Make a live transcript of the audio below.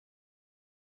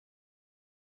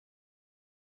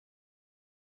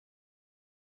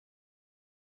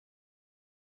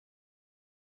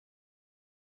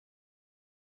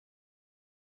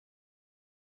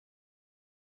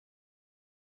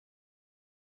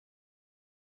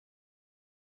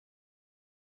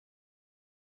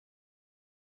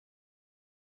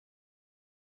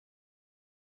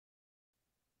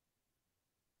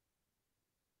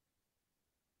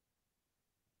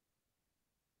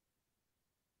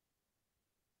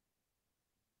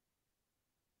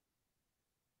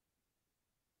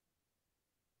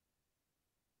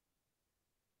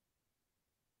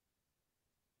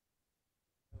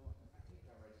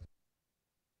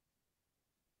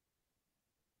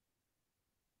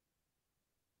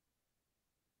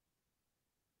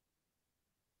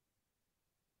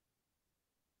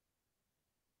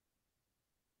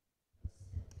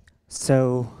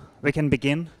So we can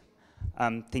begin.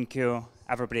 Thank you,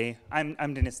 everybody. I'm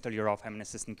Denis Stolyorov. I'm an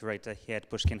assistant curator here at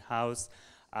Pushkin House.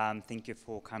 Thank you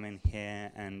for coming here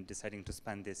and deciding to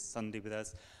spend this Sunday with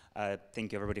us.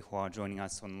 Thank you, everybody who are joining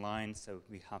us online. So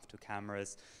we have 2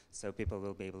 cameras, so people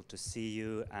will be able to see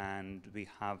you. And we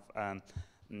have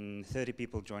 30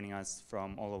 people joining us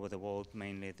from all over the world,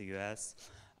 mainly the US.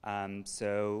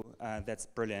 So that's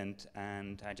brilliant,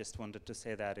 and I just wanted to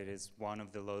say that it is one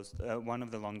of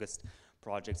the longest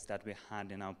projects that we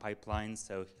had in our pipeline.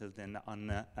 So Hilden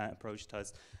Anna approached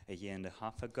us a year and a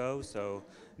half ago, so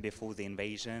before the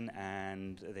invasion,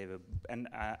 and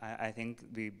I think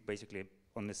we basically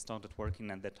only started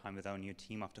working at that time with our new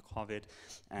team after COVID,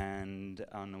 and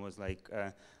Anna was like,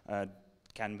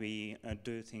 can we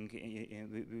do you think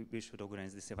we should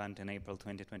organize this event in April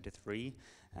 2023?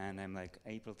 And I'm like,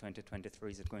 April 2023,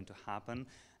 is it going to happen?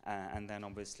 And then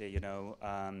obviously, you know,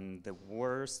 the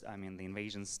worst, I mean, the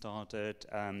invasion started,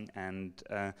 and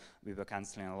we were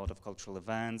canceling a lot of cultural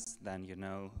events. Then, you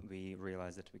know, we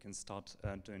realized that we can start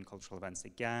doing cultural events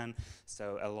again.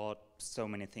 So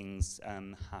many things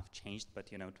have changed,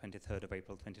 but, you know, 23rd of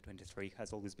April 2023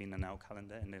 has always been in our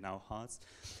calendar and in our hearts.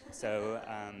 So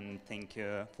thank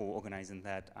you for organizing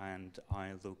that, and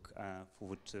I look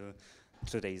forward to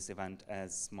today's event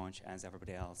as much as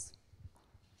everybody else.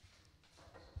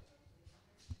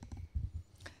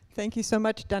 Thank you so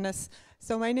much, Dennis.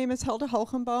 So my name is Hilda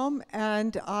Hohenbaum,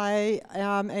 and I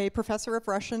am a professor of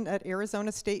Russian at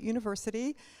Arizona State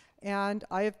University. And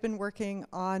I have been working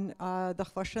on the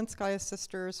Khvoshchinskaya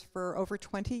sisters for over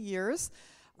 20 years.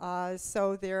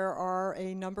 So there are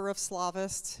a number of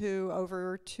Slavists who,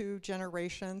 over 2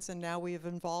 generations, and now we have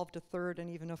involved a 3rd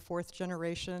and even a 4th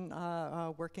generation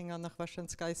working on the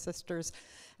Khvoshchinskaya sisters.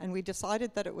 And we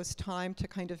decided that it was time to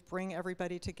kind of bring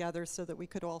everybody together so that we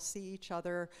could all see each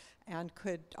other and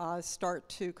could start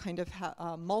to kind of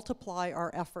multiply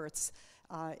our efforts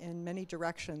in many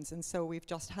directions. And so we've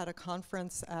just had a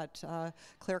conference at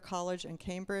Clare College in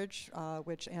Cambridge,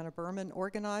 which Anna Berman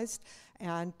organized.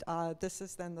 And this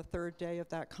is then the 3rd day of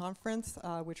that conference,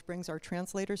 which brings our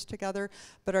translators together.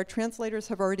 But our translators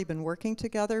have already been working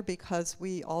together because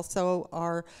we also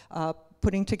are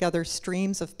putting together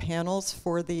streams of panels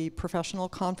for the professional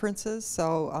conferences.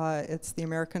 So it's the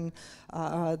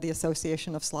the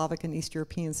Association of Slavic and East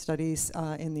European Studies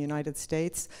in the United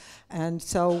States. And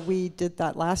so we did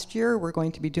that last year. We're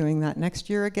going to be doing that next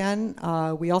year again.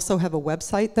 We also have a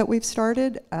website that we've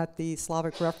started at the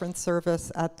Slavic Reference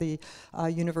Service at the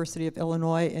University of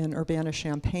Illinois in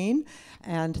Urbana-Champaign.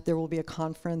 And there will be a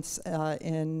conference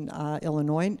in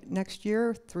Illinois next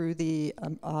year through the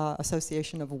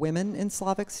Association of Women in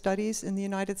Slavic Studies in the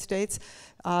United States.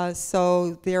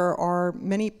 So there are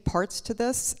many parts to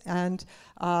this, and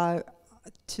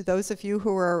to those of you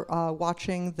who are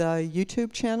watching the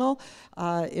YouTube channel,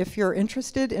 if you're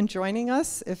interested in joining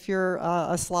us, if you're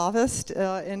a Slavist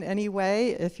in any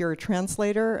way, if you're a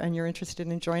translator and you're interested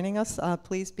in joining us,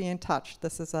 please be in touch.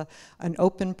 This is an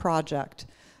open project.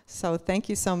 So thank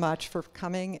you so much for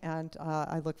coming, and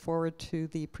I look forward to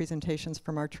the presentations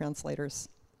from our translators.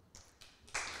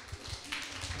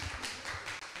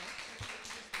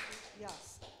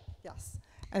 Yes.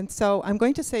 And so I'm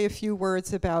going to say a few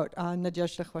words about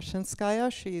Nadezhda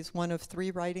Khvoshchinskaya. She's one of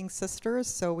 3 writing sisters,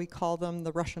 so we call them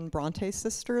the Russian Brontës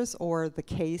sisters, or the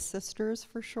K sisters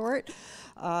for short.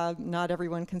 Not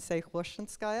everyone can say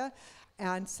Khvoshchinskaya.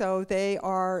 And so they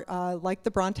are, like the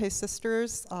Brontës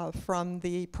sisters, from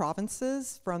the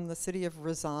provinces, from the city of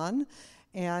Ryazan.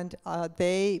 And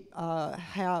Nadezhda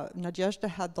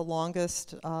had the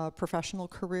longest professional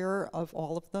career of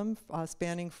all of them,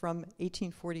 spanning from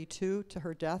 1842 to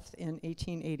her death in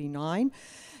 1889.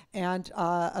 And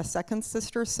a second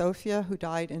sister, Sophia, who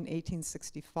died in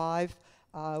 1865,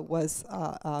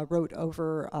 wrote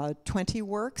over 20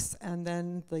 works, and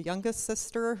then the youngest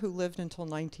sister, who lived until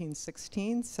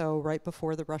 1916, so right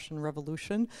before the Russian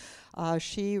Revolution,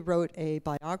 she wrote a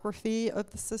biography of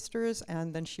the sisters,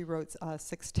 and then she wrote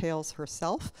 6 tales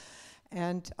herself.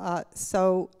 And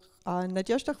so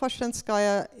Nadezhda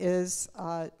Khvoshchinskaya is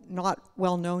not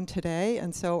well known today,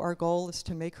 and so our goal is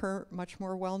to make her much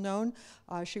more well known.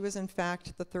 She was in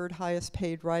fact the 3rd highest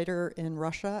paid writer in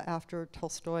Russia after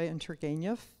Tolstoy and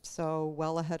Turgenev, so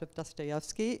well ahead of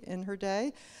Dostoevsky in her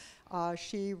day.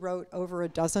 She wrote over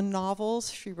 12 novels.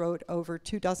 She wrote over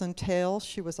 24 tales.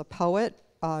 She was a poet.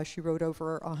 She wrote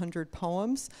over 100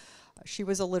 poems. She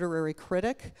was a literary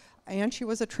critic, and she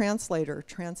was a translator,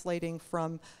 translating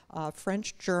from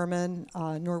French, German,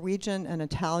 Norwegian, and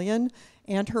Italian,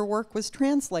 and her work was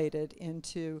translated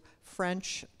into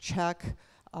French, Czech,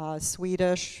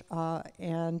 Swedish,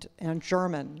 and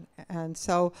German. And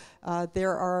so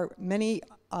there are many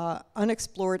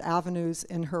unexplored avenues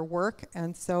in her work,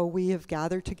 and so we have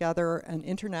gathered together an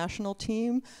international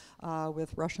team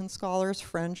with Russian scholars,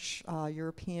 French,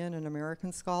 European, and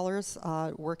American scholars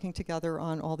working together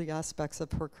on all the aspects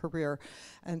of her career.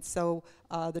 And so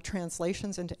the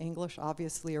translations into English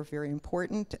obviously are very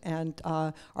important, and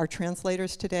our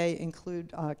translators today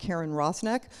include Karen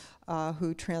Rosnek,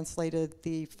 who translated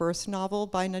the first novel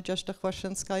by Nadezhda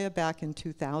Khvoshchinskaya back in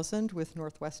 2000 with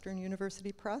Northwestern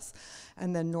University Press,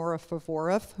 and then Nora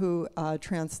Favorov, who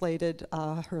translated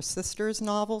her sister's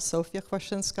novel, Sofia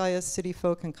Khvoshchinskaya's City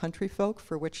Folk and Country Folk,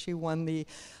 for which she won the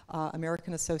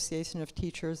American Association of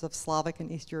Teachers of Slavic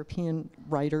and East European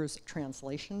Writers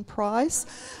Translation Prize.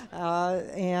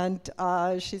 And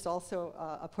she's also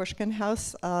a Pushkin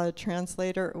House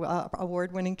translator,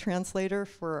 award-winning translator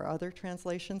for other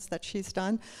translations that she's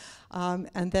done.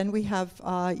 And then we have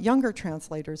younger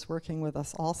translators working with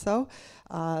us also.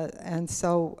 And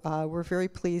so we're very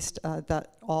pleased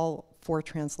that all 4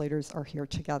 translators are here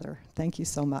together. Thank you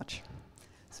so much.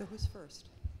 So who's first?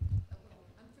 I'm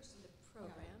first in the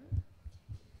program.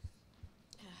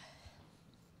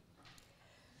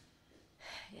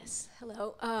 Yes,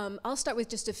 hello. I'll start with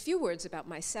just a few words about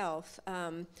myself.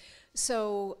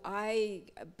 So I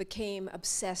became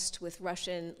obsessed with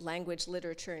Russian language,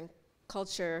 literature, and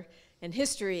culture and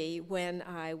history when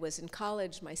I was in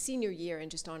college, my senior year, and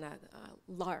just on a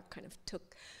lark kind of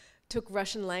took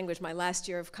Russian language my last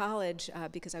year of college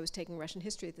because I was taking Russian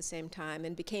history at the same time,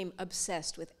 and became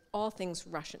obsessed with all things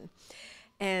Russian.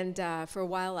 And for a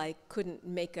while I couldn't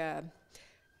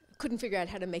figure out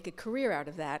how to make a career out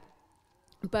of that.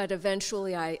 But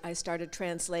eventually I started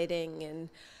translating and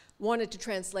wanted to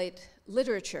translate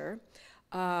literature.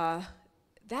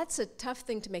 That's a tough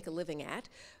thing to make a living at,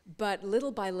 but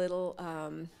little by little,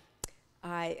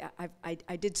 I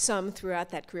did some throughout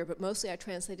that career, but mostly I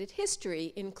translated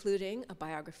history, including a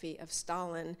biography of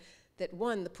Stalin that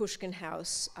won the Pushkin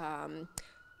House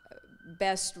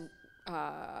Best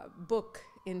Book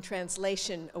in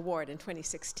Translation Award in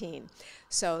 2016.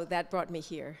 So that brought me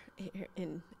here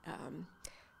in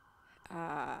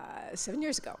 7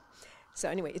 years ago. So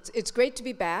anyway, it's great to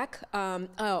be back.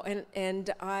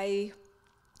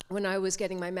 When I was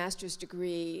getting my master's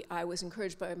degree, I was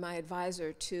encouraged by my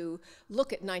advisor to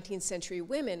look at 19th century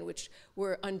women, which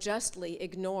were unjustly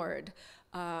ignored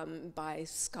by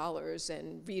scholars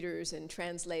and readers and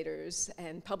translators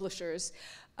and publishers.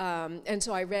 And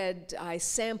so I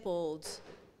sampled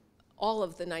all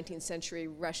of the 19th century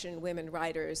Russian women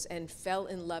writers and fell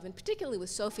in love, and particularly with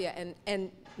Sofia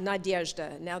and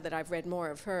Nadezhda. Now that I've read more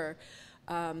of her,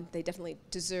 they definitely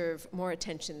deserve more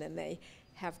attention than they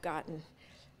have gotten.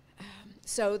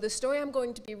 So the story I'm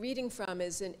going to be reading from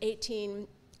is an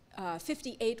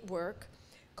 1858 work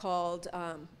called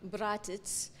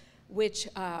Bratets, which,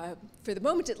 for the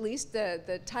moment at least,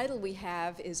 the title we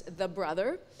have is The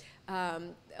Brother.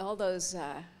 All those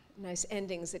nice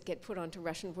endings that get put onto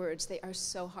Russian words, they are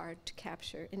so hard to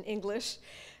capture in English.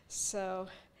 So,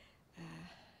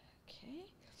 okay.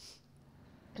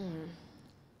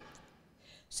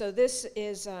 So this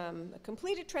is a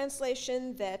completed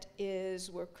translation that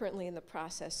we're currently in the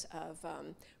process of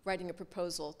writing a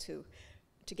proposal to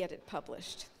get it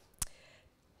published.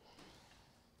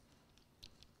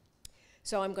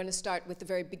 So I'm going to start with the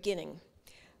very beginning.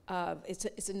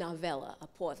 It's a novella, a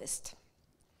povest.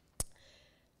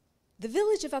 The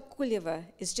village of Akulieva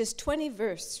is just 20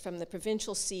 versts from the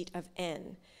provincial seat of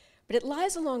N, but it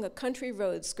lies along a country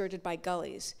road skirted by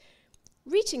gullies.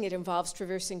 Reaching it involves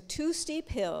traversing 2 steep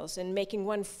hills and making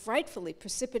one frightfully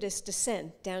precipitous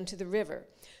descent down to the river.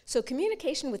 So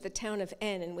communication with the town of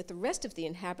N and with the rest of the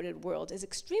inhabited world is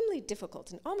extremely difficult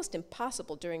and almost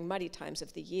impossible during muddy times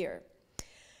of the year.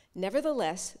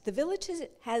 Nevertheless, the village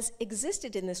has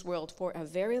existed in this world for a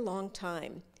very long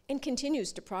time and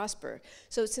continues to prosper,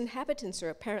 so its inhabitants are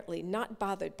apparently not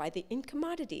bothered by the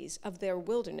incommodities of their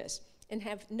wilderness and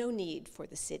have no need for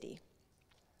the city.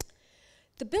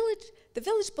 The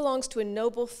village belongs to a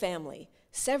noble family,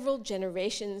 several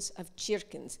generations of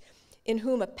Chirkins, in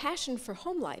whom a passion for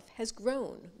home life has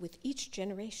grown with each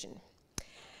generation.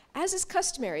 As is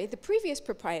customary, the previous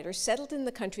proprietor settled in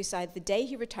the countryside the day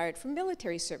he retired from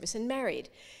military service and married.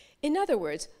 In other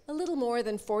words, a little more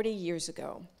than 40 years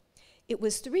ago. It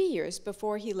was 3 years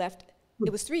before he left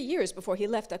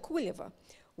Akulieva,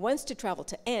 once to travel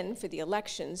to N for the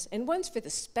elections, and once for the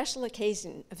special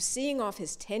occasion of seeing off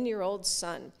his 10-year-old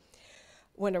son,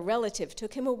 when a relative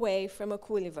took him away from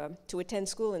Akulieva to attend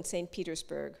school in St.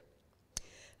 Petersburg.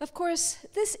 Of course,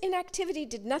 this inactivity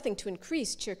did nothing to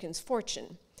increase Chirkin's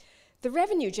fortune. The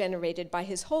revenue generated by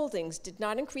his holdings did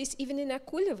not increase even in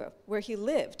Akulivo, where he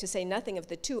lived, to say nothing of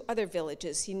the 2 other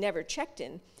villages he never checked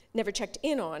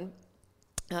in on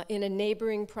in a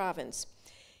neighboring province.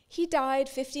 He died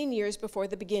 15 years before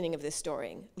the beginning of this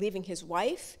story, leaving his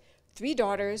wife, 3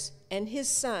 daughters, and his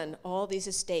son all these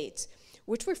estates,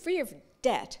 which were free of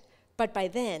debt, but by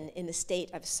then in a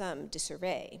state of some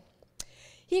disarray.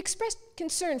 He expressed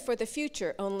concern for the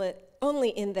future only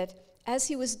in that, as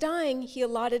he was dying, he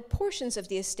allotted portions of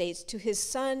the estates to his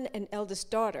son and eldest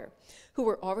daughter, who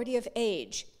were already of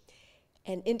age,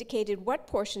 and indicated what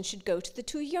portion should go to the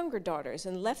 2 younger daughters,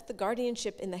 and left the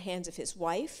guardianship in the hands of his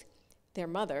wife, their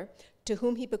mother, to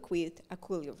whom he bequeathed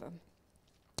Akulivo.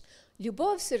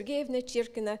 Lyubov Sergeyevna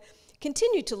Chirkina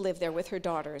continued to live there with her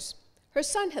daughters. Her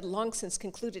son had long since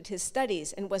concluded his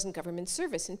studies and was in government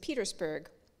service in Petersburg.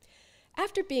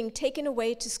 After being taken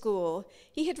away to school,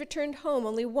 he had returned home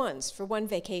only once for one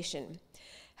vacation.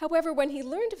 However, when he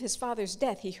learned of his father's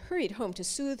death, he hurried home to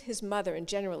soothe his mother and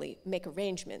generally make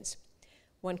arrangements.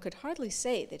 One could hardly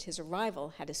say that his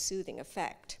arrival had a soothing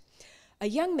effect. A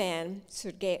young man,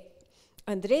 Sergei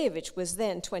Andreevich was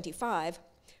then 25,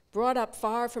 brought up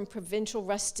far from provincial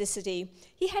rusticity.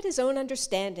 He had his own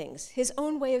understandings, his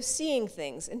own way of seeing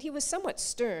things, and he was somewhat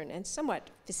stern and somewhat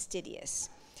fastidious.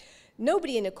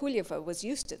 Nobody in Akulivo was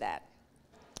used to that.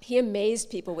 He amazed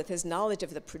people with his knowledge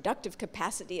of the productive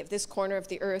capacity of this corner of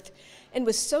the earth, and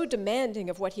was so demanding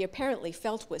of what he apparently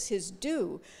felt was his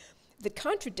due that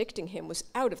contradicting him was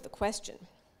out of the question.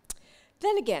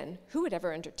 Then again, who would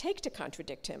ever undertake to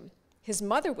contradict him? His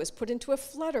mother was put into a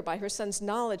flutter by her son's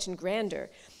knowledge and grandeur,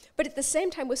 but at the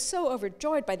same time was so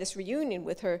overjoyed by this reunion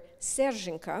with her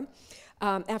Serzhenka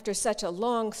after such a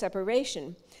long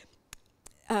separation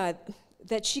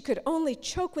that she could only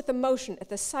choke with emotion at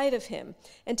the sight of him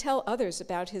and tell others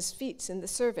about his feats in the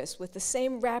service with the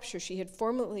same rapture she had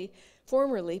formerly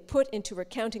put into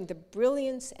recounting the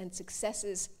brilliance and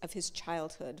successes of his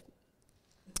childhood.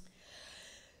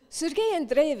 Sergei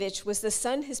Andreevich was the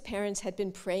son his parents had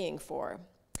been praying for.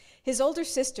 His older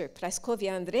sister,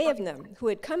 Praskovya Andreevna, who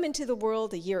had come into the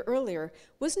world a year earlier,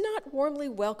 was not warmly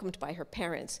welcomed by her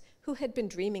parents, who had been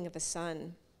dreaming of a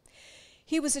son.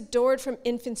 He was adored from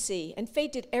infancy, and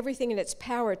fate did everything in its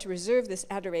power to reserve this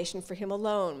adoration for him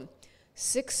alone.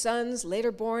 6 sons,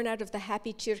 later born out of the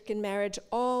happy Chirkin marriage,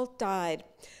 all died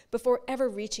before ever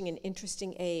reaching an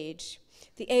interesting age,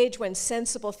 the age when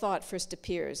sensible thought first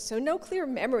appears, so no clear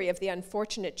memory of the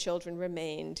unfortunate children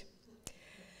remained.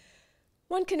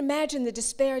 One can imagine the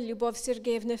despair Lyubov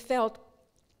Sergeyevna felt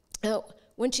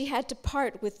when she had to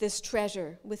part with this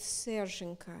treasure, with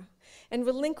Serzhenka, and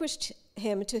relinquished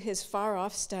him to his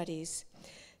far-off studies.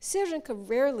 Serzhenka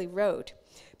rarely wrote,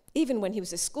 even when he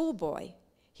was a schoolboy.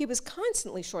 He was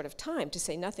constantly short of time, to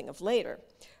say nothing of later.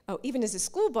 Even as a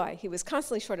schoolboy, he was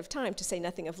constantly short of time, to say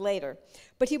nothing of later.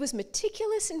 But he was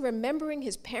meticulous in remembering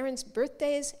his parents'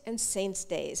 birthdays and saints'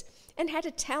 days, and had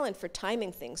a talent for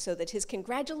timing things so that his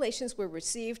congratulations were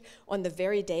received on the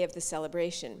very day of the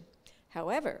celebration.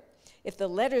 However, if the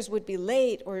letters would be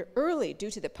late or early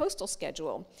due to the postal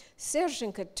schedule,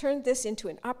 Serzhenka turned this into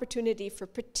an opportunity for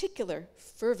particular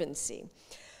fervency.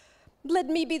 "Let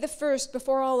me be the first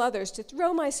before all others to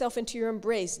throw myself into your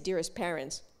embrace, dearest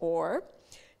parents," or,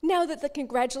 "Now that the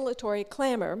congratulatory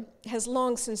clamor has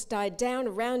long since died down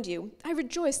around you, I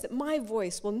rejoice that my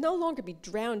voice will no longer be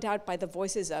drowned out by the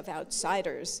voices of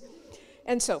outsiders,"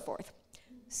 and so forth.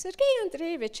 Sergei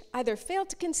Andreevich either failed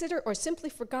to consider or simply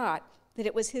forgot that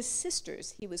it was his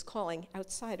sisters he was calling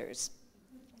outsiders.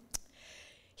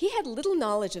 He had little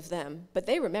knowledge of them, but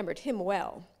they remembered him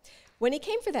well. When he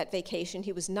came for that vacation,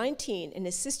 he was 19, and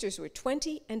his sisters were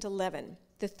 20 and 11.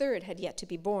 The third had yet to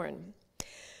be born.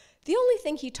 The only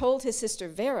thing he told his sister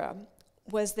Vera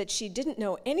was that she didn't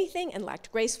know anything and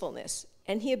lacked gracefulness,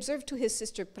 and he observed to his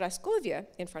sister Praskovya,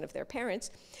 in front of their parents,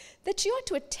 that she ought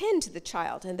to attend to the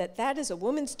child, and that is a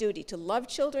woman's duty to love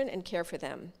children and care for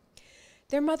them.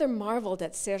 Their mother marveled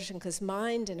at Serzhenka's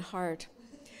mind and heart.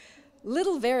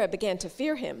 Little Vera began to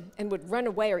fear him and would run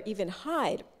away or even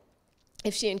hide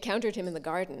if she encountered him in the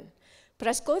garden.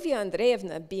 Praskovya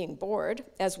Andreevna, being bored,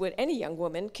 as would any young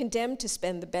woman condemned to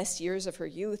spend the best years of her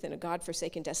youth in a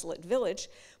god-forsaken desolate village,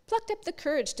 plucked up the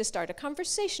courage to start a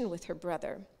conversation with her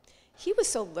brother. He was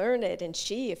so learned, and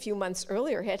she, a few months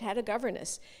earlier, had had a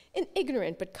governess, an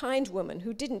ignorant but kind woman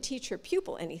who didn't teach her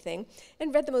pupil anything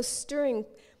and read the most stirring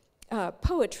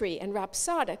poetry and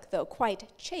rhapsodic, though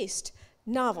quite chaste,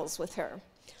 novels with her.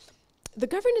 The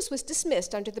governess was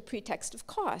dismissed under the pretext of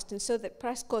cost, and so that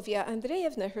Praskovya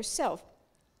Andreevna herself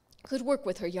could work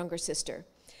with her younger sister.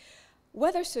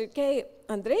 Whether Sergei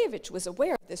Andreevich was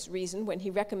aware of this reason when he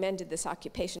recommended this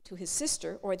occupation to his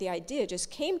sister, or the idea just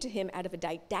came to him out of a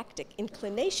didactic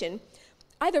inclination,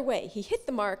 either way, he hit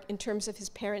the mark in terms of his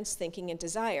parents' thinking and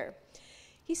desire.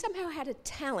 He somehow had a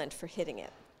talent for hitting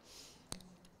it.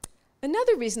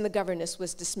 Another reason the governess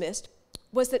was dismissed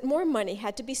was that more money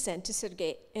had to be sent to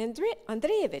Sergei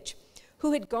Andreevich,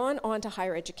 who had gone on to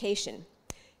higher education.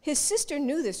 His sister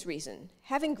knew this reason.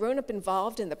 Having grown up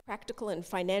involved in the practical and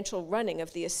financial running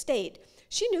of the estate,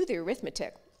 she knew the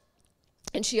arithmetic.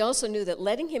 And she also knew that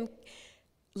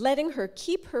letting her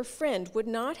keep her friend would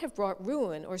not have brought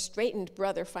ruin or straitened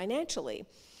brother financially.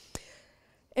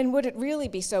 And would it really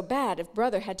be so bad if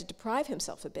brother had to deprive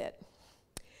himself a bit?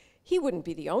 He wouldn't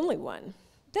be the only one.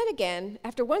 Then again,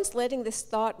 after once letting this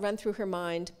thought run through her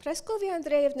mind, Praskovya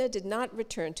Andreevna did not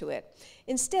return to it,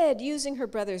 instead using her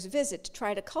brother's visit to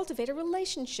try to cultivate a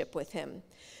relationship with him.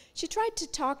 She tried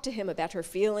to talk to him about her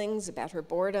feelings, about her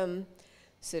boredom.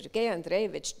 Sergei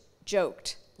Andreevich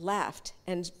joked, laughed,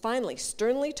 and finally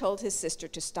sternly told his sister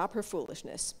to stop her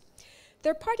foolishness.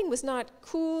 Their parting was not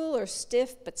cool or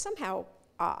stiff, but somehow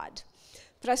odd.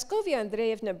 Praskovya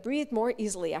Andreevna breathed more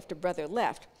easily after brother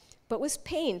left, but was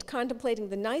pained contemplating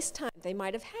the nice time they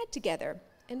might have had together,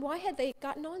 and why had they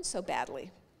gotten on so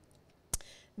badly?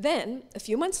 Then, a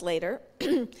few months later,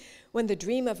 when the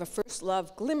dream of a first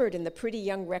love glimmered in the pretty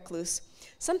young recluse,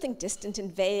 something distant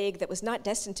and vague that was not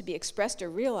destined to be expressed or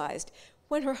realized,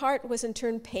 when her heart was in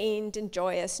turn pained and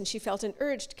joyous, and she felt an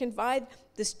urge to confide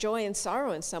this joy and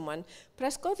sorrow in someone,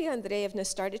 Praskovya Andreevna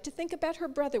started to think about her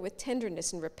brother with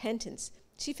tenderness and repentance.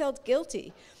 She felt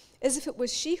guilty, as if it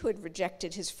was she who had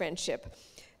rejected his friendship,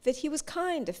 that he was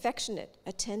kind, affectionate,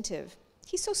 attentive.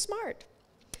 He's so smart.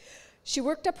 She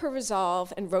worked up her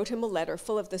resolve and wrote him a letter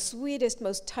full of the sweetest,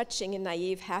 most touching and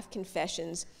naive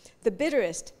half-confessions, the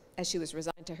bitterest, as she was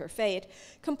resigned to her fate,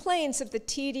 complaints of the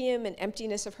tedium and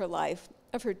emptiness of her life,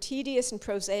 of her tedious and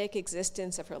prosaic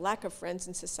existence, of her lack of friends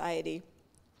in society.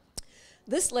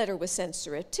 This letter was sent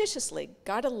surreptitiously,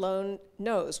 God alone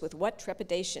knows with what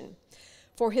trepidation.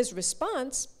 For his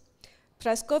response,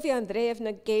 Praskovya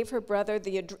Andreevna gave her brother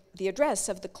the address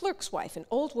of the clerk's wife, an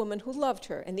old woman who loved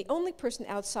her, and the only person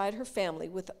outside her family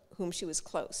with whom she was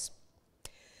close.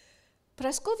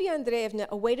 Praskovya Andreevna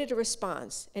awaited a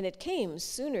response, and it came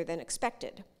sooner than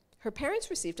expected. Her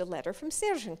parents received a letter from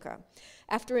Serzhenka.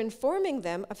 After informing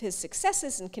them of his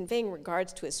successes and conveying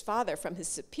regards to his father from his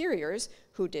superiors,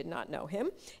 who did not know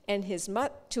him, and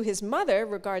to his mother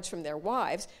regards from their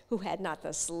wives, who had not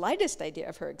the slightest idea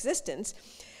of her existence,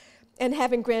 and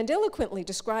having grandiloquently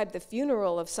described the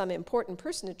funeral of some important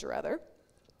personage or other,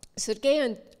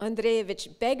 Sergei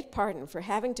Andreevich begged pardon for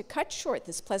having to cut short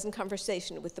this pleasant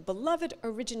conversation with the beloved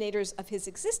originators of his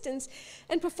existence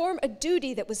and perform a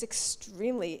duty that was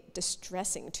extremely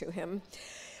distressing to him,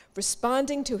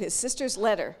 responding to his sister's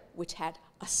letter, which had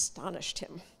astonished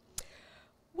him.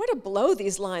 What a blow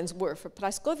these lines were for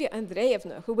Praskovya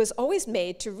Andreevna, who was always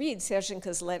made to read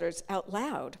Serzhenka's letters out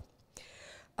loud.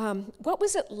 What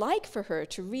was it like for her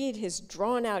to read his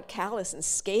drawn-out, callous, and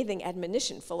scathing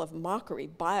admonition full of mockery,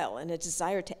 bile, and a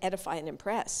desire to edify and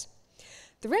impress?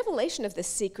 The revelation of this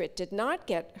secret did not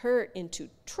get her into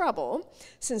trouble,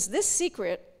 since this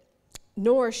secret,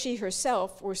 nor she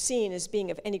herself, were seen as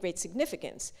being of any great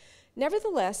significance.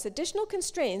 Nevertheless, additional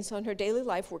constraints on her daily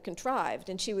life were contrived,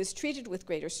 and she was treated with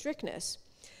greater strictness.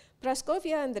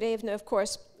 Praskovya Andreevna, of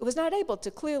course, was not able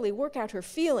to clearly work out her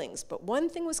feelings, but one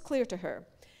thing was clear to her.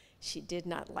 She did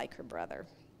not like her brother.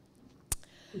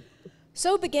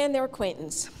 So began their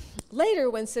acquaintance. Later,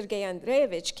 when Sergei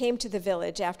Andreevich came to the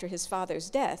village after his father's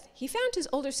death, he found his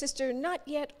older sister not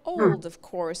yet old, of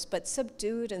course, but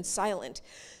subdued and silent,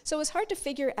 so it was hard to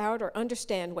figure out or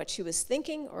understand what she was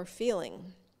thinking or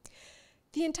feeling.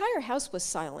 The entire house was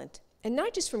silent, and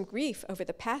not just from grief over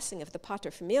the passing of the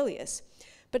paterfamilias,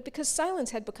 but because silence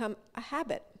had become a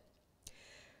habit.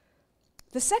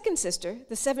 The second sister,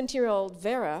 the 17-year-old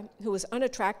Vera, who was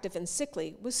unattractive and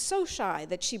sickly, was so shy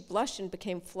that she blushed and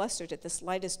became flustered at the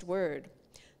slightest word.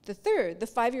 The third, the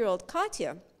 5-year-old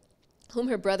Katya, whom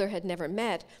her brother had never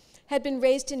met, had been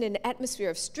raised in an atmosphere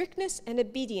of strictness and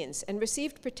obedience and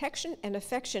received protection and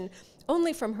affection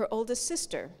only from her oldest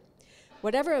sister.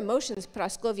 Whatever emotions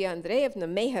Praskovya Andreevna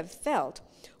may have felt,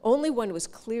 only one was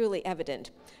clearly evident.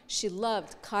 She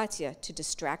loved Katya to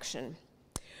distraction.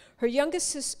 Her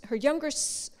youngest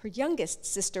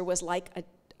sister was like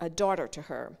a daughter to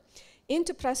her.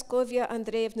 Into Praskovya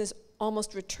Andreevna's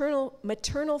almost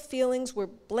maternal feelings were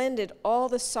blended all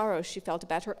the sorrow she felt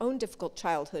about her own difficult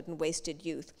childhood and wasted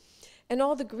youth, and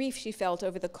all the grief she felt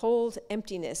over the cold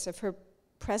emptiness of her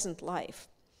present life.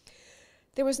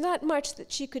 There was not much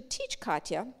that she could teach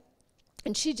Katya,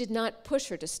 and she did not push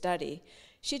her to study.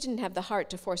 She didn't have the heart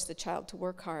to force the child to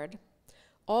work hard.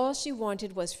 All she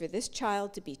wanted was for this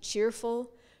child to be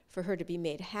cheerful, for her to be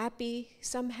made happy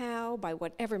somehow by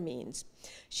whatever means.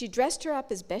 She dressed her up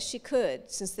as best she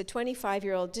could, since the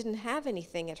 25-year-old didn't have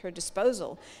anything at her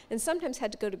disposal and sometimes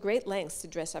had to go to great lengths to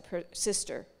dress up her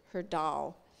sister, her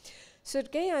doll.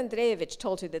 Sergei Andreevich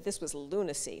told her that this was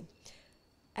lunacy.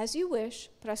 As you wish,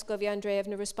 Praskovya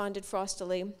Andreevna responded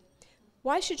frostily.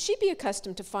 Why should she be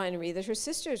accustomed to finery that her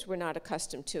sisters were not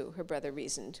accustomed to, her brother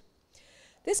reasoned.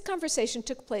 This conversation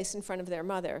took place in front of their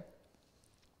mother.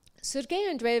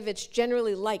 Sergei Andreevich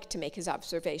generally liked to make his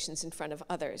observations in front of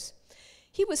others.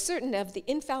 He was certain of the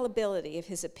infallibility of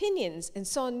his opinions and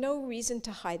saw no reason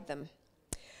to hide them.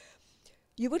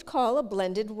 You would call a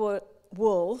blended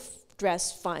wool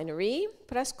dress finery?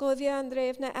 Praskovya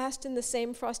Andreevna asked in the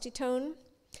same frosty tone.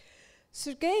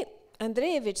 Sergei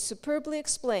Andreevich superbly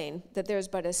explained that there is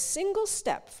but a single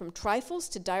step from trifles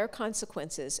to dire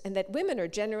consequences, and that women are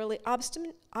generally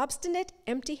obstinate,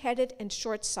 empty-headed, and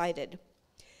short-sighted.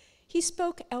 He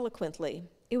spoke eloquently.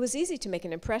 It was easy to make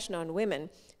an impression on women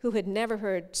who had never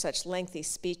heard such lengthy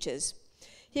speeches.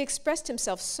 He expressed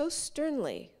himself so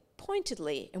sternly,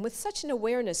 pointedly, and with such an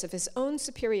awareness of his own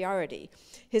superiority,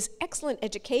 his excellent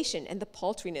education, and the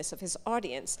paltriness of his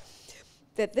audience,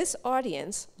 that this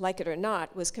audience, like it or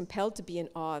not, was compelled to be in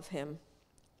awe of him.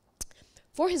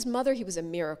 For his mother, he was a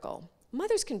miracle.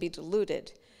 Mothers can be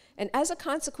deluded. And as a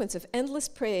consequence of endless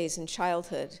praise in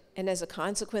childhood, and as a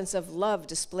consequence of love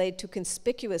displayed too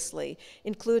conspicuously,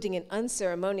 including an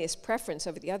unceremonious preference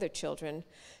over the other children,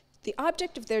 the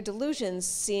object of their delusions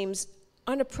seems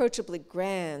unapproachably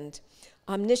grand,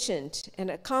 omniscient,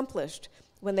 and accomplished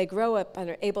when they grow up and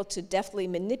are able to deftly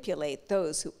manipulate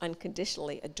those who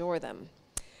unconditionally adore them.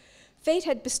 Fate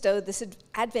had bestowed this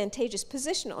advantageous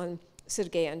position on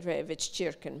Sergei Andreevich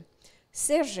Chirkin.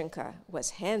 Serzhenka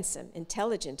was handsome,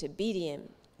 intelligent,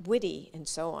 obedient, witty, and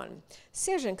so on.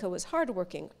 Serzhenka was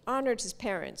hardworking, honored his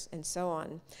parents, and so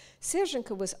on.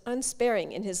 Serzhenka was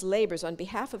unsparing in his labors on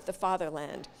behalf of the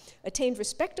fatherland, attained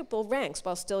respectable ranks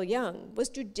while still young, was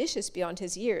judicious beyond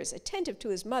his years, attentive to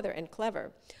his mother, and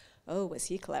clever. Oh, was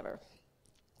he clever.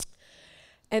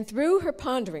 And through her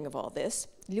pondering of all this,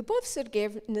 Lyubov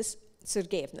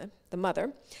Sergeyevna, the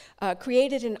mother,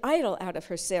 created an idol out of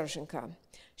her Serzhenka.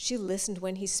 She listened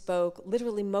when he spoke,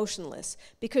 literally motionless,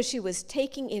 because she was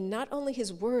taking in not only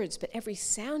his words, but every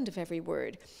sound of every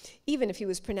word, even if he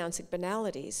was pronouncing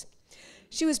banalities.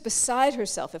 She was beside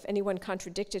herself if anyone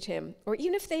contradicted him, or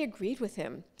even if they agreed with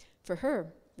him. For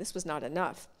her, this was not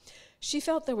enough. She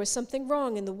felt there was something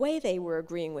wrong in the way they were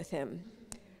agreeing with him.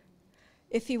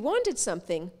 If he wanted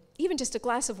something, even just a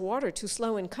glass of water too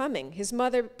slow in coming, his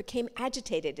mother became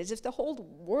agitated, as if the whole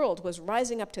world was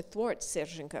rising up to thwart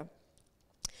Serzhenka.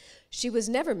 She was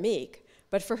never meek,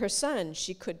 but for her son,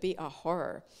 she could be a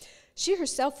horror. She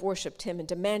herself worshipped him and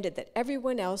demanded that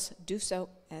everyone else do so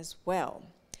as well.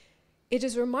 It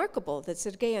is remarkable that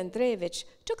Sergei Andreevich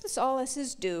took this all as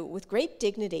his due with great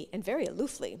dignity and very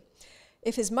aloofly.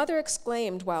 If his mother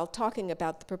exclaimed while talking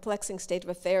about the perplexing state of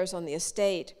affairs on the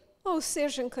estate, "Oh,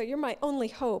 Serzhenka, you're my only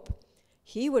hope,"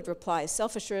 he would reply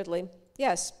self-assuredly,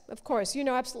 "Yes, of course, you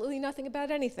know absolutely nothing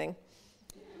about anything."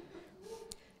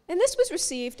 And this was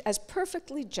received as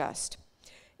perfectly just.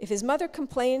 If his mother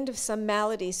complained of some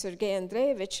malady, Sergei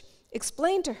Andreevich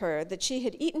explained to her that she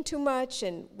had eaten too much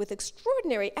and with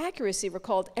extraordinary accuracy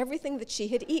recalled everything that she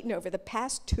had eaten over the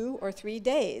past 2 or 3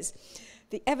 days.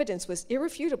 The evidence was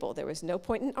irrefutable. There was no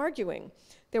point in arguing.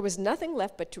 There was nothing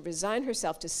left but to resign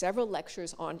herself to several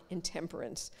lectures on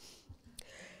intemperance.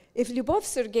 If Lyubov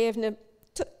Sergeyevna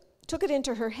took it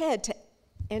into her head to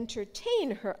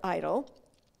entertain her idol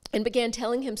and began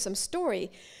telling him some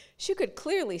story, she could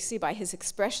clearly see by his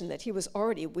expression that he was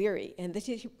already weary and that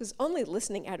he was only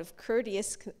listening out of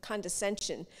courteous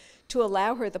condescension to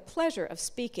allow her the pleasure of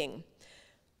speaking.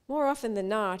 More often than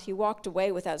not, he walked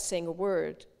away without saying a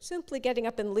word, simply getting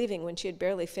up and leaving when she had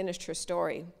barely finished her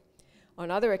story. On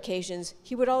other occasions,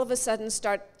 he would all of a sudden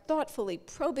start thoughtfully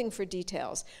probing for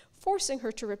details, forcing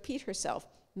her to repeat herself,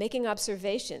 making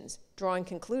observations, drawing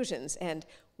conclusions, and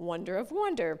wonder of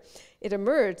wonder, it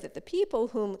emerged that the people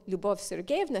whom Lyubov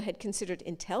Sergeyevna had considered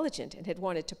intelligent and had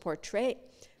wanted to portray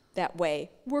that way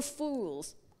were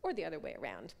fools, or the other way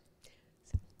around.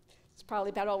 So it's probably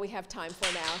about all we have time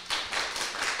for now.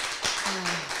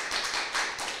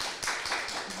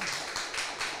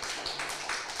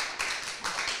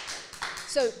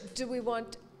 So do we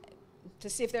want to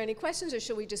see if there are any questions, or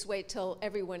should we just wait till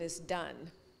everyone is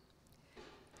done?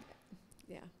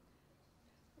 Yeah.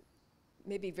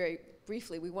 maybe very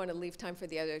briefly, we want to leave time for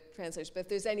the other translators, but if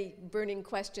there's any burning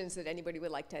questions that anybody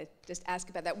would like to just ask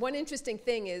about that. One interesting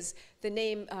thing is the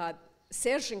name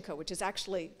Serzhenko, which is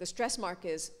actually, the stress mark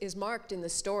is marked in the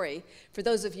story. For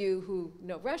those of you who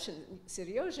know Russian,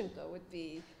 Seryozhenko would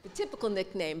be the typical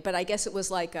nickname, but I guess it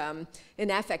was like an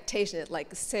affectation,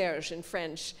 like Serge in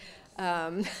French. So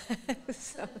The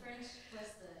French was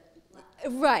the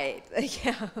Latin. Right,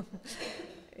 yeah,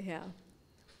 yeah.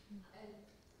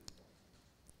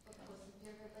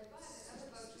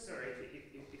 Sorry,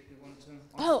 if you want to.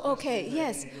 Oh, okay,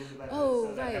 yes. Oh,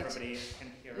 so that right. everybody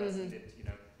can hear us and it, you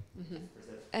know,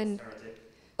 preserve And clarity.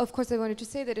 of course, I wanted to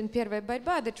say that in Первая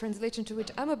борьба, the translation to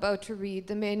which I'm about to read,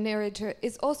 the main narrator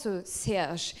is also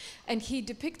Serge, and he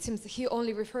depicts him. He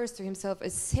only refers to himself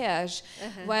as Serge,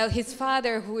 while his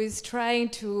father, who is trying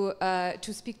to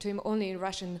speak to him only in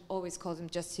Russian, always calls him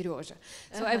just Serежа.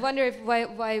 So I wonder if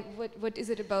what is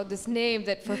it about this name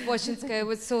that for Khvoshchinskaya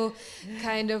was so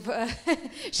kind of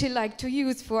she liked to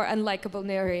use for unlikable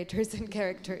narrators and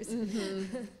characters.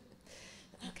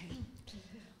 Okay.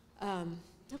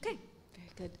 Okay,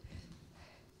 very good.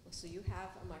 So you have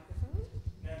a microphone?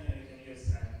 No, you can use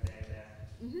there.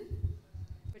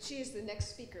 But she is the next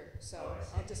speaker, so Oh, I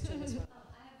see. I'll just turn this one.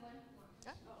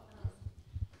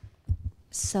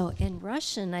 So in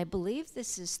Russian, I believe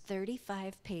this is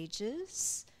 35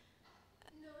 pages.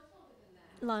 No, it's longer than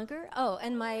that. Longer? Oh,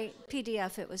 and my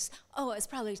PDF, it's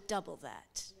probably double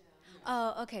that.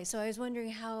 Oh, okay. So I was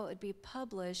wondering how it would be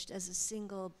published as a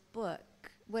single book.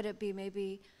 Would it be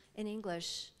maybe in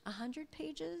English 100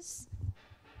 pages?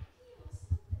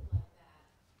 Something like that.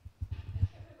 I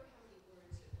can't remember how many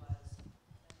words it was.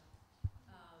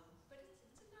 But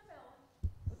it's a novella.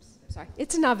 Oops, sorry.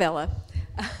 It's a novella.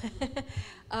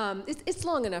 It's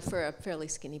long enough for a fairly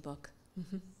skinny book.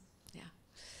 Yeah.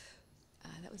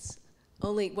 That was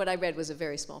only, what I read was a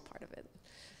very small part of it.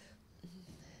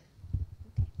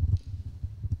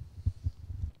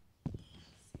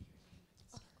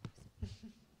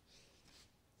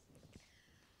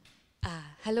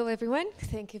 Hello, everyone.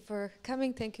 Thank you for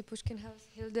coming. Thank you, Pushkin House,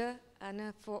 Hilda,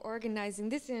 Anna, for organizing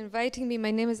this and inviting me.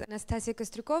 My name is Anastasia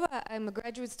Kostrykova. I'm a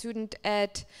graduate student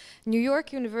at New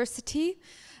York University.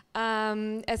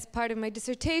 As part of my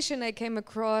dissertation, I came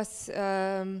across,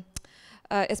 as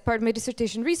part of my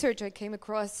dissertation research, I came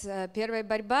across Первая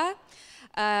борьба,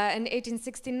 an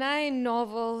 1869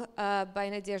 novel by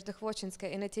Nadezhda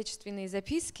Khvoshchinskaya in Отечественные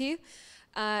записки.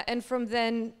 And from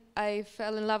then, I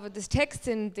fell in love with this text,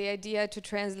 and the idea to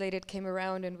translate it came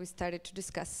around, and we started to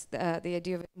discuss the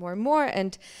idea of it more and more.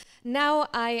 And now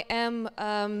I am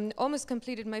almost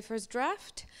completed my first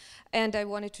draft, and I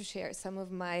wanted to share some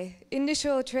of my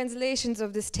initial translations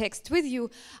of this text with you.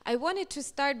 I wanted to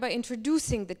start by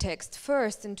introducing the text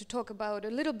first, and to talk about a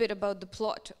little bit about the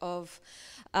plot of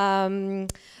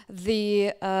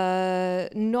the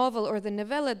novel or the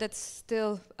novella that's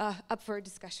still up for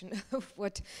discussion of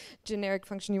what generic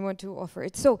function you want to offer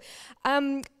it. So,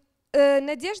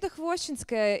 Nadezhda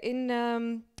Khvoshchinskaya,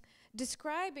 in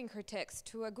describing her text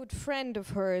to a good friend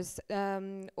of hers,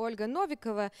 Olga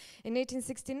Novikova, in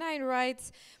 1869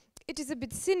 writes, "It is a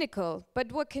bit cynical,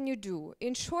 but what can you do?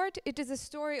 In short, it is a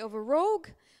story of a rogue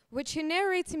which he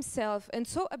narrates himself, and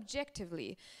so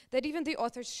objectively that even the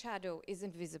author's shadow is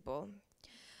invisible."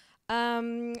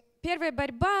 Первая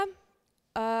борьба,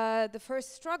 the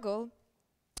first struggle,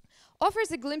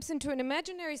 offers a glimpse into an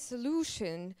imaginary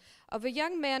solution of a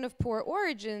young man of poor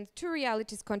origins to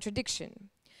reality's contradiction.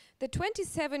 The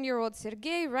 27-year-old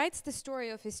Sergei writes the story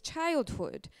of his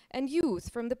childhood and youth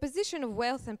from the position of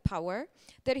wealth and power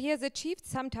that he has achieved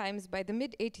sometimes by the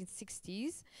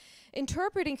mid-1860s,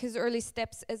 interpreting his early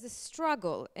steps as a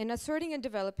struggle in asserting and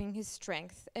developing his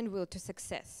strength and will to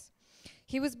success.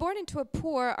 He was born into a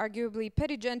poor, arguably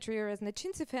petty gentry or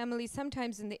raznochinцы family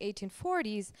sometimes in the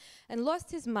 1840s, and lost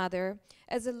his mother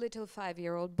as a little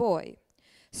 5-year-old boy.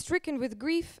 Stricken with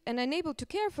grief and unable to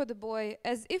care for the boy,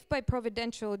 as if by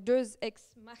providential deus ex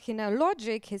machina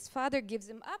logic, his father gives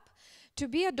him up to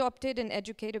be adopted and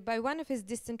educated by one of his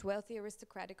distant wealthy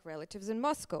aristocratic relatives in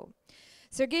Moscow.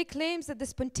 Sergei claims that the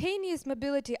spontaneous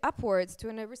mobility upwards to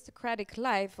an aristocratic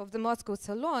life of the Moscow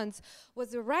salons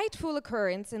was a rightful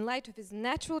occurrence in light of his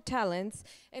natural talents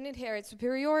and inherent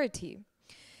superiority.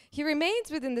 He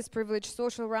remains within this privileged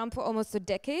social realm for almost a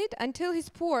decade, until his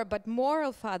poor but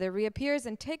moral father reappears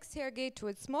and takes Sergei to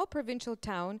a small provincial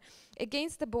town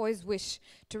against the boy's wish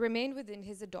to remain within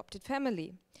his adopted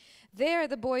family. There,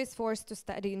 the boy is forced to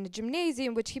study in a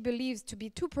gymnasium which he believes to be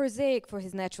too prosaic for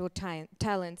his natural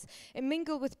talents, and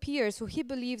mingle with peers who he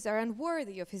believes are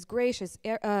unworthy of his gracious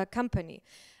company.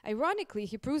 Ironically,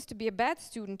 he proves to be a bad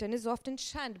student and is often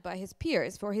shunned by his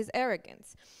peers for his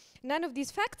arrogance. None of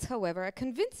these facts, however, are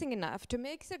convincing enough to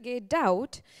make Sergei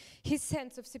doubt his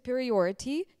sense of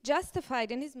superiority,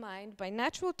 justified in his mind by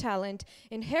natural talent,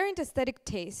 inherent aesthetic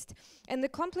taste, and the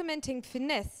complementing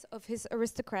finesse of his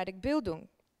aristocratic Bildung.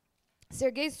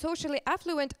 Sergei's socially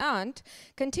affluent aunt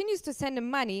continues to send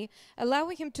him money,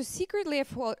 allowing him to secretly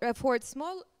afford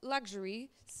small luxuries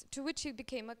to which he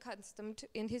became accustomed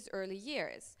in his early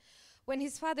years. When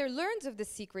his father learns of the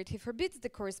secret, he forbids the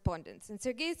correspondence, and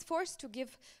Sergei is forced to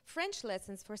give French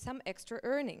lessons for some extra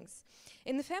earnings.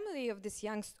 In the family of his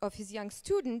young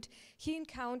student, he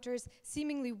encounters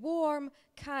seemingly warm,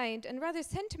 kind, and rather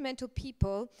sentimental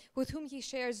people with whom he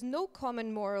shares no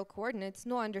common moral coordinates,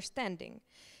 no understanding.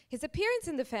 His appearance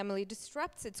in the family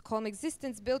disrupts its calm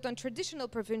existence built on traditional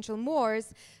provincial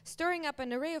mores, stirring up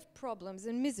an array of problems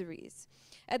and miseries.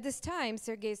 At this time,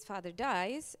 Sergei's father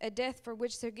dies, a death for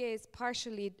which Sergei is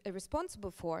partially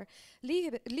responsible for,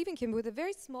 leaving him with a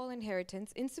very small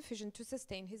inheritance insufficient to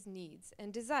sustain his needs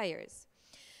and desires.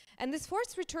 And this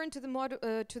forced return to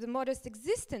the modest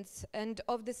existence and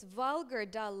of this vulgar,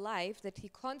 dull life that he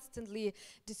constantly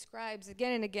describes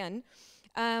again and again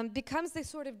becomes the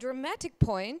sort of dramatic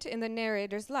point in the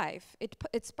narrator's life.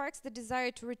 It sparks the desire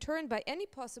to return by any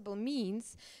possible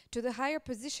means to the higher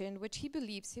position which he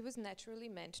believes he was naturally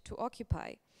meant to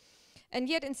occupy. And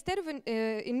yet, instead of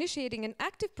initiating an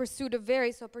active pursuit of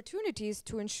various opportunities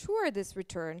to ensure this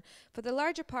return, for the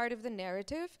larger part of the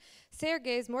narrative,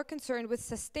 Sergei is more concerned with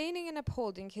sustaining and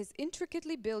upholding his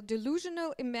intricately built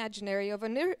delusional imaginary of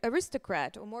an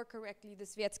aristocrat, or more correctly, the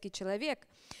Svetski человек,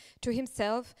 to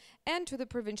himself and to the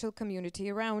provincial community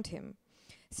around him.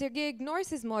 Sergei ignores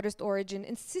his modest origin,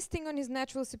 insisting on his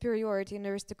natural superiority and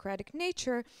aristocratic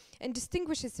nature, and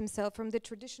distinguishes himself from the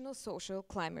traditional social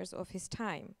climbers of his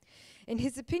time. In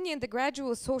his opinion, the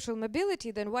gradual social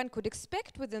mobility that one could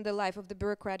expect within the life of the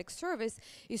bureaucratic service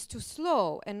is too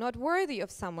slow and not worthy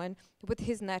of someone with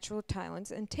his natural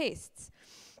talents and tastes.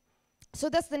 So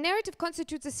thus the narrative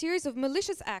constitutes a series of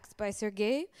malicious acts by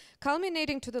Sergei,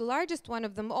 culminating to the largest one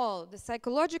of them all, the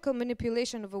psychological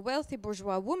manipulation of a wealthy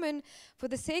bourgeois woman for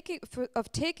the sake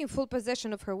of taking full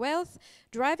possession of her wealth,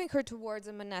 driving her towards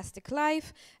a monastic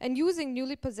life, and using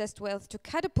newly possessed wealth to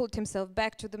catapult himself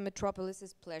back to the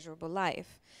metropolis's pleasurable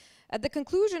life. At the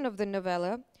conclusion of the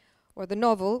novella, or the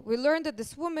novel, we learn that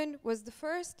this woman was the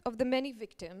first of the many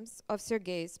victims of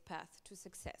Sergei's path to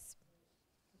success.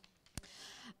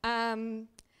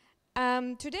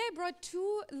 Today I brought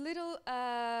two little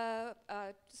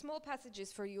small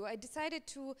passages for you. I decided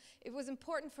it was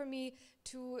important for me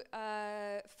to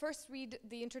first read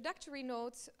the introductory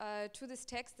notes to this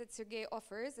text that Sergei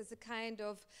offers as a kind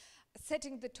of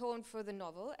setting the tone for the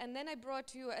novel, and then I brought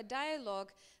to you a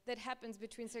dialogue that happens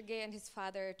between Sergei and his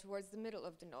father towards the middle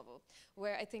of the novel,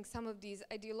 where I think some of these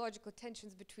ideological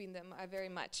tensions between them are very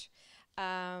much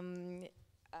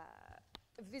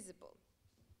visible.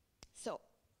 So,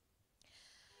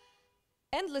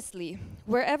 endlessly,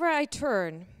 wherever I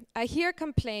turn, I hear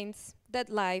complaints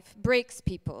that life breaks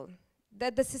people,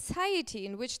 that the society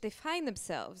in which they find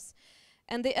themselves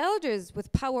and the elders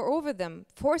with power over them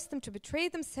force them to betray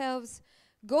themselves,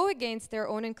 go against their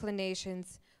own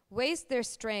inclinations, waste their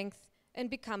strength, and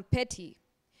become petty.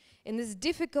 In this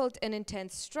difficult and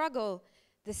intense struggle,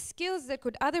 the skills that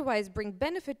could otherwise bring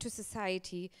benefit to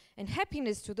society and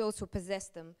happiness to those who possess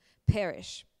them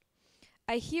perish.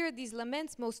 I hear these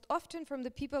laments most often from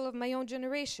the people of my own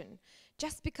generation,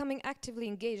 just becoming actively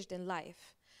engaged in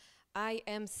life. I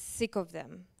am sick of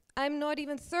them. I'm not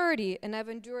even 30 and I've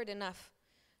endured enough.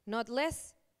 Not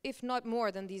less, if not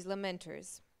more than these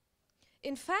lamenters.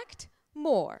 In fact,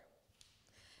 more.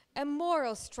 A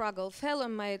moral struggle fell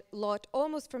on my lot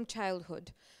almost from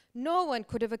childhood. No one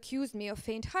could have accused me of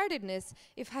faint-heartedness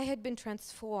if I had been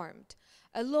transformed.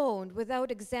 Alone, without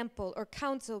example or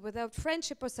counsel, without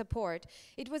friendship or support,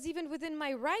 it was even within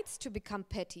my rights to become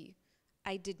petty.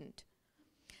 I didn't.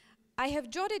 I have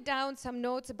jotted down some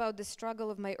notes about the struggle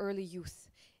of my early youth.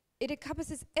 It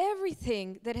encompasses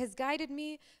everything that has guided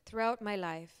me throughout my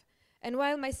life. And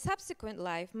while my subsequent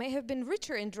life may have been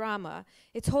richer in drama,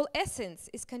 its whole essence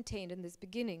is contained in this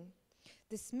beginning.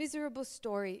 This miserable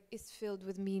story is filled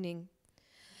with meaning.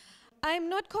 I am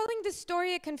not calling this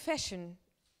story a confession.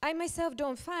 I myself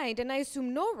don't find, and I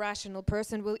assume no rational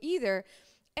person will either,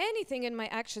 anything in my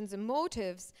actions and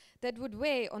motives that would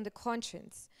weigh on the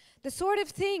conscience. the sort of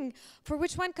thing for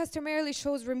which one customarily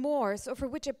shows remorse or for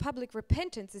which a public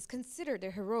repentance is considered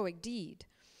a heroic deed.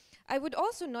 I would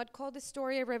also not call this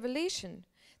story a revelation.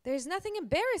 There is nothing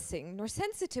embarrassing nor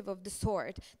sensitive of the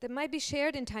sort that might be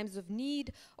shared in times of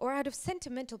need or out of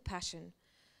sentimental passion.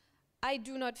 I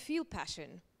do not feel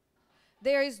passion.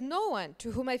 There is no one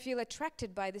to whom I feel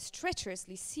attracted by this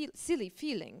treacherously silly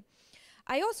feeling.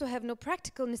 I also have no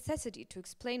practical necessity to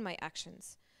explain my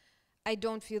actions. I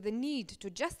don't feel the need to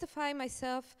justify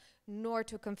myself nor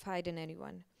to confide in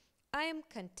anyone. I am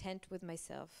content with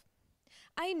myself.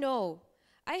 I know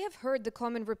I have heard the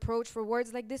common reproach for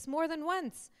words like this more than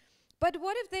once. But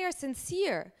what if they are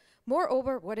sincere?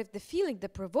 Moreover, what if the feeling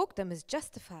that provoked them is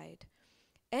justified?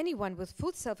 Anyone with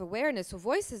full self-awareness who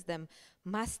voices them,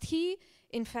 must he,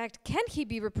 in fact, can he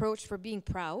be reproached for being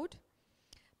proud?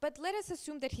 But let us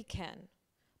assume that he can.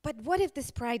 But what if this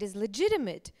pride is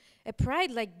legitimate? A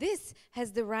pride like this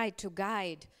has the right to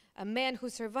guide. A man who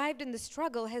survived in the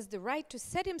struggle has the right to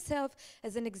set himself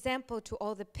as an example to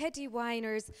all the petty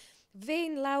whiners,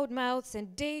 vain loudmouths,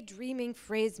 and daydreaming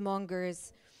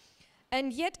phrasemongers.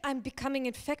 And yet I'm becoming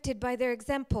infected by their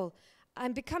example.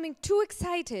 I'm becoming too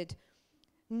excited.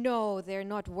 No, they're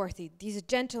not worthy. These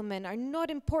gentlemen are not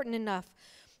important enough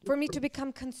for me to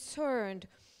become concerned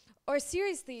or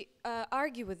seriously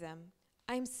argue with them.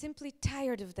 I'm simply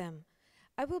tired of them.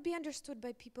 I will be understood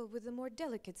by people with a more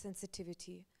delicate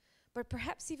sensitivity, but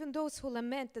perhaps even those who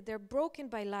lament that they're broken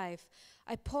by life,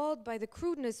 appalled by the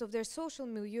crudeness of their social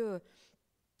milieu,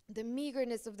 the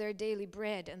meagerness of their daily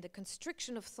bread, and the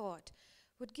constriction of thought,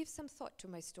 would give some thought to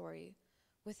my story.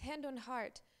 With hand on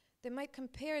heart, they might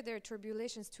compare their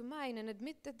tribulations to mine and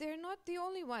admit that they're not the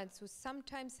only ones who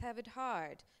sometimes have it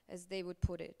hard, as they would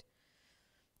put it.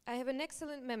 I have an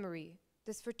excellent memory.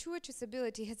 This fortuitous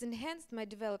ability has enhanced my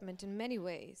development in many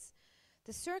ways.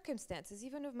 The circumstances,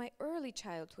 even of my early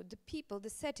childhood, the people, the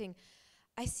setting,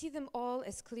 I see them all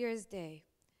as clear as day.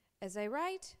 As I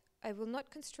write, I will not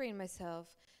constrain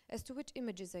myself as to which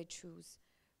images I choose.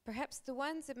 Perhaps the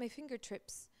ones at my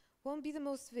fingertips won't be the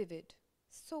most vivid.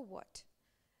 So what?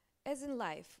 As in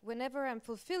life, whenever I'm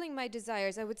fulfilling my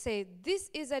desires, I would say, this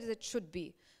is as it should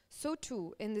be. So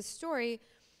too, in this story,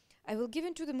 I will give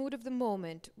into the mood of the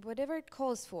moment, whatever it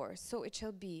calls for, so it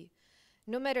shall be.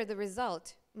 No matter the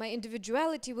result, my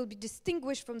individuality will be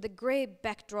distinguished from the gray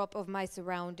backdrop of my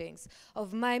surroundings,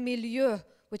 of my milieu,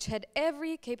 which had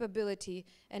every capability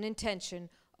and intention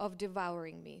of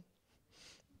devouring me.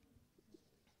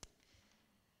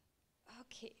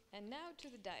 Okay, and now to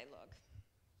the dialogue.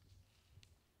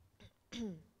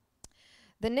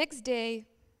 The next day,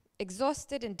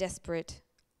 exhausted and desperate,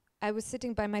 I was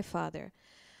sitting by my father.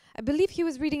 I believe he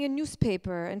was reading a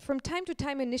newspaper and from time to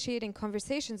time initiating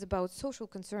conversations about social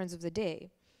concerns of the day.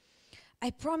 I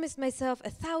promised myself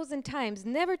 1,000 times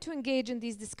never to engage in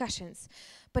these discussions,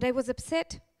 but I was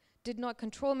upset, did not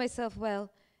control myself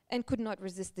well, and could not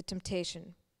resist the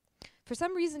temptation. For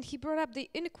some reason, he brought up the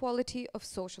inequality of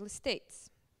social estates.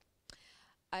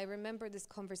 I remember this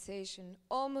conversation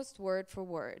almost word for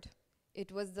word.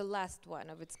 It was the last one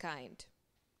of its kind.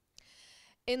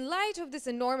 In light of this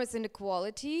enormous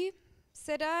inequality,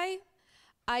 said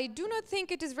I do not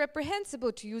think it is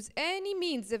reprehensible to use any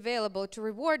means available to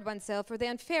reward oneself for the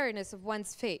unfairness of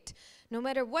one's fate, no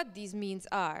matter what these means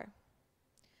are.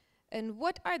 And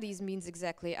what are these means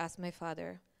exactly? Asked my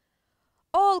father.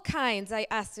 All kinds, I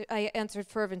answered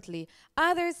fervently.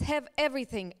 Others have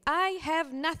everything. I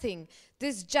have nothing.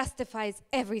 This justifies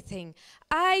everything.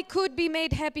 I could be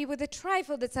made happy with a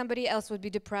trifle that somebody else would be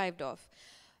deprived of.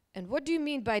 And what do you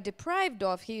mean by deprived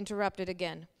of? He interrupted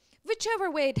again.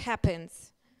 Whichever way it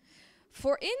happens.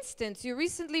 For instance, you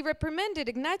recently reprimanded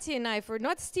Ignacy and I for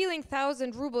not stealing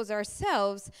 1,000 rubles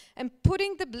ourselves and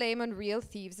putting the blame on real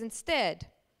thieves instead.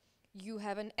 You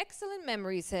have an excellent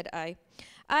memory, said I.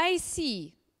 I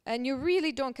see, and you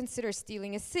really don't consider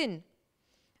stealing a sin.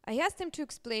 I asked him to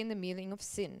explain the meaning of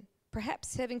sin.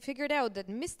 Perhaps having figured out that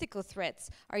mystical threats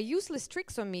are useless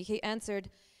tricks on me, he answered,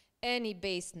 any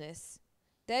baseness.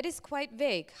 That is quite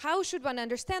vague. How should one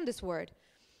understand this word?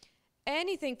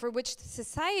 Anything for which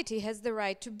society has the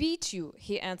right to beat you,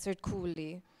 he answered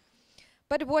coolly.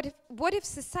 But what if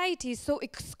society is so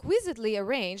exquisitely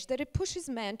arranged that it pushes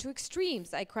man to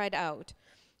extremes? I cried out.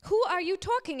 Who are you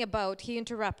talking about? He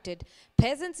interrupted.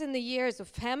 Peasants in the years of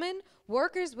famine?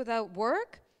 Workers without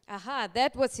work? Aha,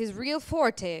 that was his real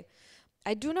forte.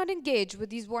 I do not engage with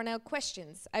these worn-out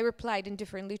questions, I replied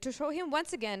indifferently to show him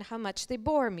once again how much they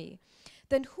bore me.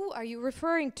 Then who are you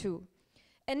referring to?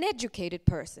 An educated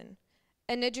person.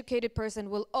 An educated person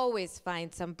will always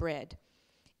find some bread.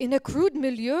 In a crude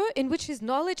milieu in which his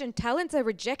knowledge and talents are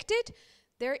rejected?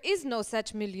 There is no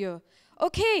such milieu.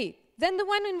 Okay, then the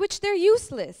one in which they're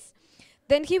useless.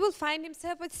 Then he will find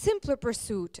himself a simpler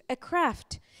pursuit, a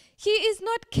craft. He is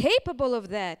not capable of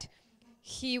that.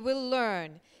 He will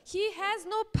learn. He has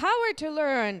no power to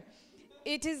learn.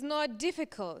 It is not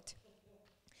difficult.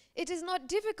 It is not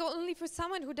difficult only for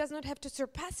someone who does not have to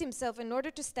surpass himself in order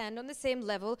to stand on the same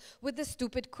level with the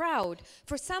stupid crowd.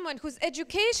 For someone whose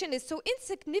education is so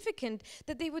insignificant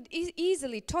that they would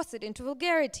easily toss it into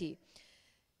vulgarity.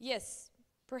 Yes,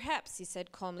 perhaps, he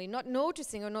said calmly, not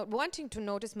noticing or not wanting to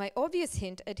notice my obvious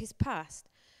hint at his past.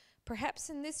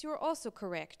 Perhaps in this you are also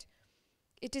correct.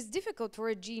 It is difficult for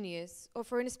a genius, or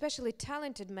for an especially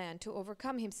talented man, to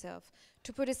overcome himself,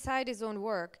 to put aside his own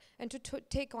work, and to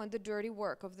take on the dirty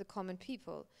work of the common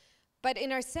people. But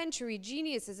in our century,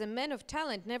 geniuses and men of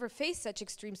talent never face such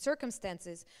extreme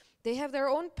circumstances. They have their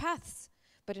own paths.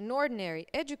 But an ordinary,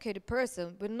 educated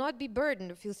person will not be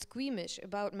burdened or feel squeamish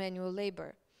about manual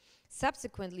labor.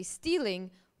 Subsequently,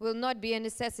 stealing will not be a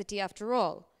necessity after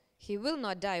all. He will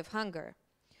not die of hunger.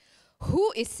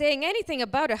 Who is saying anything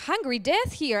about a hungry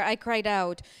death here? I cried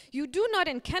out. You do not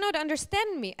and cannot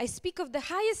understand me. I speak of the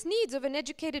highest needs of an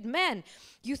educated man.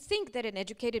 You think that an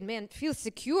educated man feels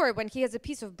secure when he has a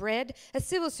piece of bread, a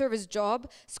civil service job,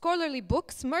 scholarly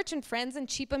books, merchant friends, and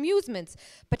cheap amusements.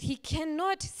 But he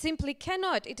cannot, simply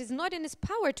cannot. It is not in his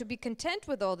power to be content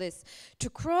with all this, to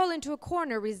crawl into a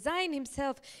corner, resign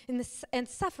himself and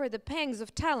suffer the pangs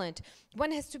of talent.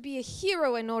 One has to be a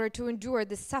hero in order to endure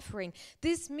this suffering.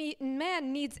 This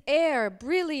man needs air,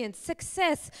 brilliance,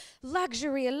 success,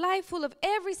 luxury, a life full of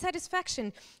every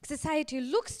satisfaction. Society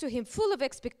looks to him full of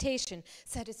expectation.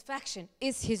 Satisfaction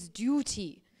is his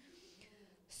duty.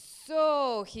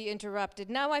 So, he interrupted,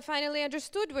 now I finally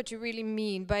understood what you really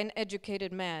mean by an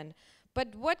educated man.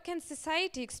 But what can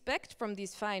society expect from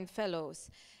these fine fellows?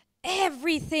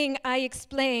 Everything, I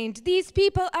explained. These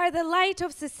people are the light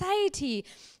of society.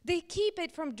 They keep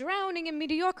it from drowning in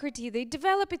mediocrity. They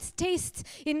develop its tastes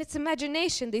in its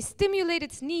imagination. They stimulate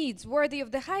its needs, worthy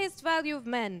of the highest value of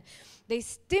men. They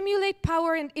stimulate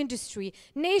power and industry.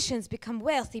 Nations become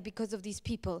wealthy because of these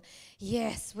people.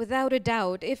 Yes, without a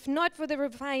doubt. If not for the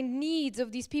refined needs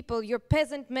of these people, your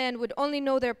peasant men would only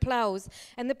know their plows,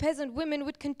 and the peasant women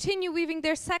would continue weaving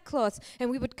their sackcloths,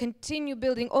 and we would continue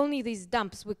building only these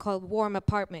dumps we call warm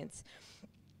apartments.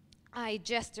 I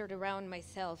gestured around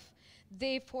myself.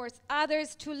 They force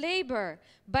others to labor.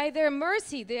 By their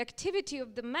mercy, the activity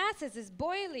of the masses is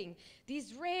boiling.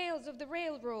 These rails of the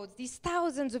railroads, these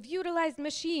thousands of utilized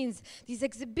machines, these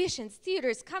exhibitions,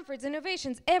 theaters, comforts,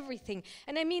 innovations, everything,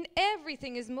 and I mean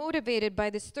everything, is motivated by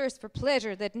this thirst for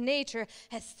pleasure that nature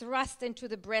has thrust into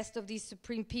the breast of these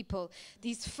supreme people,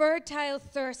 these fertile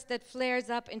thirst that flares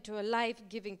up into a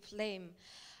life-giving flame.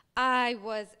 I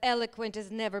was eloquent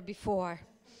as never before.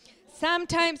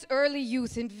 Sometimes early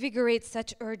youth invigorates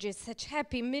such urges, such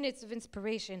happy minutes of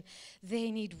inspiration. They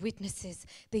need witnesses.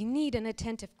 They need an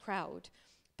attentive crowd.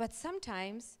 But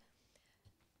sometimes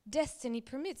destiny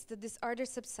permits that this ardor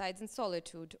subsides in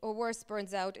solitude, or worse,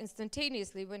 burns out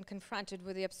instantaneously when confronted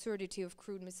with the absurdity of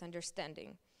crude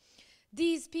misunderstanding.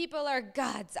 These people are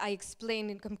gods, I explained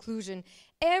in conclusion.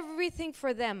 Everything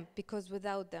for them, because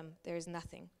without them there is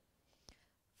nothing.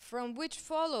 From which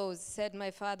follows, said my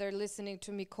father, listening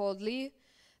to me coldly,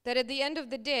 that at the end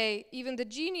of the day, even the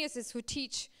geniuses who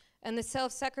teach and the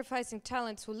self-sacrificing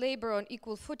talents who labor on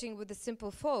equal footing with the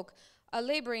simple folk are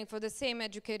laboring for the same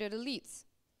educated elites.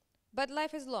 But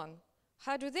life is long.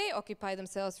 How do they occupy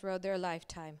themselves throughout their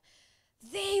lifetime?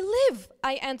 They live,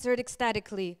 I answered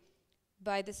ecstatically.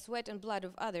 By the sweat and blood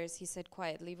of others, he said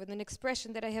quietly, with an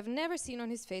expression that I have never seen on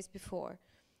his face before.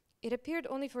 It appeared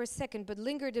only for a second, but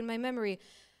lingered in my memory.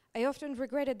 I often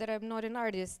regretted that I'm not an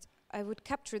artist. I would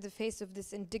capture the face of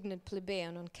this indignant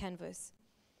plebeian on canvas.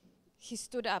 He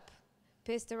stood up,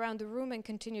 paced around the room, and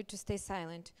continued to stay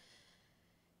silent.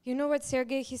 You know what,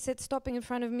 Sergei, he said, stopping in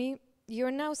front of me.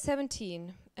 You're now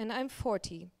 17, and I'm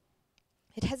 40.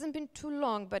 It hasn't been too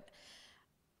long, but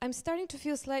I'm starting to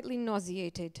feel slightly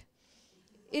nauseated.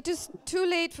 It is too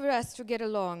late for us to get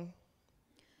along.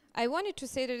 I wanted to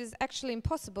say that it is actually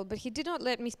impossible, but he did not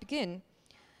let me begin.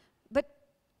 But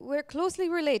we're closely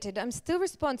related. I'm still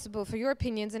responsible for your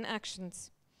opinions and actions.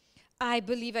 I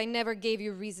believe I never gave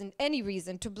you any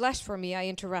reason to blush for me, I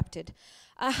interrupted.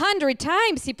 100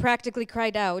 times, he practically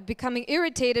cried out, becoming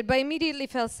irritated, but immediately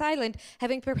fell silent,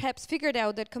 having perhaps figured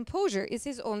out that composure is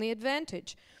his only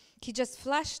advantage. He just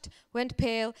flushed, went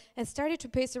pale, and started to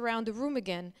pace around the room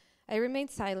again. I remained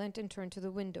silent and turned to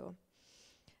the window.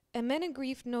 A man in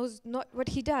grief knows not what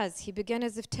he does. He began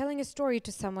as if telling a story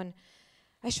to someone.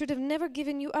 I should have never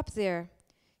given you up there.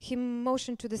 He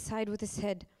motioned to the side with his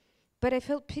head. But I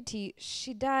felt pity.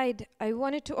 She died. I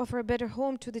wanted to offer a better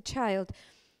home to the child,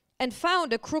 and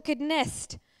found a crooked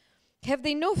nest. Have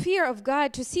they no fear of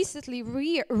God to ceaselessly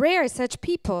rear such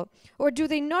people? Or do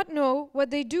they not know what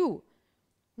they do?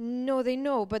 No, they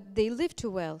know, but they live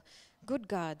too well. Good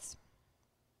gods.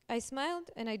 I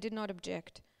smiled, and I did not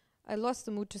object. I lost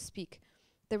the mood to speak.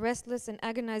 The restless and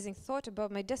agonizing thought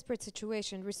about my desperate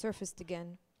situation resurfaced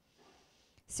again.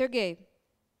 Sergei,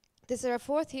 this is our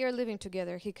 4th year living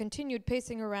together. He continued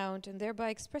pacing around and thereby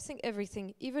expressing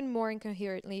everything even more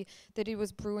incoherently than it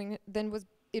was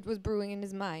brewing in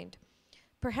his mind.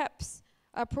 Perhaps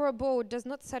our poor abode does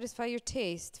not satisfy your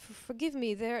taste. Forgive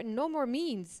me, there are no more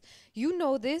means. You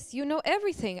know this, you know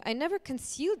everything. I never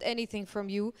concealed anything from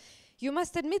you. You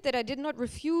must admit that I did not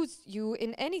refuse you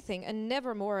in anything and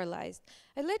never moralized.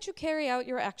 I let you carry out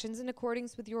your actions in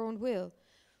accordance with your own will.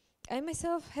 I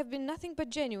myself have been nothing but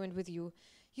genuine with you.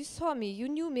 You saw me, you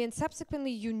knew me, and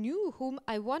subsequently you knew whom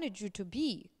I wanted you to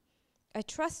be. I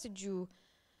trusted you.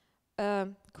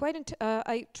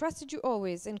 I trusted you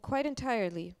always and quite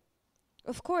entirely.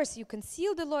 Of course, you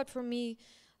concealed a lot from me,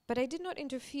 but I did not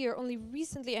interfere. Only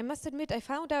recently, I must admit, I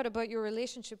found out about your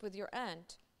relationship with your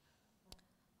aunt.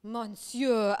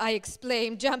 Monsieur, I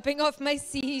exclaimed, jumping off my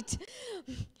seat.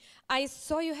 I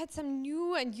saw you had some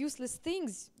new and useless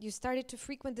things. You started to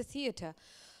frequent the theater.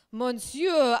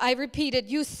 Monsieur, I repeated,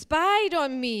 you spied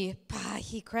on me. Bah,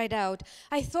 he cried out.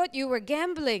 I thought you were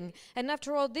gambling. And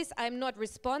after all this, I'm not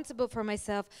responsible for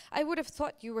myself. I would have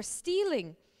thought you were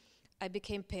stealing. I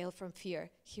became pale from fear.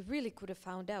 He really could have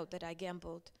found out that I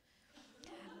gambled.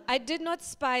 I did not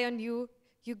spy on you.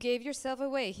 You gave yourself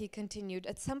away, he continued.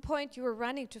 At some point, you were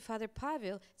running to Father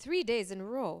Pavel 3 days in a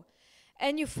row.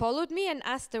 And you followed me and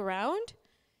asked around?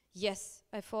 Yes,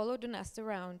 I followed and asked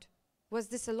around. Was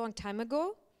this a long time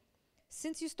ago?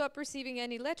 Since you stopped receiving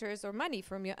any letters or money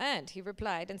from your aunt, he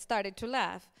replied and started to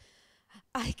laugh.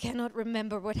 I cannot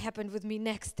remember what happened with me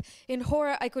next. In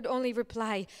horror, I could only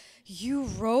reply, You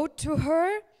wrote to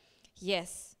her?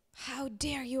 Yes. How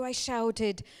dare you, I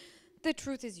shouted. The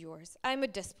truth is yours. I'm a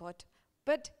despot.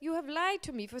 But you have lied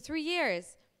to me for 3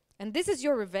 years. And this is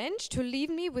your revenge, to leave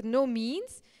me with no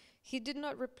means? He did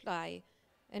not reply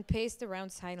and paced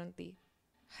around silently.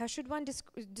 How should one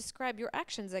describe your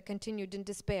actions? I continued in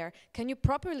despair. Can you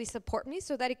properly support me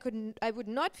so that I would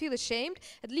not feel ashamed,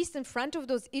 at least in front of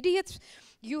those idiots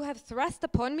you have thrust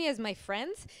upon me as my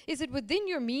friends? Is it within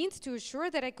your means to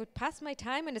assure that I could pass my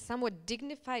time in a somewhat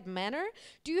dignified manner?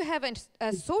 Do you have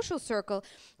a social circle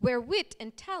where wit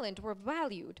and talent were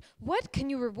valued? What can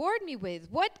you reward me with?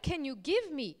 What can you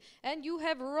give me? And you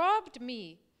have robbed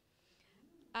me.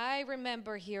 I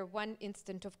remember here one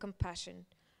instant of compassion.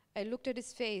 I looked at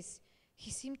his face.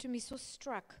 He seemed to me so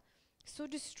struck, so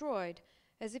destroyed,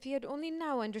 as if he had only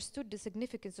now understood the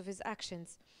significance of his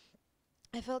actions.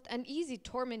 I felt uneasy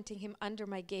tormenting him under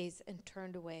my gaze and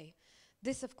turned away.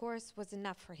 This, of course, was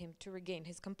enough for him to regain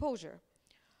his composure.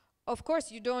 Of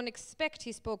course, you don't expect,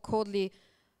 he spoke coldly,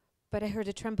 but I heard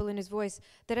a tremble in his voice,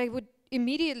 that I would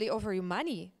immediately offer you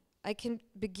money. I can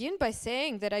begin by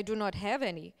saying that I do not have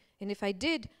any, and if I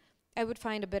did, I would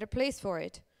find a better place for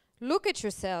it. Look at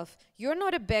yourself. You're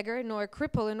not a beggar nor a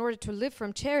cripple in order to live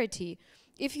from charity.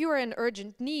 If you are in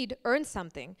urgent need, earn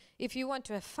something. If you want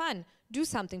to have fun, do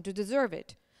something to deserve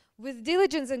it. With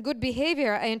diligence and good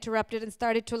behavior, I interrupted and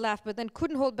started to laugh, but then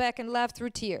couldn't hold back and laughed through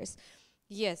tears.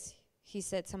 Yes, he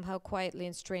said somehow quietly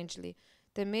and strangely,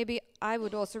 then maybe I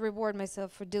would also reward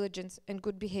myself for diligence and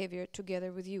good behavior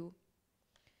together with you.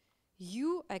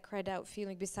 You, I cried out,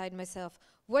 feeling beside myself.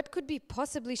 What could be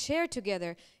possibly shared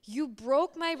together? You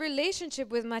broke my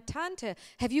relationship with ma tante.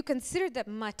 Have you considered that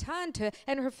ma tante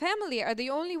and her family are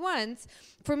the only ones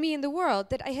for me in the world,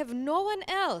 that I have no one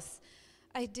else?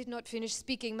 I did not finish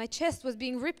speaking. My chest was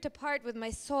being ripped apart with my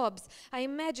sobs. I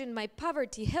imagined my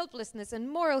poverty, helplessness, and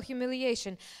moral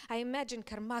humiliation. I imagined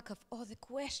Karmakov, all the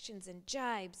questions and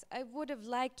jibes. I would have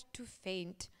liked to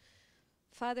faint.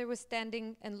 Father was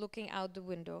standing and looking out the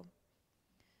window.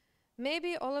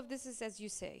 Maybe all of this is as you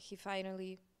say,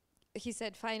 he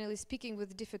said finally, speaking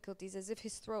with difficulties as if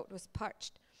his throat was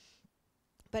parched.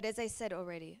 But as I said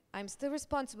already, I'm still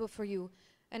responsible for you,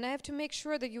 and I have to make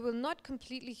sure that you will not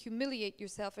completely humiliate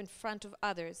yourself in front of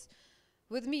others.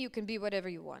 With me, you can be whatever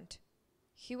you want.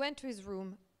 He went to his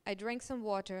room. I drank some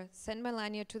water, sent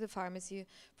Melania to the pharmacy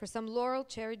for some laurel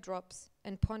cherry drops,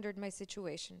 and pondered my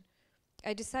situation.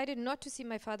 I decided not to see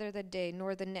my father that day,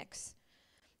 nor the next.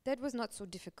 That was not so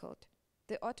difficult.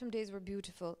 The autumn days were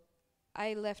beautiful.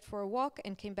 I left for a walk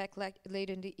and came back late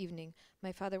in the evening.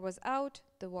 My father was out.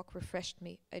 The walk refreshed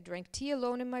me. I drank tea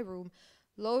alone in my room,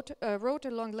 wrote a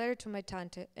long letter to my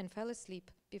tante, and fell asleep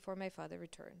before my father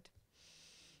returned.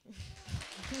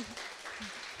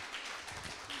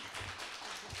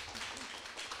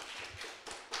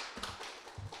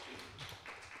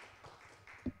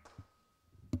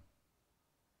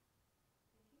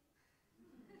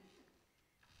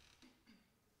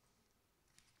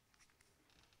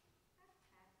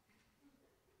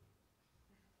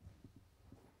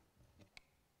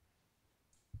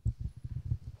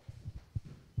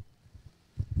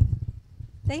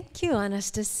 Thank you,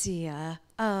 Anastasia.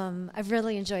 I've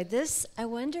really enjoyed this. I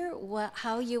wonder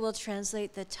how you will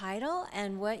translate the title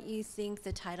and what you think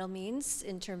the title means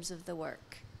in terms of the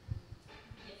work.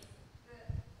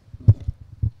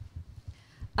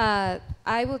 I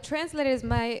will translate it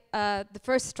as the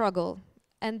first struggle.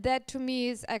 And that to me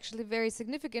is actually very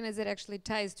significant as it actually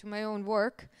ties to my own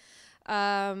work.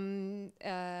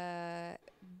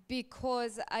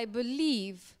 Because I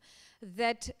believe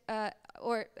that,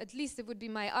 or at least it would be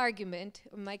my argument,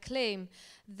 or my claim,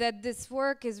 that this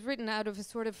work is written out of a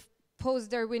sort of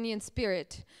post-Darwinian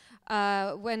spirit,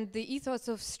 when the ethos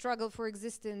of struggle for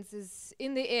existence is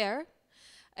in the air.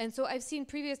 And so I've seen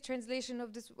previous translation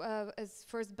of this as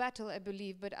first battle, I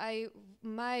believe, but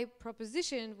my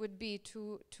proposition would be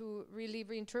to really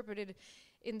reinterpret it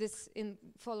in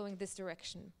following this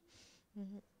direction.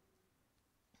 Mm-hmm.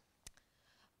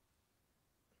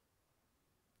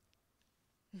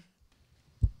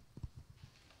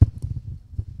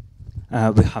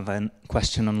 We have a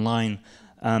question online.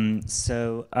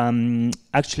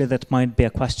 Actually, that might be a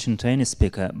question to any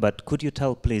speaker, but could you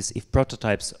tell, please, if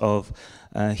prototypes of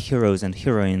heroes and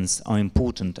heroines are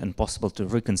important and possible to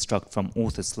reconstruct from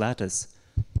authors' letters?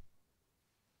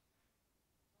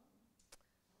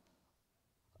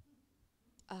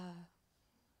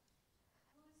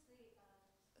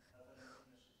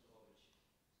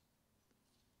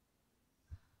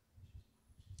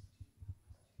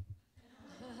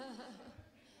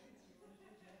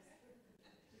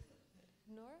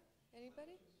 Nora?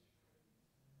 Anybody?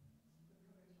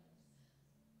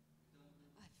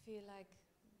 I feel like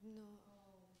no.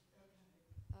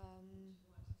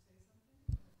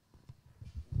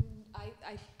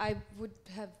 I would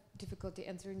have difficulty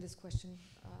answering this question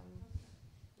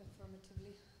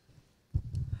affirmatively.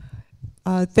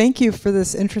 Thank you for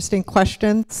this interesting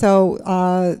question. So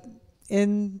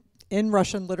in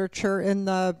Russian literature, in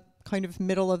the kind of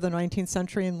middle of the 19th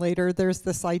century and later, there's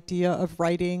this idea of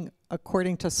writing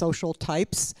according to social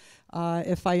types,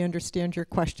 if I understand your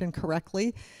question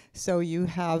correctly. So you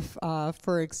have,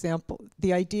 for example,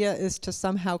 the idea is to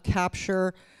somehow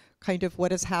capture kind of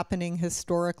what is happening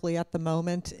historically at the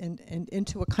moment and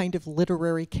into a kind of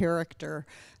literary character.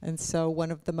 And so one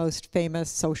of the most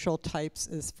famous social types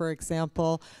is, for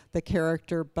example, the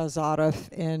character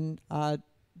Bazarov in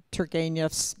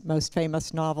Turgenev's most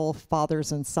famous novel,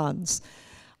 Fathers and Sons.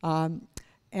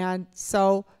 And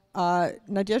so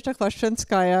Nadezhda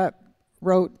Khvoshchinskaya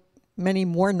wrote many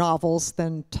more novels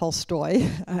than Tolstoy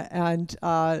and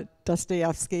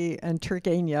Dostoevsky and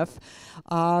Turgenev.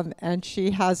 And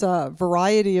she has a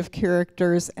variety of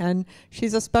characters, and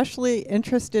she's especially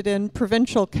interested in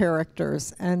provincial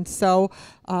characters. And so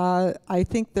I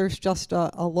think there's just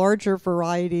a larger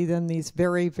variety than these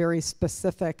very, very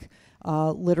specific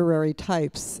literary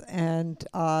types. And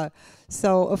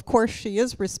so, of course, she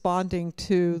is responding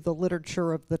to the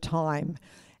literature of the time.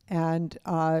 And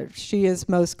she is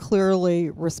most clearly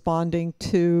responding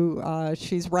to,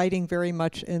 she's writing very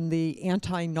much in the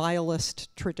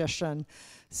anti-nihilist tradition.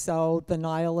 So the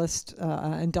nihilist,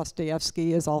 and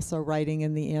Dostoevsky is also writing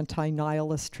in the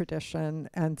anti-nihilist tradition.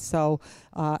 And so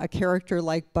a character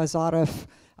like Bazarov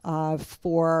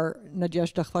for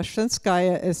Nadezhda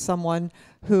Khvoshchinskaya is someone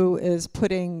who is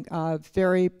putting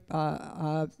very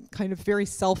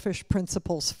selfish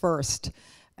principles first.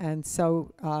 And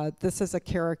so this is a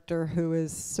character who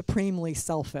is supremely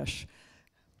selfish.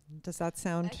 Does that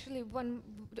sound? Actually,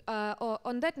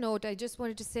 on that note, I just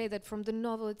wanted to say that from the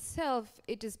novel itself,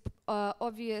 it is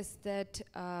obvious that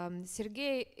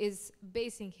Sergei is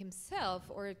basing himself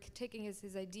or taking as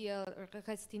his ideal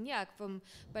Rastignac from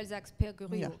Balzac's Père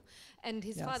Goriot. Yeah. And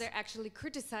his father actually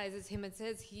criticizes him and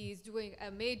says he's doing a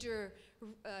major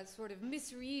sort of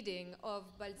misreading of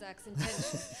Balzac's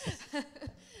intention.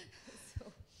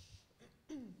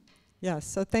 Yes,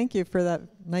 so thank you for that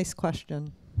nice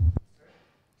question.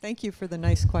 Thank you for the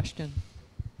nice question.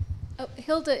 Oh,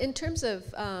 Hilda, in terms of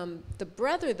the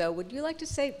brother, though, would you like to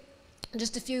say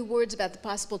just a few words about the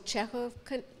possible Chekhov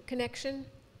connection?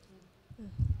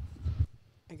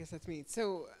 I guess that's me.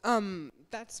 So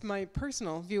that's my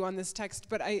personal view on this text,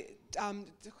 but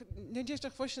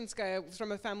Nadezhda Khvoshchinskaya was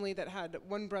from a family that had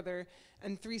one brother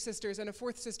and 3 sisters, and a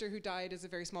 4th sister who died as a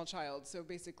very small child. So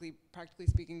basically, practically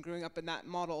speaking, growing up in that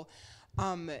model.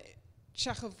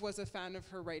 Chekhov was a fan of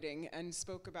her writing and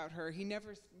spoke about her. He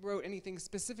never wrote anything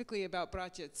specifically about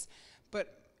Bratets,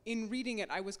 but in reading it,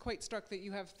 I was quite struck that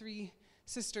you have 3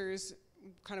 sisters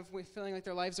kind of feeling like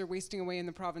their lives are wasting away in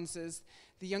the provinces.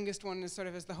 The youngest one is sort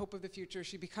of as the hope of the future.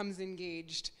 She becomes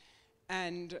engaged,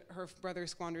 and her brother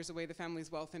squanders away the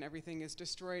family's wealth, and everything is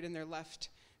destroyed, and they're left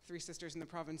 3 sisters in the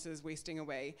provinces wasting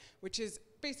away, which is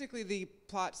basically the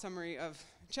plot summary of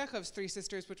Chekhov's 3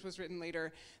 Sisters, which was written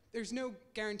later. There's no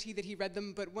guarantee that he read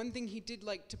them, but one thing he did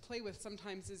like to play with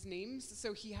sometimes is names.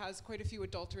 So he has quite a few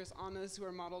adulterous Annas who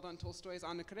are modeled on Tolstoy's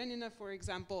Anna Karenina, for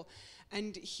example.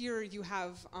 And here you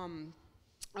have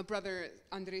a brother,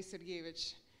 Andrei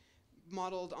Sergeyevich,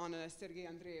 modeled on a Sergei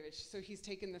Andreevich. So he's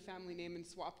taken the family name and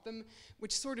swapped them,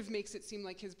 which sort of makes it seem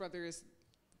like his brother is,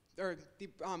 or the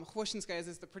Khvoshchinskaya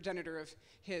is the progenitor of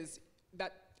his.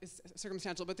 That is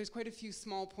circumstantial, but there's quite a few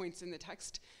small points in the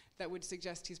text that would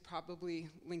suggest he's probably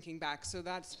linking back. So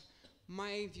that's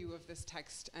my view of this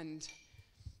text, and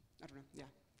I don't know, yeah,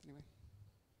 anyway.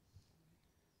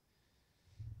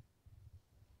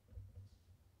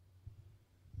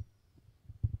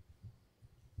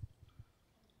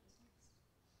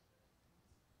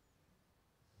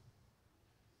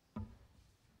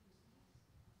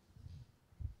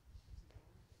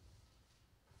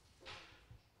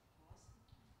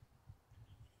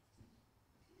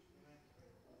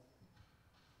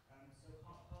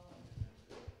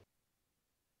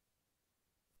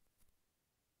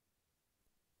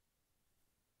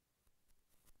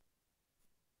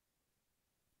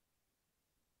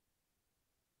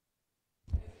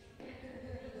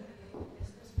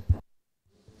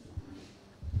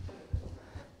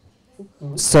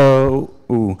 So,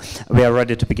 we are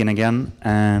ready to begin again,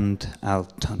 and I'll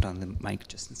turn down the mic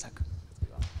just in a second.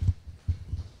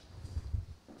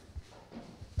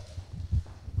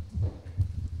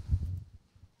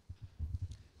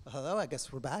 Well, hello, I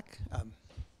guess we're back.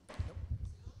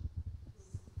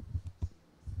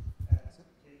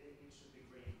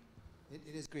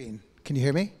 It is green. Can you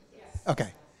hear me? Yes.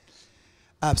 Okay.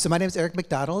 So my name is Eric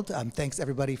McDonald. Thanks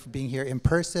everybody for being here in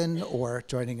person or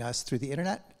joining us through the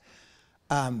internet.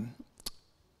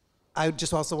 I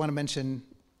just also want to mention,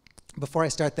 before I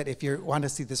start, that if you want to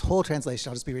see this whole translation,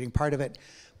 I'll just be reading part of it.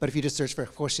 But if you just search for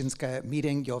Khvoshchinskaya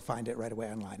meeting, you'll find it right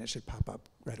away online. It should pop up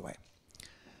right away.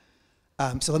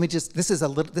 So let me just, this is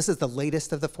the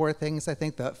latest of the 4 things, I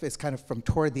think. It's kind of from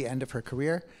toward the end of her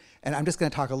career. And I'm just going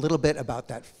to talk a little bit about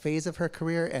that phase of her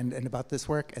career and about this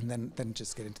work, and then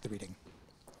just get into the reading.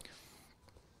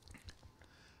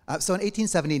 So in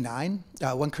 1879,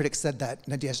 one critic said that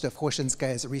Nadezhda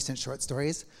Khvoshchinskaya's recent short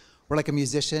stories were like a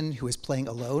musician who was playing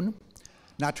alone,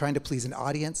 not trying to please an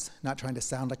audience, not trying to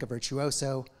sound like a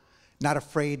virtuoso, not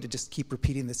afraid to just keep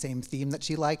repeating the same theme that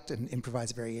she liked and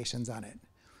improvise variations on it.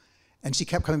 And she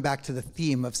kept coming back to the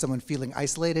theme of someone feeling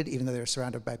isolated even though they were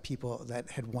surrounded by people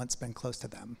that had once been close to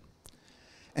them.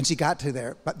 And she got to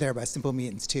there by simple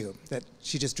means too, that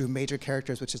she just drew major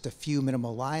characters with just a few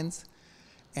minimal lines,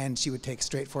 and she would take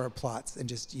straightforward plots and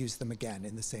just use them again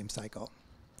in the same cycle.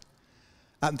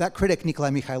 That critic, Nikolai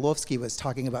Mikhailovsky, was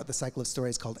talking about the cycle of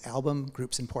stories called Album,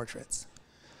 Groups, and Portraits.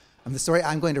 The story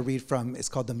I'm going to read from is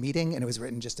called The Meeting, and it was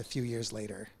written just a few years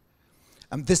later.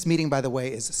 This meeting, by the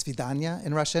way, is Svidanya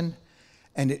in Russian,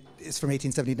 and it is from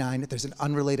 1879. There's an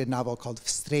unrelated novel called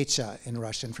Vstrecha in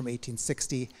Russian from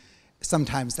 1860.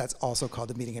 Sometimes that's also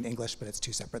called a meeting in English, but it's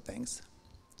 2 separate things.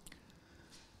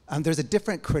 There's a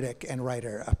different critic and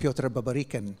writer, Pyotr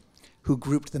Babarykin, who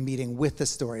grouped the meeting with the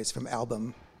stories from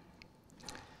Album.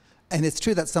 And it's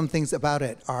true that some things about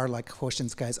it are like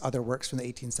Khvoshchinskaya's other works from the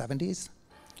 1870s.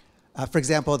 For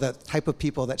example, the type of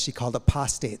people that she called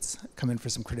apostates come in for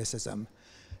some criticism.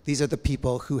 These are the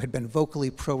people who had been vocally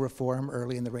pro-reform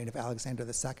early in the reign of Alexander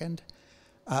II,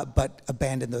 but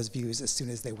abandoned those views as soon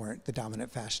as they weren't the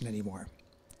dominant fashion anymore.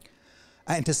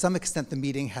 And to some extent, the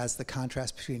meeting has the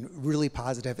contrast between really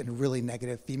positive and really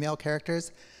negative female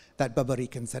characters that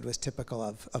Babarykin said was typical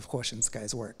of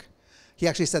Khvoshchinskaya's work. He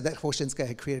actually said that Khvoshchinskaya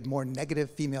had created more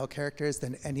negative female characters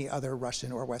than any other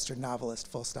Russian or Western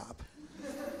novelist, full stop.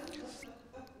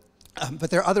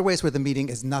 But there are other ways where the meeting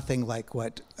is nothing like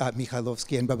what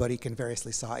Mikhailovsky and Babarykin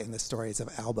variously saw in the stories of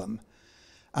Album.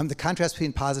 The contrast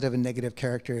between positive and negative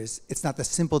characters, it's not the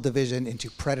simple division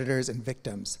into predators and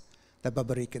victims that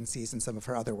Babarykin sees in some of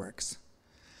her other works.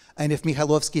 And if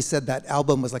Mikhailovsky said that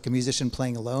Album was like a musician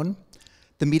playing alone,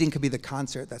 the meeting could be the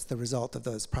concert that's the result of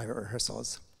those private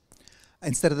rehearsals.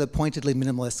 Instead of the pointedly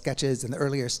minimalist sketches in the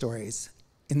earlier stories,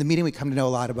 In the meeting, we come to know a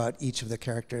lot about each of the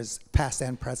characters, past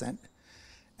and present.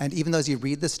 And even though as you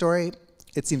read the story,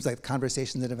 it seems like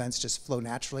conversations and events just flow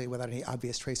naturally without any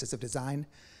obvious traces of design.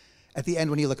 At the end,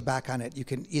 when you look back on it, you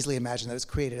can easily imagine that it was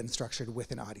created and structured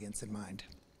with an audience in mind.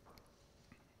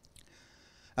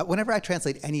 Whenever I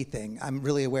translate anything, I'm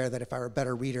really aware that if I were a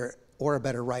better reader or a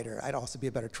better writer, I'd also be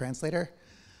a better translator.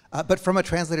 But from a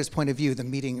translator's point of view, the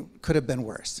meeting could have been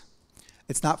worse.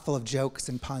 It's not full of jokes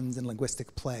and puns and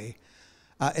linguistic play.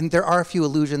 And there are a few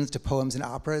allusions to poems and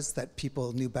operas that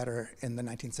people knew better in the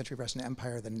 19th century Russian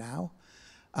Empire than now.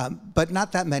 But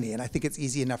not that many, and I think it's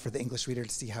easy enough for the English reader to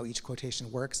see how each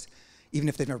quotation works, even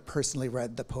if they've never personally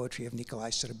read the poetry of Nikolai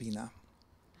Sherebina.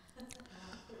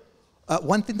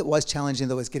 One thing that was challenging,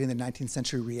 though, was getting the 19th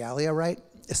century realia right,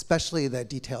 especially the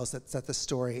details that set the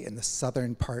story in the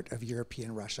southern part of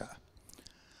European Russia.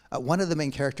 One of the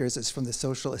main characters is from the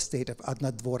social estate of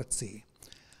Однодворцы,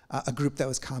 a group that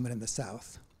was common in the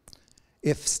south.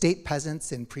 If state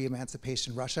peasants in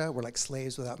pre-emancipation Russia were like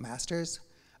slaves without masters,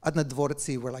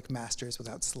 Однодворцы were like masters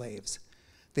without slaves.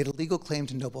 They had a legal claim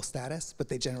to noble status, but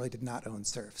they generally did not own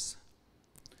serfs.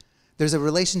 There's a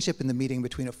relationship in the meeting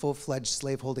between a full-fledged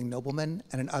slave-holding nobleman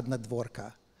and an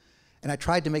Однодворка, and I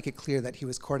tried to make it clear that he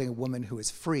was courting a woman who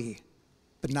is free,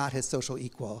 but not his social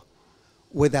equal,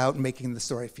 without making the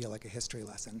story feel like a history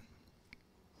lesson.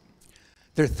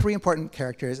 There are three important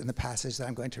characters in the passage that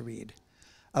I'm going to read.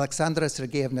 Alexandra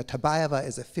Sergeyevna Tabayeva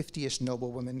is a 50-ish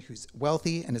noblewoman who's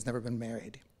wealthy and has never been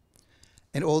married.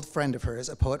 An old friend of hers,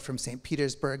 a poet from St.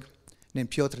 Petersburg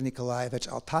named Pyotr Nikolaevich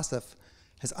Altasov,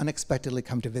 has unexpectedly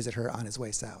come to visit her on his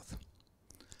way south.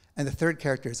 And the third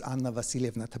character is Anna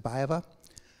Vasilievna Tabayeva.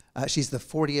 She's the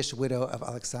 40-ish widow of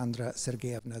Alexandra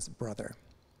Sergeyevna's brother.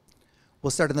 We'll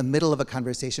start in the middle of a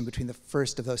conversation between the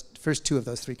first two of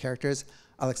those three characters,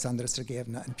 Alexandra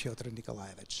Sergeyevna and Pyotr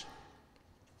Nikolaevich.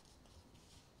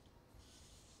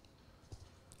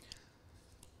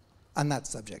 On that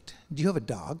subject, do you have a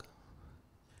dog?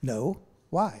 No?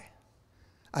 Why?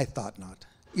 I thought not.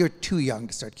 You're too young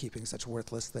to start keeping such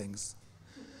worthless things.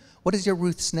 What is your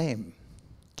Ruth's name?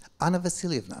 Anna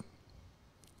Vasilievna.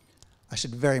 I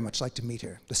should very much like to meet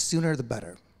her. The sooner the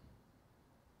better.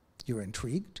 You are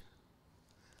intrigued?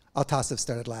 Altasov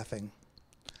started laughing.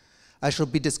 I shall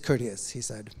be discourteous, he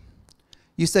said.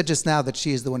 You said just now that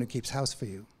she is the one who keeps house for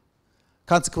you.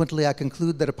 Consequently, I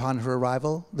conclude that upon her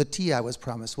arrival, the tea I was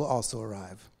promised will also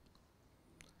arrive.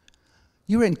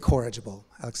 You are incorrigible,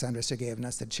 Alexandra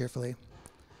Sergeyevna said cheerfully.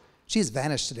 She has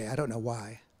vanished today, I don't know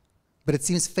why, but it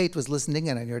seems fate was listening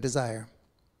in on your desire.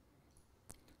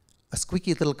 A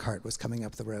squeaky little cart was coming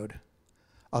up the road.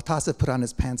 Altasov put on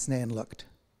his pince-nez and looked.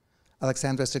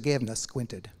 Alexandra Sergeyevna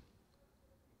squinted.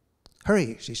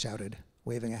 Hurry, she shouted,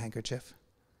 waving a handkerchief.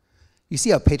 You see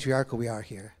how patriarchal we are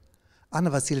here. Anna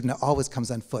Vasilievna always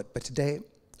comes on foot, but today,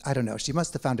 I don't know, she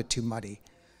must have found it too muddy,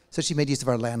 so she made use of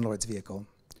our landlord's vehicle.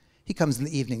 He comes in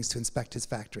the evenings to inspect his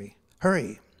factory.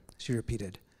 Hurry, she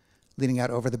repeated, leaning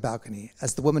out over the balcony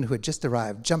as the woman who had just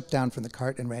arrived jumped down from the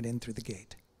cart and ran in through the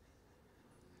gate.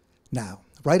 Now,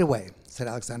 right away, said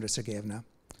Alexandra Sergeyevna,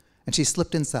 and she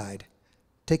slipped inside,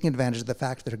 taking advantage of the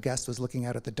fact that her guest was looking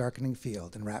out at the darkening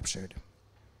field, enraptured.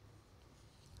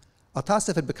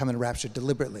 Altasov had become enraptured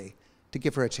deliberately to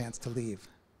give her a chance to leave.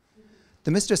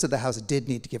 The mistress of the house did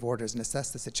need to give orders and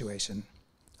assess the situation,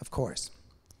 of course.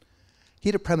 He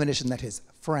had a premonition that his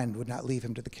friend would not leave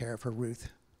him to the care of her Ruth.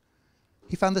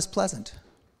 He found this pleasant.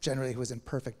 Generally, he was in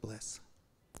perfect bliss.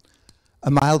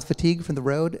 A mild fatigue from the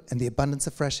road and the abundance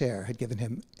of fresh air had given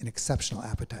him an exceptional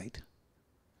appetite.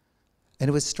 And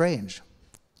it was strange.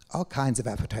 All kinds of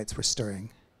appetites were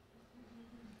stirring.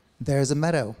 There's a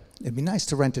meadow. It'd be nice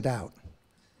to rent it out.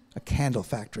 A candle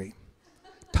factory.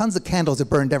 Tons of candles are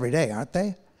burned every day, aren't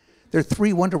they? There are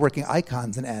 3 wonder-working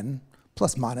icons in N,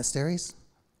 plus monasteries,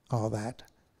 all that.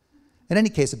 In any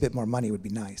case, a bit more money would be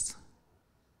nice.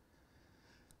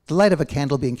 The light of a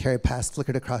candle being carried past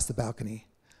flickered across the balcony.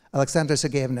 Alexandra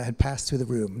Sergeyevna had passed through the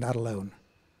room, not alone.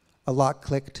 A lock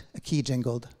clicked, a key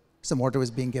jingled, some order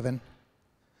was being given.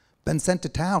 Been sent to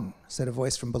town, said a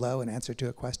voice from below in answer to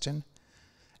a question.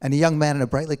 And a young man in a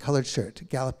brightly colored shirt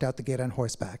galloped out the gate on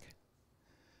horseback.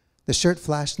 The shirt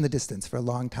flashed in the distance for a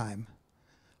long time.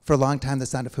 For a long time, the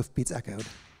sound of hoofbeats echoed.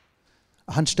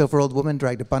 A hunched-over old woman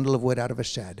dragged a bundle of wood out of a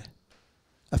shed.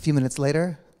 A few minutes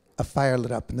later, a fire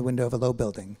lit up in the window of a low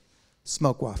building.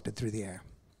 Smoke wafted through the air.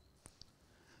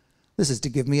 This is to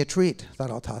give me a treat, thought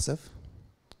Altasov.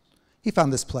 He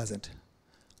found this pleasant.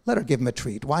 Let her give him a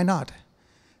treat. Why not?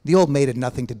 The old maid had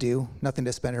nothing to do, nothing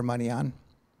to spend her money on.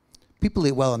 People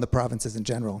eat well in the provinces in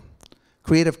general.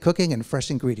 Creative cooking and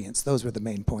fresh ingredients, those were the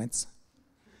main points.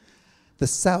 The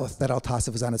south that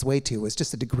Altasov was on his way to was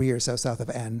just a degree or so south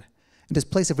of N, and his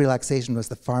place of relaxation was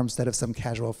the farmstead of some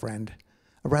casual friend,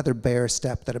 a rather bare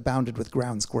steppe that abounded with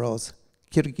ground squirrels,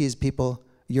 Kyrgyz people,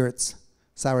 yurts,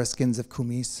 sour skins of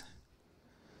kumis.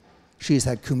 She's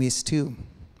had kumis too.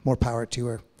 More power to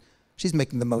her. She's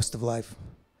making the most of life.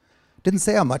 Didn't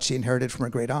say how much she inherited from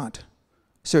her great aunt.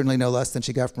 Certainly no less than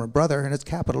she got from her brother, and its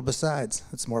capital besides.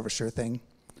 It's more of a sure thing.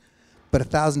 But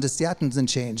 1,000 desyatins and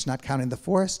change, not counting the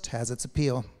forest, has its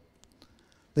appeal.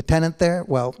 The tenant there,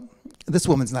 well, this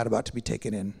woman's not about to be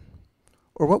taken in.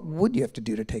 Or what would you have to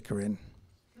do to take her in?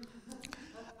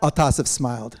 Altasov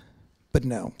smiled. But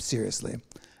no, seriously.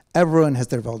 Everyone has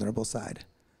their vulnerable side.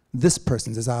 This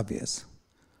person's is obvious.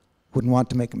 Wouldn't want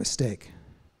to make a mistake.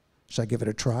 Should I give it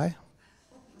a try?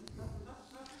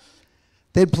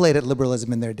 They'd played at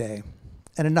liberalism in their day,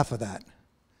 and enough of that.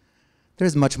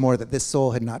 There's much more that this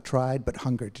soul had not tried, but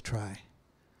hungered to try.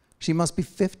 She must be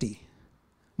 50.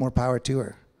 More power to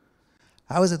her.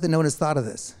 How is it that no one has thought of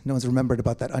this? No one's remembered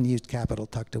about that unused capital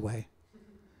tucked away.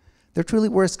 There truly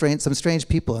were some strange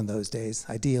people in those days,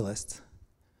 idealists.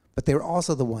 But they were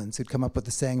also the ones who'd come up with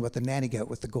the saying about the nanny goat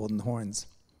with the golden horns.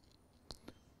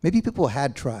 Maybe people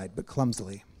had tried, but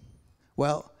clumsily.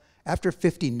 Well, after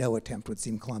 50, no attempt would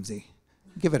seem clumsy.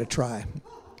 Give it a try.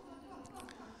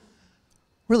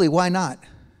 Really, why not?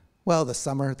 Well, the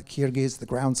summer, the Kyrgyz, the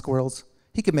ground squirrels,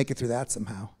 he could make it through that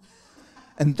somehow.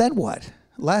 And then what?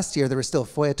 Last year, there were still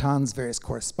feuilletons, various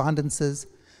correspondences,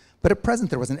 but at present,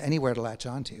 there wasn't anywhere to latch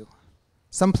onto.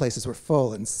 Some places were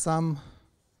full, and some...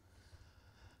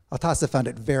 Altasov found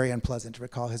it very unpleasant to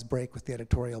recall his break with the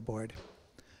editorial board.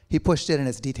 He pushed it and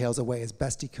its details away as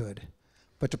best he could,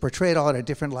 but to portray it all in a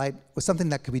different light was something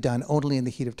that could be done only in the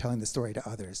heat of telling the story to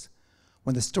others,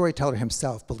 when the storyteller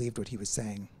himself believed what he was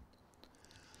saying.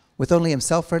 With only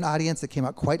himself for an audience, it came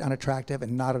out quite unattractive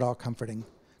and not at all comforting,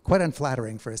 quite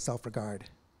unflattering for his self-regard.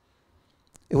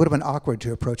 It would have been awkward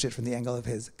to approach it from the angle of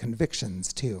his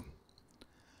convictions, too.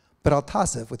 But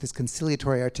Altasov, with his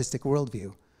conciliatory artistic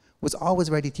worldview, was always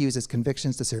ready to use his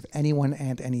convictions to serve anyone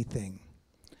and anything.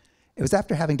 It was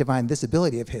after having divined this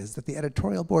ability of his that the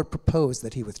editorial board proposed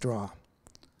that he withdraw.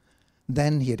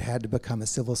 Then he had had to become a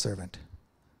civil servant.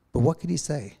 But what could he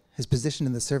say? His position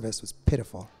in the service was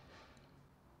pitiful.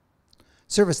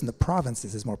 Service in the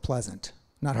provinces is more pleasant,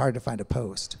 not hard to find a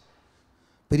post.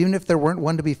 But even if there weren't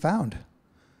one to be found,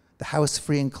 the house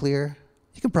free and clear,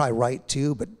 you can probably write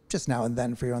too, but just now and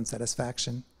then for your own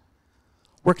satisfaction.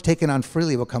 Work taken on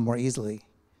freely will come more easily.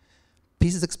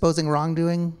 Pieces exposing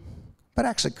wrongdoing, but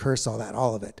actually curse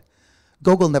all of it.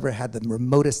 Gogol never had the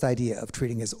remotest idea of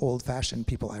treating his old-fashioned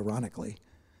people ironically.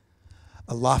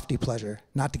 A lofty pleasure,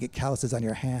 not to get calluses on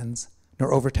your hands,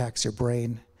 nor overtax your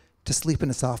brain, to sleep in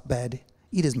a soft bed,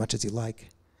 eat as much as you like.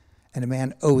 And a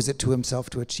man owes it to himself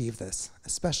to achieve this,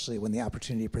 especially when the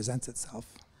opportunity presents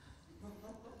itself.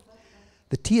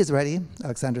 The tea is ready,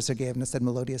 Alexandra Sergeyevna said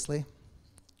melodiously.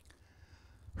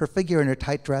 Her figure in her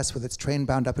tight dress with its train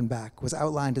bound up and back was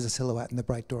outlined as a silhouette in the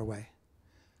bright doorway.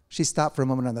 She stopped for a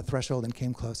moment on the threshold and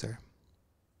came closer.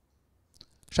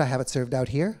 Shall I have it served out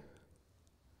here?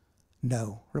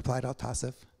 No, replied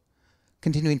Altasov.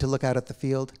 Continuing to look out at the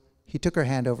field, he took her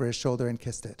hand over his shoulder and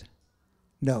kissed it.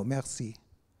 No, merci.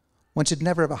 One should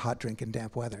never have a hot drink in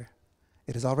damp weather.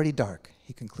 It is already dark,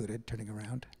 he concluded, turning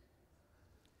around.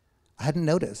 I hadn't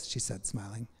noticed, she said,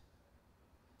 smiling.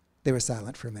 They were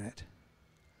silent for a minute.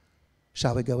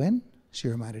 Shall we go in? She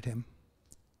reminded him.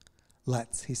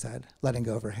 Let's, he said, letting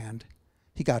go of her hand.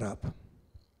 He got up.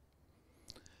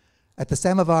 At the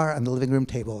samovar on the living room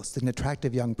table stood an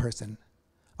attractive young person.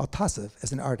 Altasov,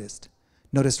 as an artist,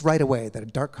 noticed right away that a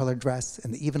dark-colored dress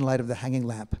and the even light of the hanging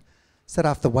lamp set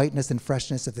off the whiteness and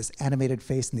freshness of this animated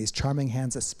face and these charming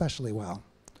hands especially well.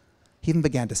 He even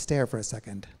began to stare for a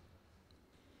second.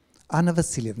 Anna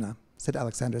Vasilyevna, said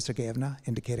Alexandra Sergeyevna,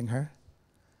 indicating her.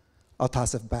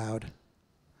 Altasov bowed.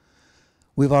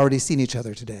 We've already seen each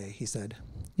other today, he said.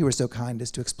 You were so kind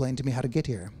as to explain to me how to get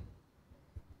here.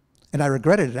 And I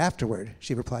regretted it afterward,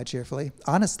 she replied cheerfully.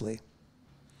 Honestly.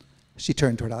 She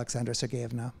turned toward Alexandra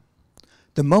Sergeyevna.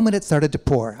 The moment it started to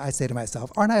pour, I say to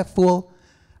myself, aren't I a fool?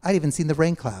 I'd even seen the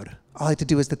rain cloud. All I had to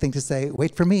do was to think to say,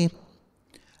 wait for me.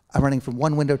 I'm running from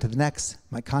one window to the next.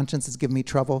 My conscience is giving me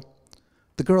trouble.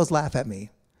 The girls laugh at me.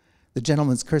 The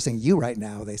gentleman's cursing you right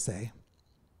now, they say.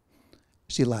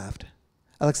 She laughed.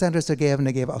 Alexandra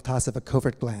Sergeyevna gave Altasov a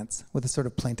covert glance with a sort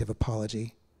of plaintive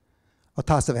apology.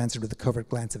 Altasov answered with a covert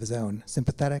glance of his own,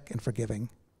 sympathetic and forgiving.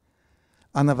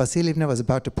 Anna Vasilyevna was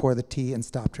about to pour the tea and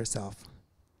stopped herself.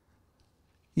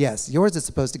 Yes, yours is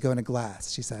supposed to go in a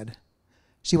glass, she said.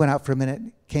 She went out for a minute,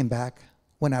 came back,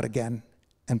 went out again,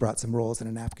 and brought some rolls and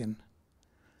a napkin.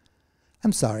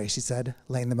 I'm sorry, she said,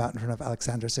 laying them out in front of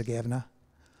Alexandra Sergeyevna.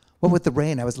 What with the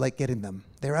rain, I was late getting them.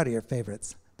 They're out of your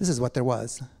favorites. This is what there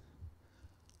was.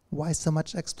 Why so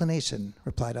much explanation?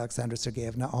 Replied Alexandra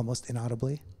Sergeyevna almost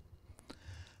inaudibly.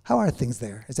 How are things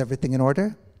there? Is everything in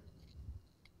order?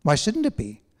 Why shouldn't it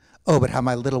be? Oh, but how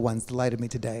my little ones delighted me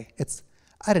today.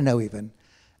 I don't know even.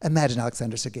 Imagine,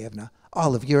 Alexandra Sergeyevna,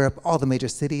 all of Europe, all the major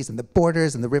cities, and the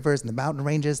borders, and the rivers, and the mountain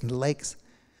ranges, and the lakes.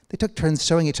 They took turns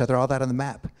showing each other all that on the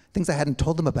map, things I hadn't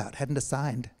told them about, hadn't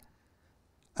assigned.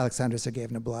 Alexandra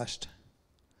Sergeyevna blushed.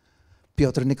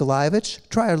 Pyotr Nikolaevich,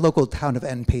 try our local town of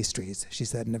N pastries, she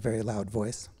said in a very loud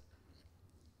voice.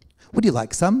 Would you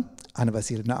like some? Anna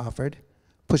Vasilyevna offered,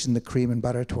 pushing the cream and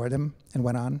butter toward him, and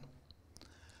went on.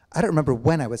 I don't remember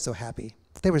when I was so happy.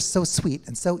 They were so sweet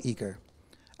and so eager.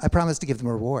 I promised to give them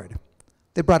a reward.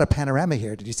 They brought a panorama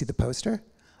here. Did you see the poster?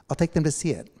 I'll take them to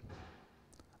see it.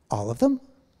 All of them?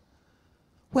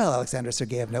 Well, Alexandra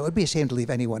Sergeyevna, it would be a shame to leave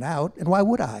anyone out, and why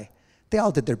would I? They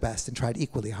all did their best and tried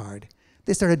equally hard.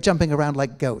 They started jumping around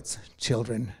like goats.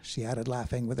 Children, she added,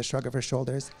 laughing with a shrug of her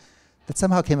shoulders that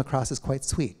somehow came across as quite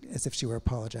sweet, as if she were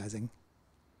apologizing.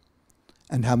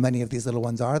 And how many of these little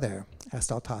ones are there?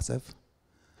 Asked Altasov.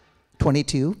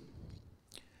 22.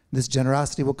 This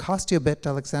generosity will cost you a bit,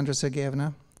 Alexandra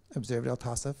Sergeyevna, observed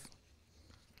Altasov.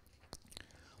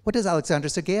 What does Alexandra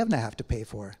Sergeyevna have to pay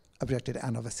for? Objected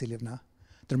Anna Vasilyevna.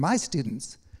 They're my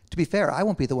students. To be fair, I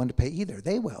won't be the one to pay either.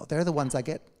 They will. They're the ones I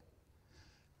get.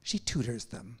 She tutors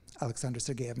them, Alexandra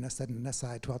Sergeyevna said in an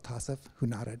aside to Altasov, who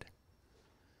nodded.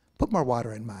 Put more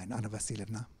water in mine, Anna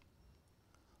Vasilyevna.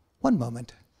 One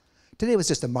moment. Today was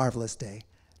just a marvelous day.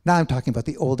 Now I'm talking about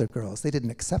the older girls. They did an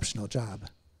exceptional job.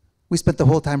 We spent the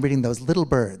whole time reading those little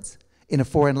birds. In a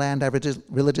foreign land I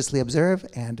religiously observe,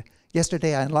 and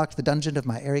yesterday I unlocked the dungeon of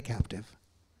my airy captive.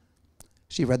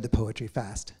 She read the poetry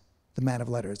fast. The man of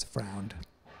letters frowned.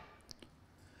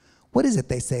 What is it,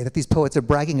 they say, that these poets are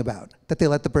bragging about? That they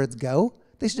let the birds go?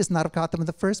 They should just not have caught them in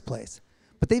the first place.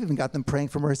 But they've even got them praying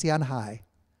for mercy on high.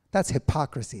 That's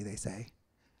hypocrisy, they say.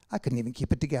 I couldn't even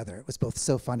keep it together. It was both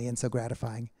so funny and so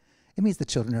gratifying. It means the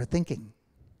children are thinking.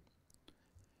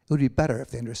 It would be better if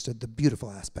they understood the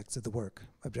beautiful aspects of the work,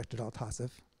 objected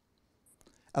Altasov.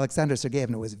 Alexandra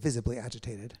Sergeyevna was visibly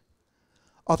agitated.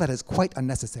 All that is quite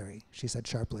unnecessary, she said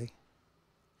sharply.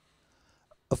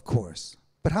 Of course,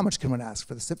 but how much can one ask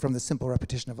from the simple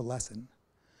repetition of a lesson?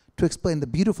 To explain the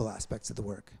beautiful aspects of the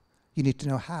work, you need to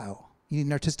know how. You need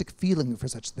an artistic feeling for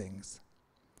such things.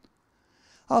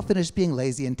 I'll finish being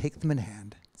lazy and take them in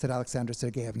hand, said Alexandra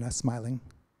Sergeyevna, smiling.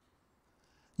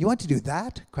 You want to do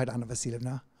that? Cried Anna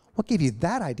Vasilyevna. What gave you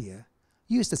that idea?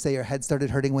 You used to say your head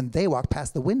started hurting when they walked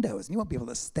past the windows, and you won't be able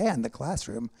to stand the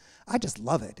classroom. I just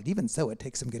love it, and even so, it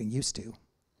takes some getting used to.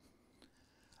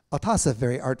 Altasov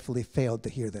very artfully failed to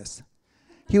hear this.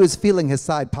 He was feeling his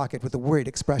side pocket with a worried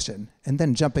expression, and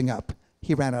then jumping up,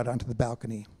 he ran out onto the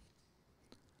balcony.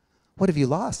 What have you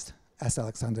lost? Asked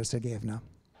Alexandra Sergeyevna.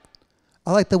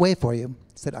 I'll light the way for you,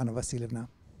 said Anna Vasilyevna.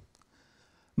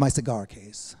 My cigar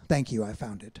case. Thank you, I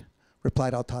found it,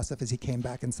 replied Altasov as he came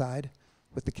back inside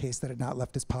with the case that had not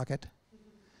left his pocket.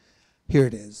 Here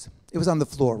it is. It was on the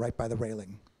floor right by the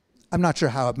railing. I'm not sure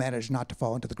how it managed not to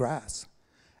fall into the grass.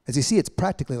 As you see, it's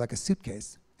practically like a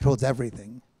suitcase. It holds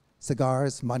everything.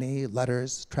 Cigars, money,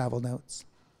 letters, travel notes.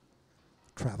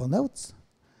 Travel notes?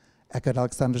 Echoed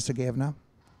Alexandra Sergeyevna.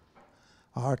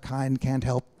 Our kind can't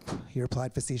help, he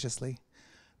replied facetiously.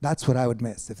 That's what I would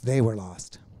miss if they were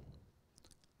lost.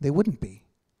 They wouldn't be.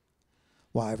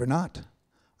 Why ever not?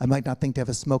 I might not think to have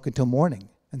a smoke until morning,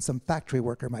 and some factory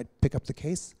worker might pick up the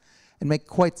case and make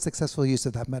quite successful use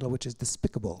of that metal which is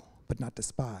despicable, but not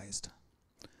despised.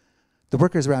 The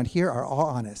workers around here are all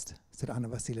honest, said Anna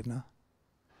Vasilyevna.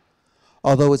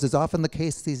 Although, as is often the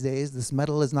case these days, this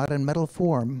metal is not in metal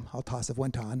form, Altasov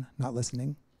went on, not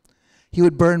listening. He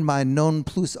would burn my non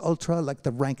plus ultra like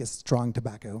the rankest strong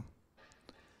tobacco.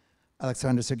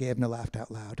 Alexandra Sergeyevna laughed out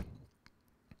loud.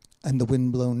 And the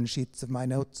wind-blown sheets of my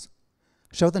notes?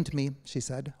 Show them to me, she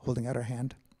said, holding out her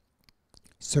hand.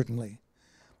 Certainly,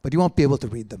 but you won't be able to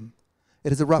read them.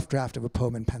 It is a rough draft of a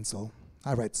poem in pencil.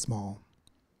 I write small.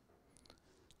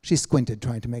 She squinted,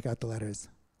 trying to make out the letters.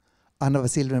 Anna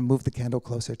Vasilyevna moved the candle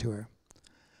closer to her.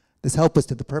 This help was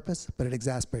to the purpose, but it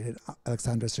exasperated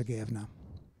Alexandra Sergeyevna.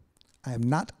 I am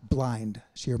not blind,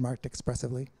 she remarked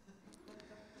expressively.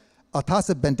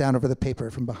 Altasov bent down over the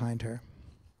paper from behind her.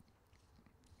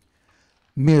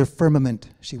 Mere firmament,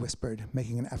 she whispered,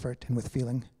 making an effort and with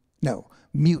feeling. No,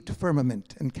 mute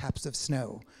firmament and caps of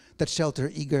snow that shelter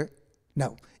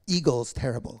eagles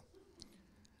terrible.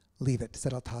 Leave it,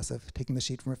 said Altasov, taking the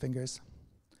sheet from her fingers.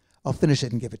 I'll finish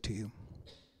it and give it to you.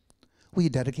 Will you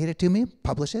dedicate it to me?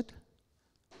 Publish it?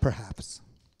 Perhaps.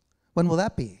 When will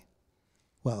that be?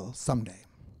 Well, someday.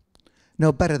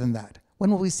 No, better than that. When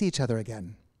will we see each other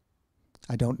again?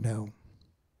 I don't know.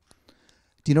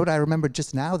 Do you know what I remembered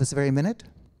just now, this very minute?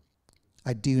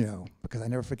 I do know, because I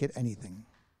never forget anything.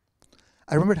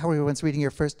 I remembered how we were once reading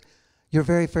your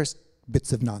very first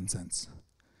bits of nonsense.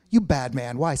 You bad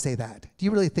man, why say that? Do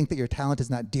you really think that your talent is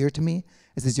not dear to me,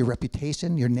 as is your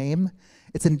reputation, your name?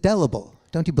 It's indelible.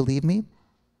 Don't you believe me?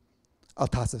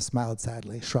 Altasov smiled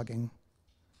sadly, shrugging.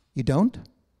 You don't?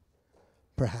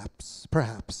 Perhaps,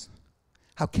 perhaps.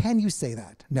 How can you say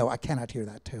that? No, I cannot hear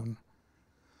that tone.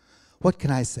 What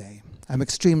can I say? I'm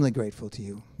extremely grateful to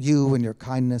you. You and your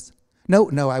kindness.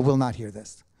 No, I will not hear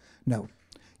this. No.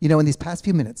 You know, in these past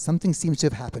few minutes, something seems to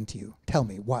have happened to you. Tell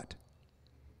me, what?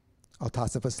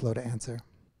 Altasov was slow to answer.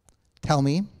 Tell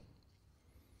me.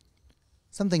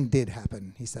 Something did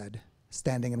happen, he said,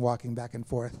 standing and walking back and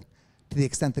forth, to the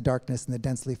extent the darkness in the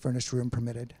densely furnished room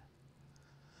permitted.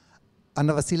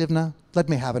 Anna Vasilievna, let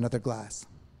me have another glass.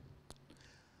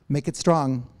 Make it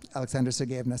strong, Alexandra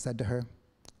Sergeyevna said to her.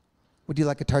 Would you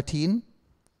like a tartine?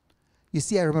 You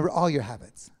see, I remember all your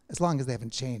habits, as long as they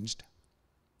haven't changed.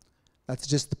 That's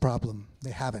just the problem.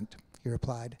 They haven't, he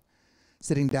replied,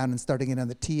 sitting down and starting in on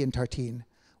the tea and tartine,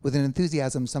 with an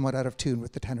enthusiasm somewhat out of tune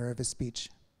with the tenor of his speech.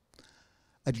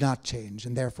 I do not change,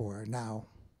 and therefore, now,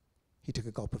 he took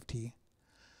a gulp of tea.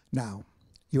 Now,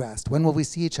 you asked, when will we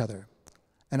see each other?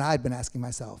 And I'd been asking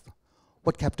myself,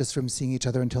 what kept us from seeing each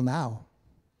other until now?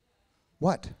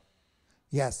 What?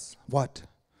 Yes, what?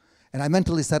 And I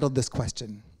mentally settled this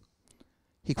question.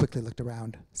 He quickly looked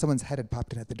around. Someone's head had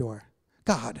popped in at the door.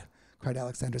 God, cried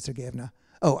Alexandra Sergeyevna.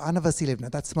 Oh, Anna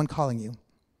Vasilievna, that's someone calling you.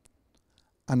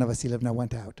 Anna Vasilievna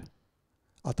went out.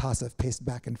 Altasov paced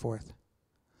back and forth.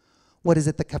 What is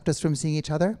it that kept us from seeing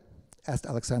each other? Asked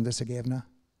Alexandra Sergeyevna.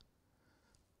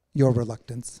 Your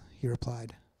reluctance, he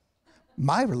replied.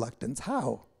 My reluctance?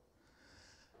 How?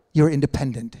 You're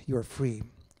independent. You're free.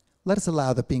 Let us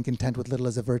allow that being content with little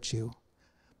is a virtue.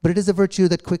 But it is a virtue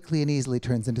that quickly and easily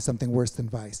turns into something worse than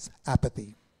vice.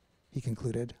 Apathy, he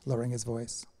concluded, lowering his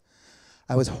voice.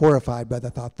 I was horrified by the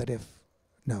thought that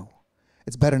no,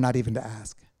 it's better not even to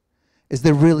ask. Is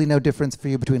there really no difference for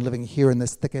you between living here in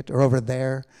this thicket or over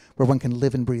there, where one can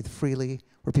live and breathe freely,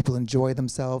 where people enjoy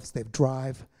themselves, they have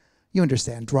drive? You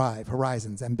understand, drive,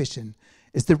 horizons, ambition.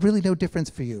 Is there really no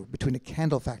difference for you between a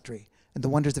candle factory and the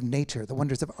wonders of nature, the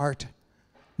wonders of art?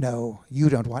 No, you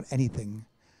don't want anything.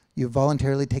 You've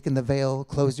voluntarily taken the veil,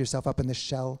 closed yourself up in this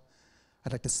shell.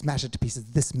 I'd like to smash it to pieces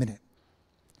this minute.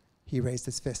 He raised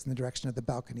his fist in the direction of the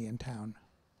balcony in town.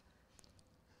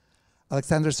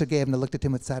 Alexandra Sergeyevna looked at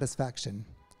him with satisfaction.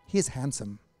 He is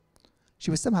handsome. She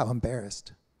was somehow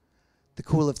embarrassed. The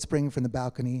cool of spring from the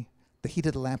balcony, the heat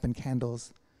of the lamp and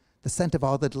candles, the scent of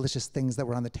all the delicious things that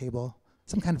were on the table,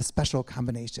 some kind of special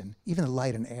combination, even the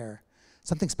light and air,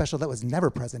 something special that was never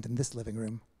present in this living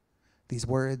room. These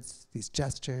words, these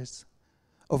gestures.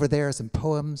 Over there are some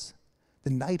poems. The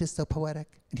night is so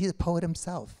poetic, and he's a poet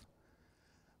himself.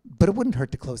 But it wouldn't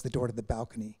hurt to close the door to the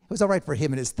balcony. It was all right for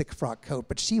him in his thick frock coat,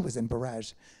 but she was in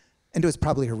barège. And it was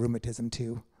probably her rheumatism,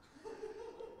 too.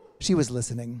 She was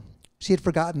listening. She had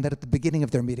forgotten that at the beginning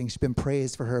of their meeting, she'd been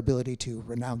praised for her ability to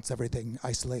renounce everything,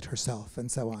 isolate herself, and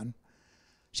so on.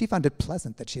 She found it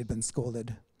pleasant that she had been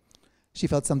scolded. She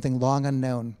felt something long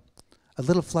unknown, a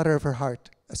little flutter of her heart,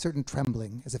 a certain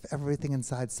trembling, as if everything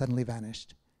inside suddenly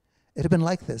vanished. It had been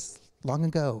like this long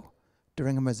ago,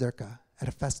 during a mazurka, at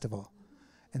a festival.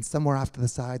 And somewhere off to the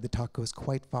side, the talk goes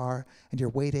quite far, and you're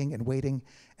waiting and waiting,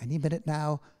 any minute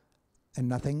now, and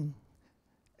nothing.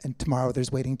 And tomorrow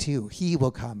there's waiting too. He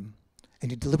will come. And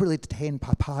you deliberately detain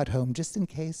Papa at home just in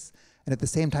case, and at the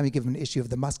same time you give him an issue of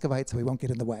the Muscovite so he won't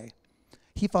get in the way.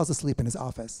 He falls asleep in his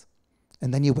office.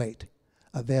 And then you wait.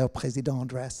 A veil président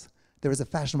dress. There was a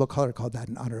fashionable color called that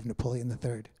in honor of Napoleon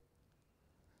III.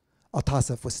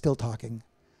 Altasov was still talking.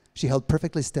 She held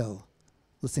perfectly still,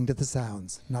 listening to the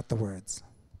sounds, not the words.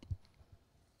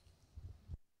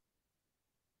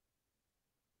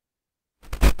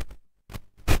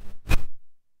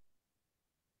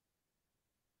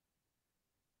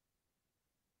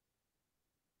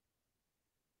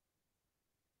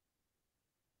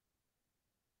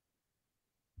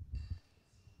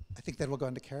 I think then we'll go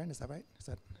on to Karen, is that right?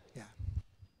 Yeah.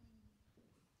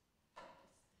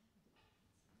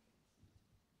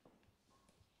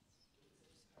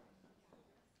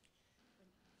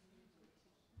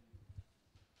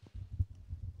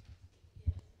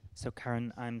 So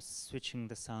Karen, I'm switching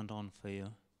the sound on for you.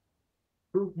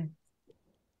 Okay.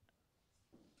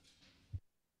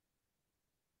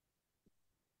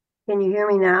 Can you hear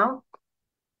me now?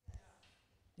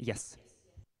 Yes.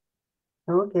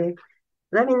 Okay.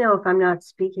 Let me know if I'm not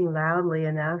speaking loudly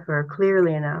enough or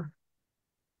clearly enough.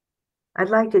 I'd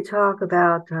like to talk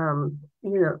about, and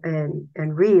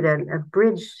read an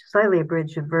slightly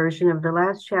abridged version of the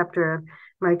last chapter of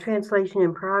my translation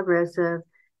in progress of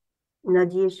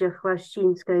Nadezhda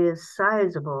Khvoshchinskaya's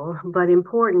sizable but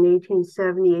important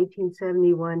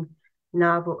 1870-1871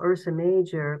 novel Ursa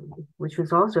Major, which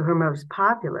was also her most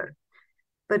popular.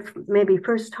 But maybe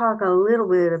first talk a little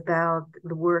bit about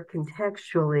the work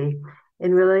contextually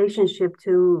in relationship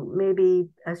to maybe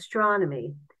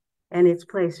astronomy and its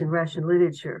place in Russian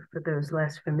literature for those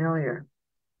less familiar.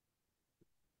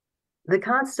 The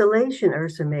constellation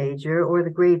Ursa Major, or the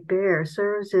Great Bear,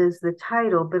 serves as the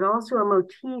title, but also a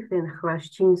motif in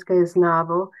Khvoshchinskaya's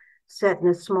novel, set in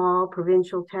a small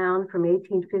provincial town from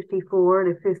 1854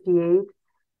 to 58,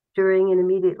 during and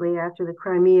immediately after the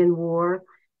Crimean War,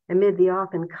 amid the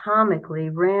often comically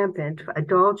rampant,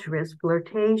 adulterous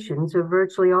flirtations of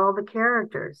virtually all the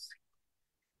characters.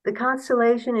 The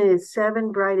constellation and its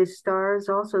 7 brightest stars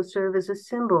also serve as a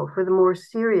symbol for the more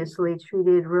seriously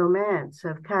treated romance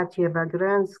of Katya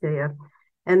Bagranskaya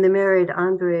and the married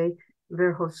Andrei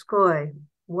Verkhovskoy,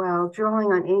 while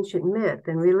drawing on ancient myth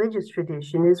and religious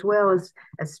tradition, as well as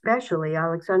especially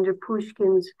Alexander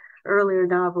Pushkin's earlier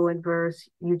novel and verse,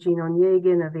 Eugene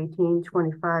Onegin of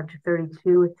 1825 to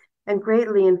 32, and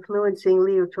greatly influencing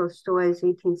Leo Tolstoy's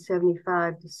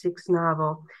 1875 to 6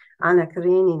 novel, Anna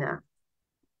Karenina.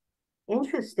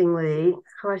 Interestingly,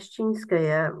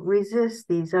 Khvoshchinskaya resists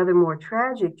these other more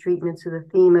tragic treatments of the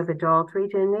theme of adultery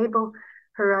to enable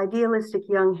her idealistic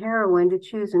young heroine to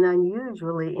choose an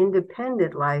unusually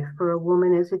independent life for a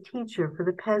woman as a teacher for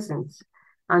the peasants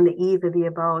on the eve of the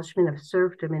abolishment of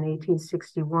serfdom in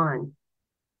 1861.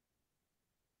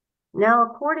 Now,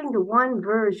 according to one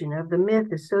version of the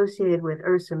myth associated with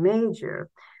Ursa Major,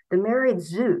 the married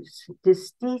Zeus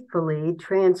deceitfully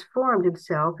transformed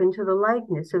himself into the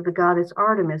likeness of the goddess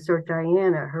Artemis, or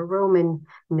Diana, her Roman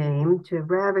name, to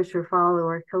ravish her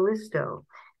follower Callisto.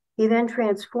 He then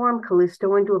transformed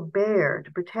Callisto into a bear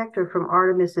to protect her from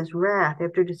Artemis's wrath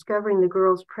after discovering the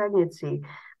girl's pregnancy.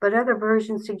 But other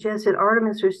versions suggest that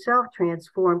Artemis herself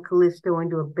transformed Callisto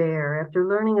into a bear after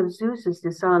learning of Zeus's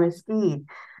dishonest deed.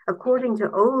 According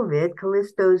to Ovid,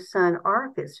 Callisto's son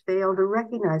Arcas failed to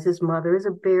recognize his mother as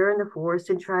a bear in the forest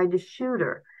and tried to shoot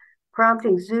her,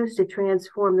 prompting Zeus to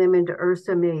transform them into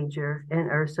Ursa Major and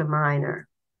Ursa Minor.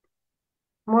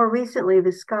 More recently,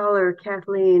 the scholar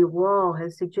Kathleen Wall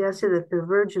has suggested that the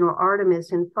virginal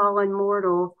Artemis and fallen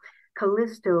mortal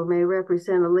Callisto may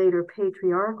represent a later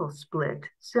patriarchal split,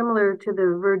 similar to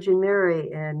the Virgin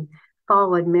Mary and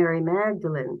fallen Mary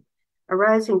Magdalene,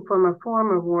 arising from a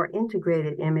former, more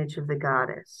integrated image of the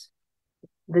goddess.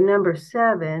 The number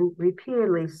 7,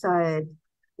 repeatedly cited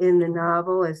in the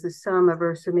novel as the sum of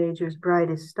Ursa Major's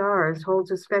brightest stars,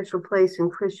 holds a special place in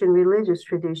Christian religious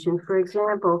tradition. For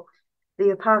example,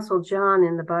 the Apostle John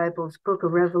in the Bible's book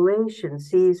of Revelation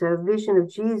sees a vision of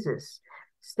Jesus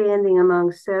standing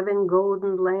among 7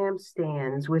 golden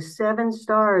lampstands with 7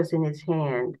 stars in his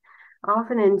hand,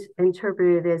 often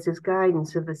interpreted as his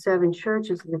guidance of the 7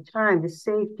 churches of the time to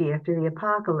safety after the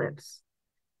apocalypse.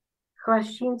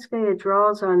 Khvoshchinskaya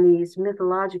draws on these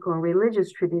mythological and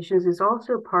religious traditions is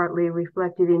also partly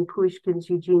reflected in Pushkin's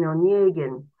Eugene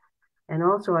Onegin, and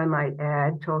also, I might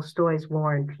add, Tolstoy's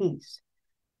War and Peace.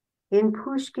 In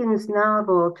Pushkin's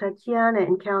novel, Tatiana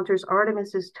encounters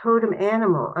Artemis's totem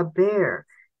animal, a bear,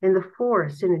 in the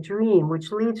forest in a dream,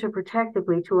 which leads her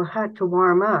protectively to a hut to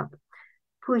warm up.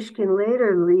 Pushkin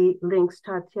later links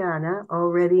Tatiana,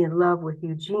 already in love with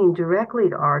Eugene, directly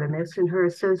to Artemis and her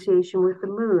association with the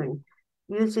moon,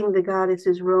 using the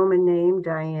goddess's Roman name,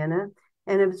 Diana,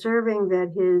 and observing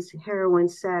that his heroine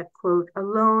sat, quote,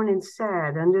 alone and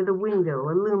sad under the window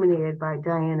illuminated by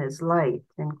Diana's light,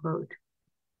 end quote.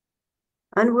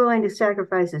 Unwilling to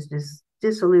sacrifice his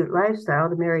dissolute lifestyle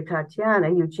to marry Tatiana,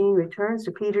 Eugene returns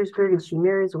to Petersburg and she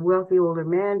marries a wealthy older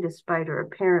man despite her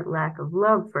apparent lack of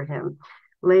love for him.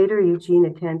 Later, Eugene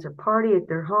attends a party at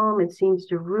their home and seems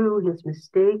to rue his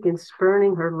mistake in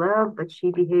spurning her love, but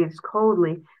she behaves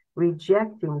coldly,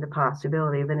 rejecting the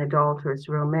possibility of an adulterous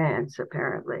romance,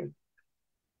 apparently.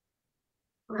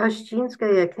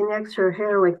 Khvoshchinskaya connects her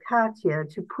heroine Katya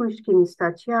to Pushkin's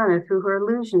Tatiana through her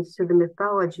allusions to the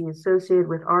mythology associated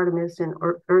with Artemis and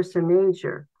Ursa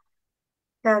Major.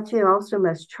 Katya also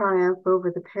must triumph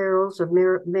over the perils of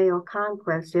male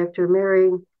conquest after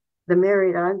the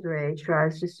married Andrei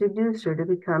tries to seduce her to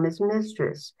become his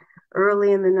mistress.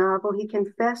 Early in the novel, he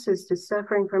confesses to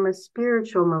suffering from a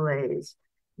spiritual malaise,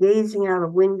 gazing out a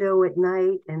window at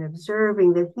night and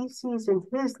observing that he sees in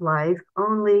his life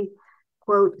only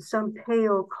quote, some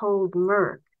pale, cold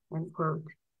mirk, end quote.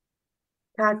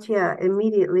 Katya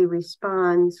immediately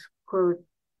responds, quote,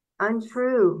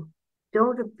 untrue,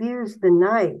 don't abuse the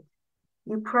night.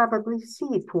 You probably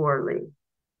see poorly.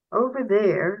 Over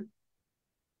there,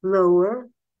 lower,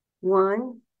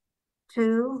 1,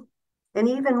 2, and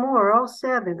even more, all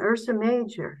 7, Ursa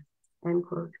Major, end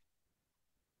quote.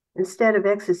 Instead of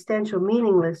existential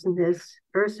meaninglessness,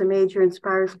 Ursa Major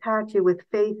inspires Katya with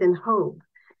faith and hope.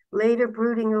 Later,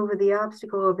 brooding over the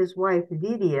obstacle of his wife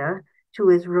Lydia to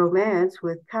his romance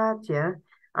with Katya,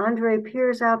 Andrei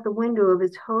peers out the window of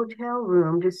his hotel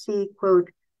room to see, quote,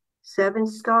 7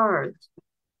 stars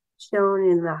shown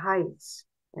in the heights,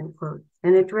 end quote,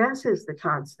 and addresses the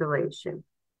constellation,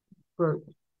 quote,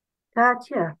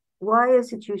 Katya, why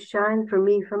is it you shine for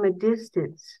me from a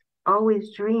distance?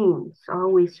 Always dreams,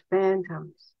 always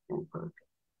phantoms, end quote.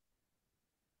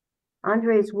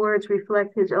 Andrei's words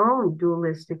reflect his own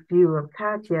dualistic view of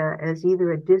Katya as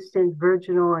either a distant,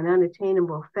 virginal, and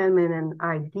unattainable feminine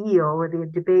ideal or the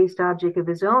debased object of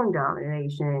his own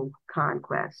domination and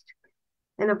conquest.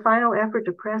 In a final effort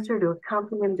to press her to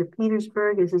accompany him to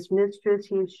Petersburg as his mistress,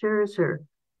 he assures her,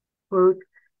 quote,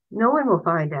 no one will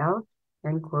find out,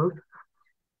 end quote.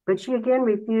 But she again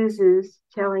refuses,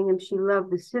 telling him she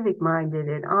loved the civic-minded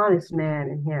and honest man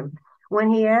in him. When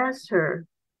he asks her,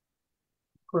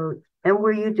 quote, and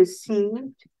were you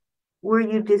deceived? Were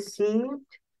you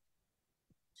deceived?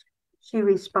 She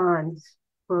responds,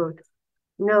 quote,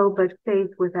 no, but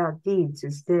faith without deeds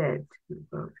is dead,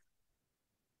 quote.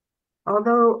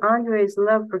 Although Andrei's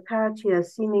love for Katya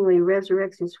seemingly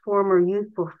resurrects his former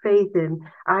youthful faith and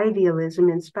idealism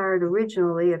inspired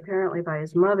originally, apparently by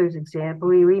his mother's example,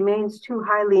 he remains too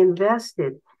highly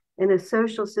invested in a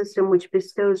social system which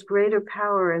bestows greater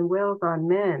power and wealth on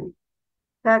men.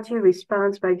 Katya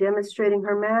responds by demonstrating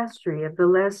her mastery of the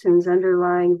lessons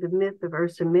underlying the myth of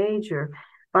Ursa Major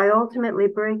by ultimately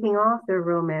breaking off their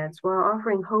romance while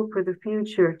offering hope for the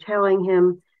future, telling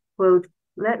him, quote,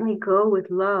 let me go with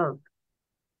love.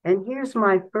 And here's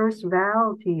my first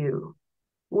vow to you.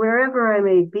 Wherever I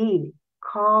may be,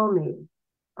 call me.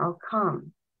 I'll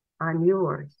come. I'm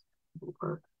yours.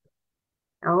 Unquote.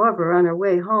 However, on her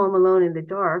way home, alone in the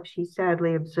dark, she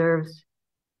sadly observes,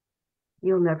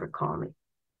 you'll never call me.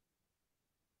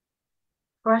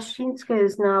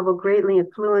 Khvoshchinskaya's novel greatly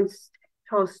influenced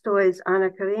Tolstoy's Anna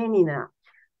Karenina.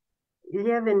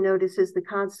 Levin notices the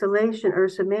constellation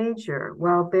Ursa Major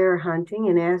while bear hunting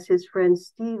and asks his friend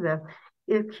Stiva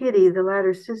if Kitty, the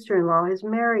latter's sister-in-law, has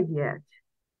married yet.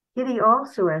 Kitty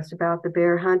also asks about the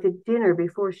bear hunt at dinner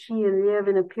before she and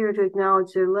Levin appear to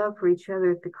acknowledge their love for each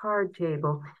other at the card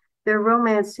table. Their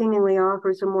romance seemingly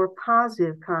offers a more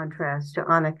positive contrast to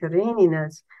Anna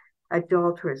Karenina's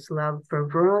adulterous love for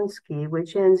Vronsky,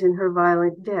 which ends in her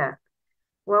violent death,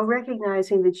 while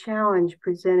recognizing the challenge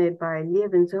presented by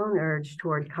Levin's own urge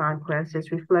toward conquest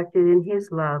as reflected in his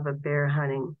love of bear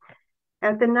hunting.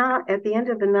 At the end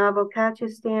of the novel, Katya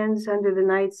stands under the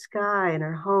night sky in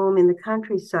her home in the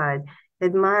countryside,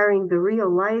 admiring the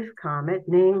real-life comet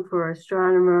named for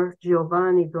astronomer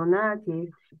Giovanni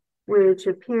Donati, which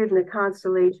appeared in the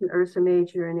constellation Ursa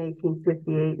Major in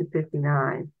 1858 and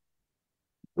 59.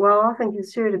 While often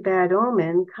considered a bad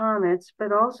omen, comets,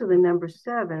 but also the number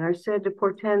 7, are said to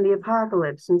portend the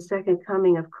apocalypse and second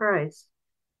coming of Christ.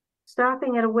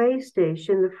 Stopping at a way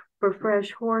station for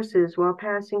fresh horses while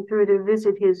passing through to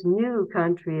visit his new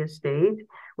country estate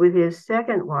with his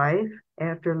second wife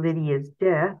after Lydia's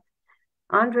death,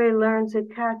 Andrei learns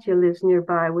that Katya lives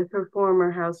nearby with her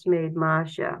former housemaid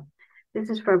Masha. This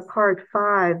is from part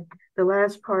 5, the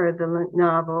last part of the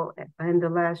novel and the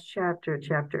last chapter,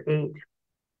 chapter 8.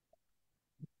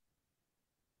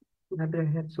 I better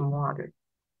have some water.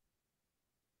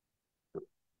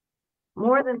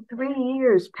 More than 3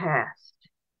 years passed.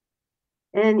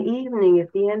 An evening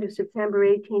at the end of September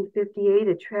 1858,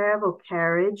 a travel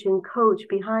carriage and coach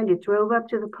behind it drove up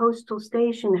to the postal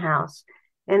station house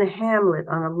in a hamlet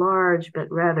on a large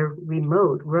but rather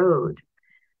remote road.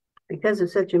 Because of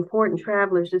such important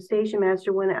travelers, the station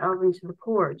master went out into the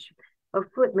porch. A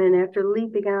footman, after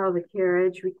leaping out of the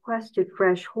carriage, requested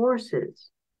fresh horses.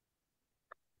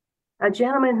 A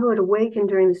gentleman who had awakened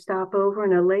during the stopover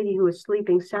and a lady who was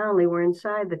sleeping soundly were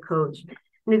inside the coach.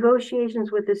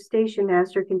 Negotiations with the station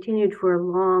master continued for a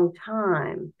long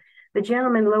time. The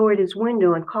gentleman lowered his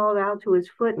window and called out to his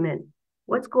footman,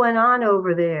 "What's going on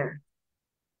over there?"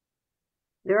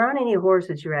 "There aren't any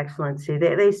horses, Your Excellency.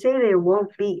 They say there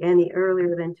won't be any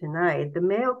earlier than tonight. The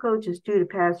mail coach is due to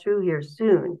pass through here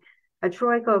soon. A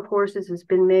troika of horses has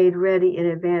been made ready in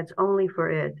advance only for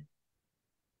it."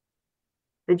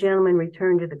 The gentleman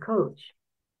returned to the coach.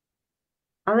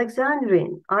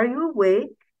 Alexandrine, are you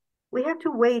awake? We have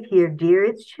to wait here, dear.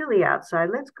 It's chilly outside.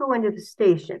 Let's go into the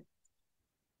station.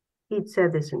 He'd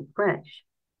said this in French.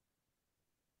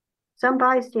 Some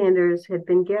bystanders had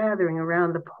been gathering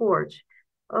around the porch.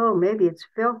 Oh, maybe it's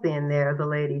filthy in there, the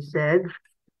lady said.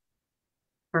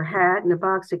 Her hat and a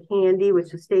box of candy,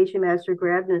 which the station master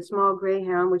grabbed, and a small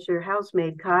greyhound, which her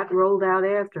housemaid caught, rolled out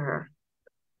after her.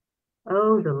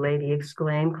 Oh, the lady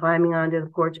exclaimed, climbing onto the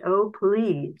porch. Oh,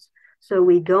 please, so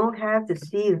we don't have to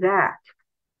see that.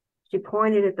 She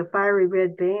pointed at the fiery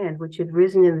red band, which had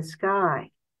risen in the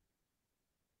sky.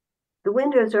 The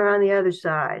windows are on the other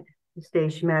side, the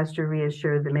station master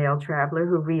reassured the male traveler,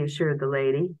 who reassured the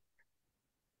lady.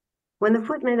 When the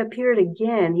footman appeared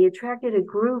again, he attracted a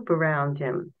group around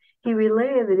him. He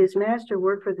related that his master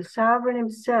worked for the sovereign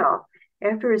himself.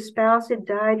 After his spouse had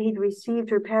died, he'd received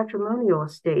her patrimonial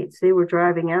estates. They were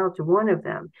driving out to one of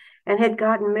them and had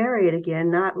gotten married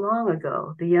again not long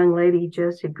ago. The young lady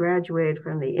just had graduated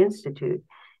from the institute.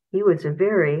 He was a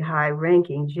very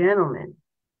high-ranking gentleman.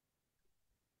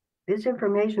 This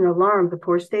information alarmed the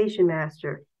poor station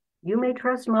master. You may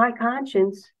trust my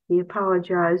conscience, he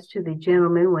apologized to the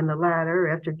gentleman when the latter,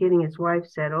 after getting his wife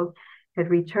settled, had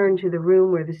returned to the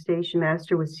room where the station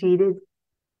master was seated.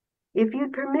 If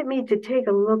you'd permit me to take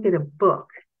a look at a book.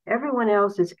 Everyone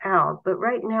else is out, but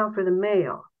right now for the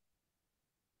mail.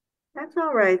 That's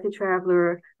all right, the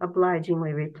traveler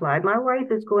obligingly replied. My wife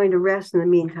is going to rest in the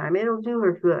meantime. It'll do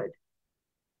her good.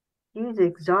 She's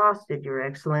exhausted, Your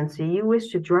Excellency. You wish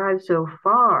to drive so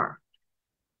far.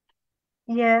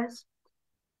 Yes.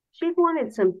 She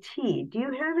wanted some tea. Do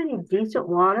you have any decent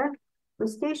water? The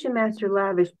station master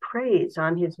lavished praise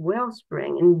on his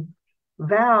wellspring and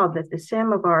vowed that the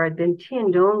samovar had been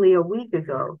tinned only a week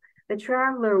ago. The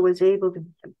traveler was able to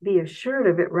be assured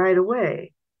of it right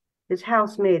away. His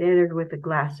housemaid entered with a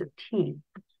glass of tea.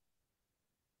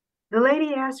 The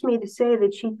lady asked me to say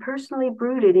that she personally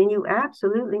brewed it, and you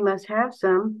absolutely must have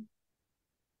some.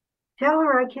 Tell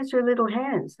her I kiss her little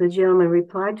hands, the gentleman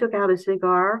replied, took out a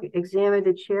cigar, examined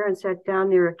a chair, and sat down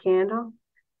near a candle.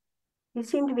 He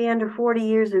seemed to be under 40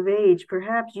 years of age,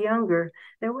 perhaps younger.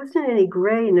 There wasn't any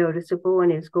gray noticeable in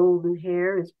his golden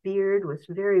hair. His beard was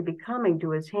very becoming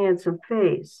to his handsome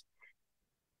face.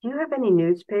 Do you have any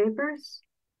newspapers?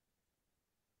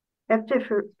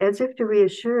 As if to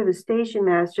reassure the station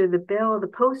master, the bell of the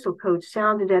postal coach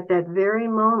sounded at that very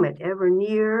moment, ever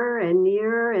nearer,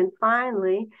 and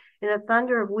finally, in a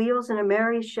thunder of wheels and a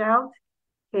merry shout,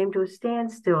 came to a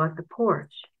standstill at the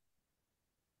porch.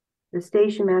 The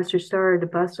station master started to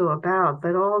bustle about,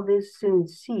 but all this soon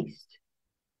ceased.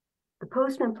 The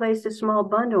postman placed a small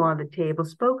bundle on the table,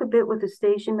 spoke a bit with the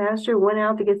station master, went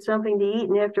out to get something to eat,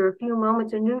 and after a few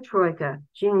moments, a new troika,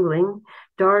 jingling,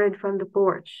 darted from the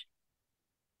porch.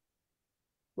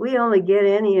 We only get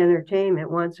any entertainment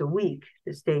once a week,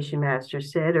 the station master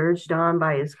said, urged on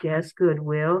by his guest's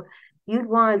goodwill. You'd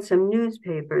want some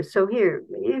newspapers, so here,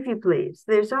 if you please.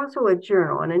 There's also a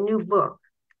journal and a new book.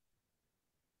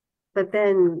 But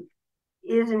then,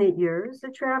 isn't it yours? The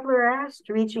traveler asked,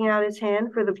 reaching out his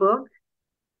hand for the book.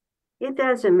 It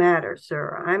doesn't matter,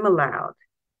 sir. I'm allowed.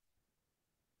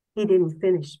 He didn't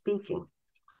finish speaking.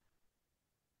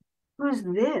 Who's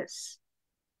this?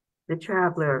 The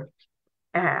traveler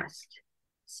asked,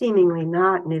 seemingly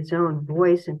not in his own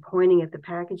voice and pointing at the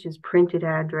package's printed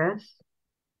address.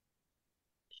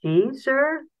 She,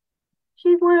 sir?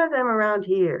 She's one of them around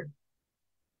here.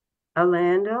 A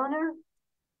landowner?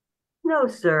 No,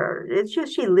 sir. It's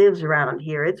just she lives around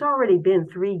here. It's already been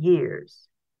 3 years.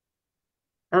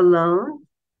 Alone?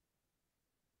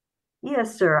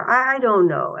 Yes, sir. I don't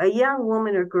know. A young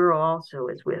woman or girl also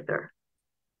is with her.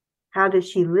 How does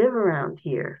she live around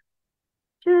here?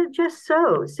 Just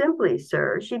so, simply,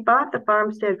 sir. She bought the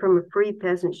farmstead from a free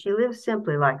peasant. She lives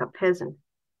simply like a peasant.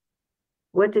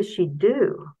 What does she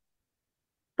do?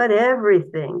 But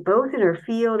everything, both in her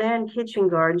field and kitchen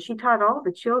garden. She taught all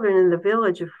the children in the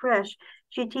village afresh.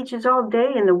 She teaches all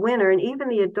day in the winter, and even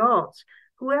the adults.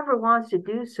 Whoever wants to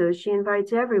do so, she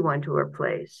invites everyone to her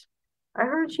place. I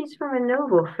heard she's from a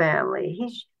noble family.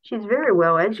 She's very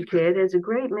well educated, has a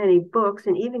great many books,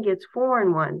 and even gets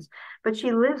foreign ones. But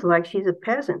she lives like she's a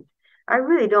peasant. I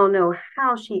really don't know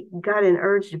how she got an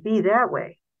urge to be that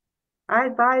way. I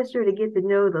advised her to get to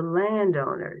know the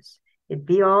landowners. It'd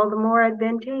be all the more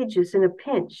advantageous in a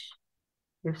pinch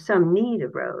if some need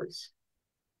arose.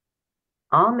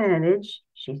 I'll manage,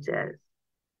 she says.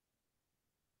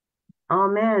 I'll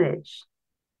manage,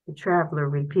 the traveler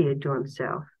repeated to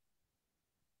himself.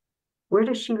 Where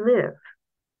does she live?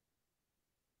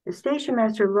 The station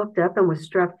master looked up and was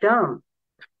struck dumb.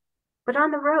 But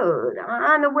on the road,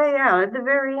 on the way out, at the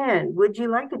very end, would you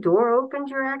like the door opened,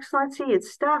 Your Excellency?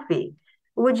 It's stuffy.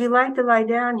 Would you like to lie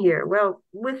down here? Well,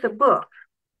 with the book.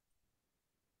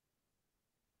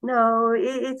 No,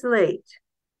 it's late.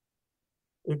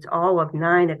 It's all of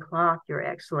 9 o'clock, Your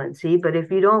Excellency, but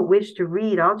if you don't wish to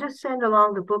read, I'll just send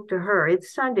along the book to her.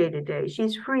 It's Sunday today.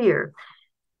 She's freer.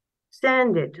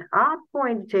 Send it. I'm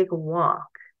going to take a walk.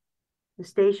 The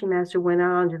station master went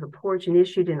out onto the porch and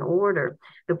issued an order.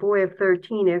 The boy of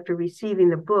 13, after receiving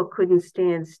the book, couldn't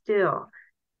stand still.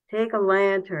 Take a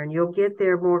lantern. You'll get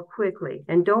there more quickly.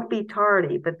 And don't be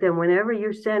tardy, but then whenever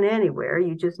you're sent anywhere,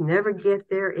 you just never get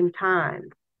there in time.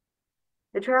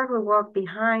 The traveler walked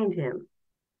behind him,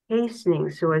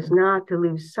 hastening so as not to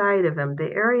lose sight of him.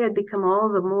 The area had become all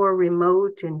the more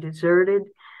remote and deserted.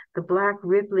 The black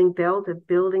rippling belt of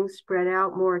buildings spread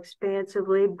out more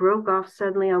expansively, broke off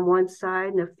suddenly on one side,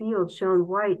 and a field shone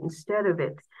white instead of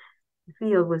it. The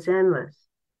field was endless.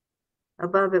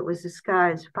 Above it was the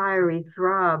sky's fiery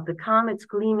throb. The comet's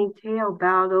gleaming tail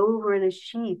bowed over in a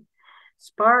sheath.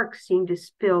 Sparks seemed to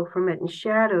spill from it, and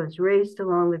shadows raced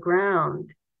along the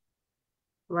ground.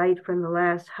 Light from the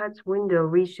last hut's window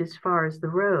reached as far as the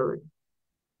road.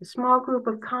 A small group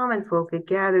of common folk had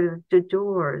gathered at the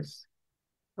doors.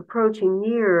 Approaching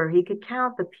nearer, he could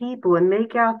count the people and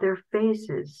make out their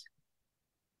faces.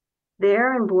 The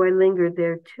errand boy lingered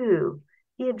there too.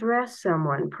 He addressed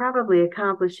someone, probably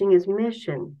accomplishing his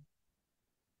mission.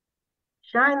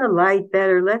 Shine the light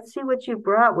better. Let's see what you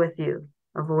brought with you,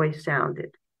 a voice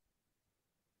sounded.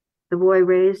 The boy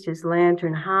raised his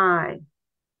lantern high.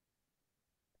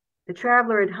 The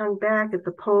traveler had hung back at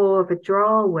the pole of a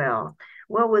draw well.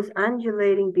 What was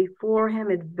undulating before him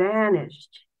had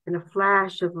vanished in a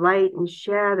flash of light and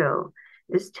shadow,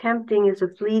 as tempting as a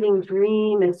fleeting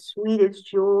dream, as sweet as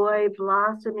joy,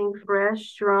 blossoming fresh,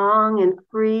 strong, and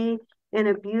free in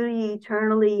a beauty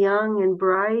eternally young and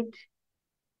bright.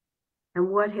 And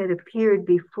what had appeared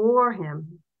before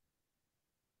him?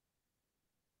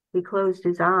 He closed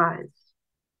his eyes,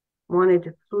 wanted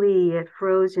to flee, yet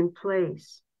froze in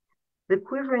place. The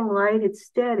quivering light had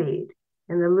steadied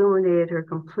and illuminated her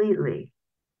completely.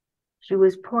 She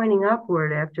was pointing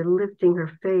upward after lifting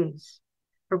her face.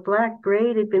 Her black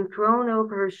braid had been thrown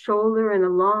over her shoulder in a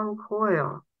long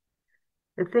coil.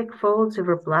 The thick folds of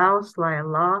her blouse lay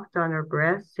aloft on her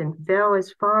breast and fell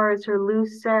as far as her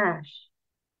loose sash.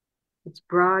 Its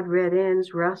broad red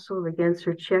ends rustled against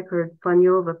her checkered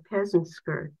Fanyova peasant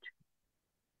skirt.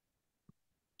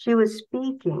 She was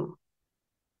speaking.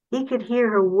 He could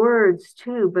hear her words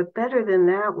too, but better than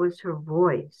that was her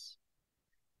voice.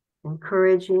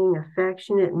 Encouraging,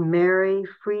 affectionate, and merry,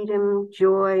 freedom,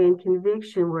 joy, and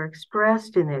conviction were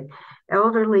expressed in it.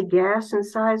 Elderly gasps and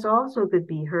sighs also could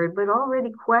be heard, but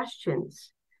already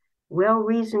questions,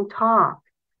 well-reasoned talk,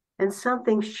 and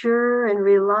something sure and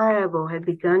reliable had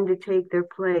begun to take their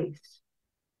place.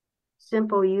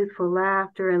 Simple youthful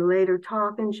laughter and later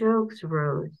talk and jokes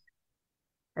arose.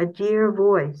 A dear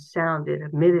voice sounded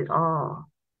amid it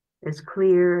all, as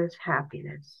clear as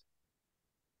happiness.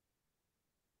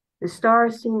 The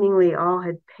stars seemingly all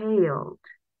had paled.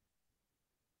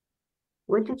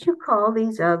 What did you call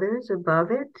these others above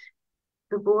it?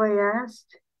 The boy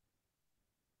asked.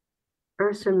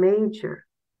 Ursa Major.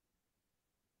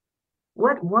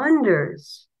 What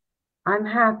wonders! I'm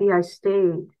happy I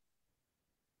stayed.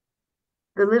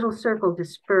 The little circle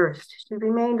dispersed. She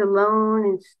remained alone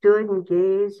and stood and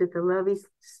gazed at the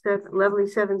lovely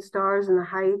 7 stars in the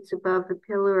heights above the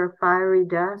pillar of fiery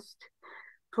dust.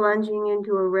 Plunging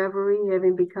into a reverie,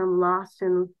 having become lost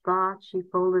in thought, she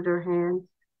folded her hands.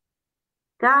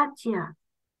 Gotcha!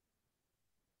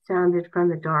 Sounded from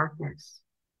the darkness.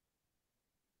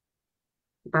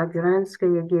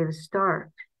 Bagranskaya gave a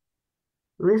start,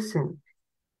 listened.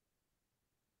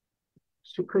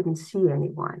 She couldn't see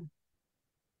anyone.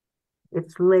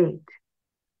 It's late,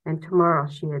 and tomorrow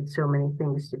she had so many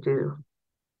things to do.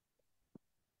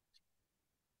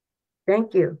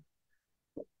 Thank you.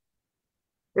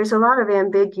 There's a lot of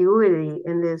ambiguity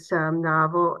in this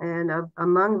novel, and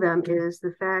among them is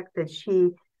the fact that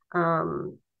she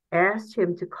asked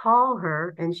him to call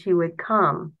her and she would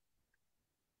come.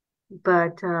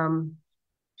 But I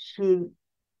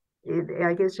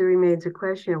guess it remains a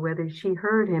question of whether she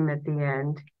heard him at the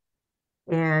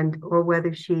end or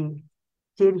whether she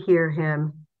did hear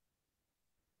him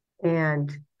and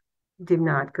did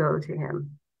not go to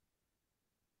him.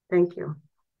 Thank you.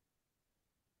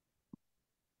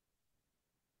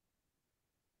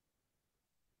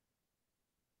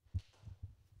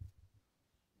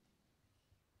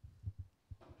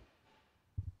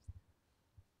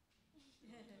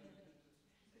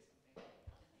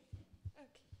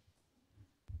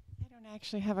 don't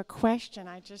actually have a question.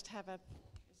 I just have a, is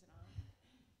it on?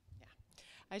 Yeah.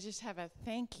 I just have a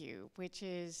thank you, which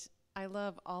is, I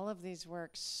love all of these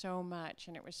works so much,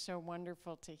 and it was so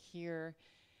wonderful to hear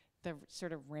the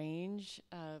sort of range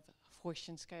of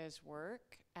Khvoshchinskaya's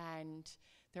work, and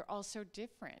they're all so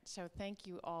different. So thank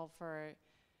you all for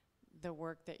the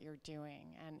work that you're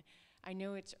doing. And I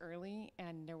know it's early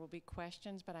and there will be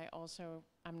questions, but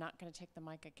I'm not going to take the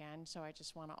mic again, so I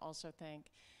just want to also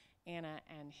thank Anna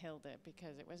and Hilda,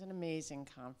 because it was an amazing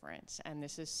conference, and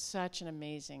this is such an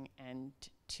amazing end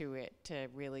to it, to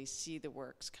really see the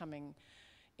works coming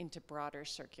into broader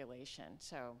circulation.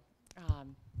 So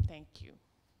thank you.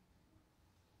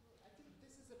 I think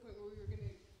this is the point where we were going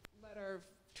to let our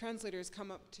translators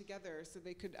come up together so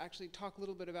they could actually talk a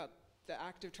little bit about the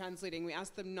act of translating. We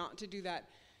asked them not to do that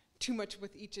too much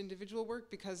with each individual work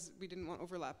because we didn't want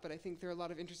overlap, but I think there are a lot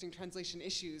of interesting translation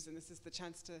issues, and this is the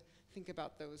chance to think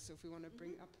about those. So if we want to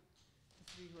bring up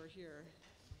the three who are here.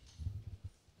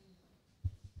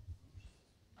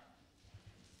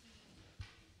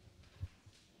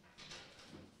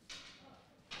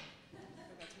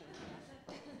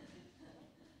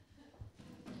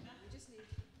 We just need,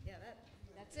 yeah,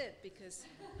 that's it, because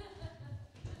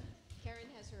Karen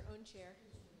has her own chair.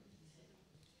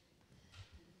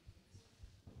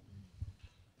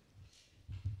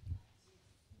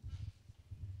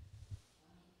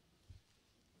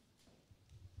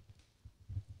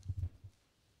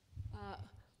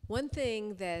 One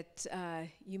thing that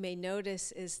you may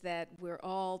notice is that we're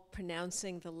all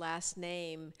pronouncing the last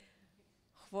name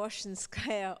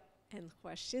Khvoshchinskaya and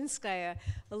Khvoshchinskaya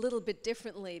a little bit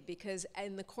differently, because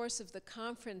in the course of the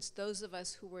conference, those of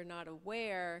us who were not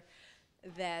aware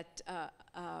that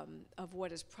of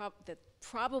what is that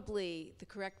probably the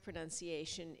correct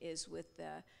pronunciation is with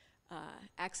the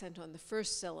accent on the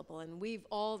first syllable, and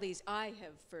I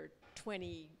have for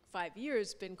 25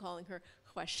 years been calling her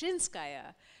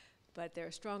Khvoshchinskaya, but there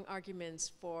are strong arguments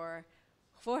for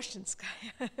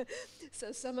Khvoshchinskaya.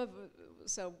 So some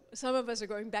of us are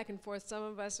going back and forth. Some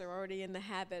of us are already in the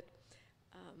habit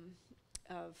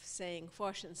of saying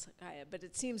Khvoshchinskaya, but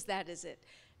it seems that is it.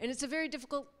 And it's a very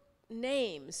difficult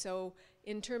name. So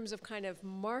in terms of kind of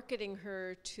marketing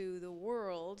her to the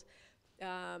world,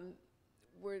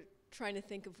 we're trying to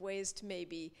think of ways to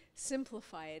maybe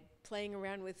simplify it, playing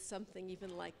around with something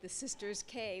even like the Sisters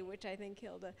K, which I think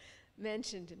Hilda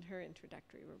mentioned in her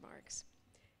introductory remarks.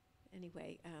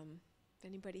 Anyway, if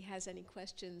anybody has any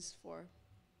questions for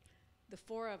the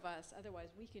four of us,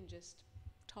 otherwise we can just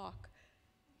talk.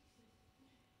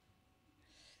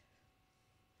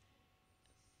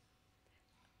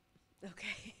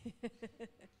 Okay.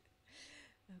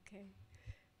 Okay.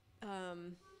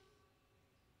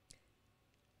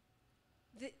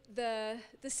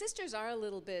 The sisters are a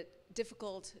little bit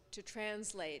difficult to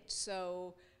translate.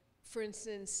 So, for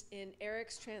instance, in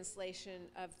Eric's translation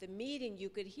of the meeting, you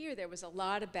could hear there was a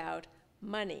lot about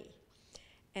money.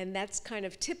 And that's kind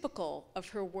of typical of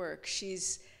her work.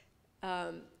 She's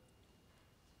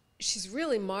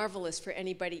really marvelous for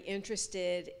anybody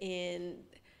interested in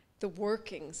the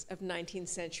workings of 19th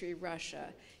century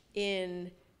Russia, in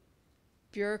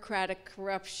bureaucratic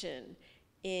corruption,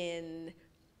 in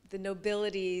the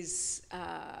nobility's,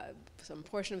 some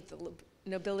portion of the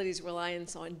nobility's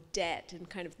reliance on debt and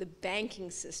kind of the banking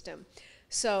system.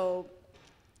 So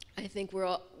I think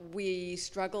we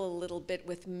struggle a little bit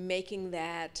with making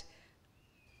that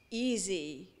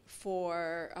easy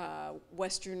for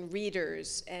Western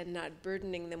readers and not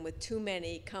burdening them with too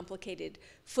many complicated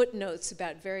footnotes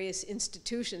about various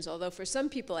institutions, although for some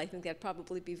people I think that'd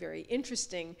probably be very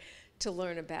interesting to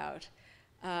learn about.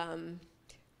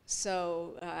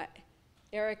 So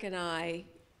Eric and I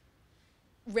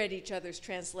read each other's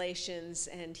translations,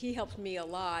 and he helped me a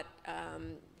lot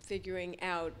figuring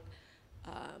out,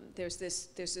 there's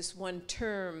this one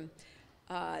term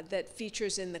that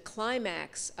features in the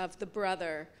climax of The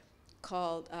Brother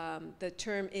called, the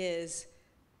term is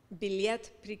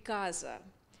bilet prikaza,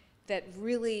 that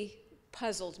really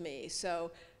puzzled me.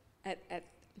 So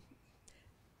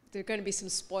there are going to be some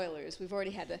spoilers. We've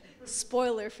already had a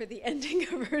spoiler for the ending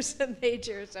of Ursa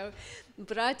Major. So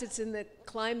Bratets in the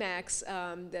climax,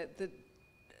 the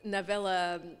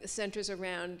novella centers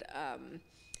around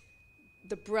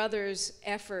the brother's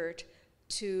effort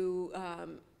to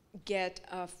get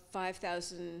a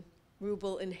 5,000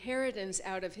 ruble inheritance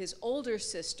out of his older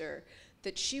sister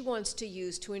that she wants to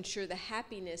use to ensure the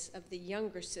happiness of the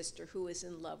younger sister, who is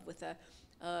in love with a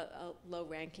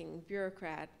low-ranking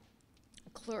bureaucrat,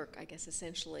 clerk, I guess,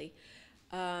 essentially.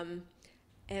 And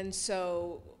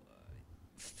so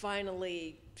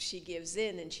finally she gives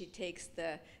in and she takes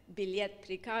the billet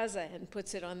prikaza and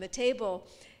puts it on the table.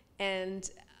 And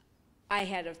I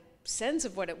had a sense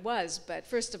of what it was, but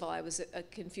first of all, I was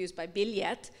confused by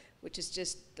billet, which is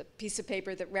just the piece of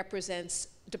paper that represents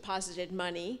deposited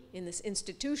money in this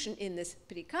institution, in this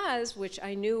prikaz, which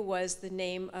I knew was the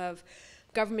name of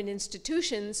government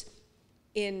institutions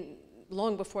in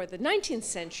long before the 19th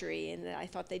century, and I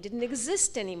thought they didn't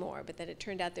exist anymore. But then it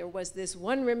turned out there was this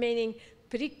one remaining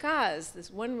prikaz,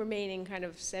 this one remaining kind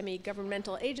of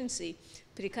semi-governmental agency,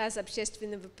 prikaz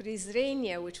общественного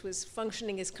презрения, which was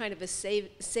functioning as kind of a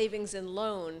savings and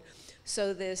loan.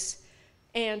 So this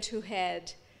aunt who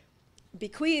had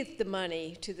bequeathed the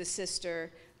money to the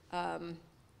sister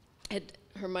had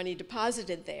her money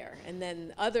deposited there, and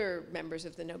then other members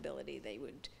of the nobility, they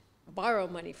would borrow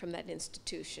money from that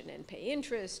institution and pay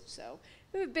interest. So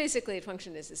basically it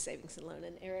functioned as a savings and loan.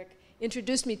 And Eric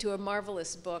introduced me to a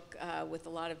marvelous book with a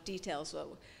lot of details.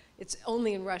 So it's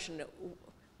only in Russian.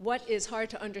 What is hard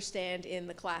to understand in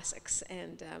the classics?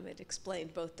 And it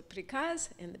explained both the prikaz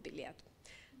and the billet.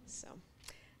 So,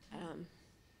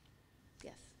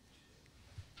 yes.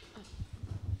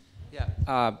 Yeah,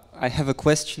 I have a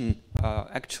question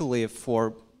actually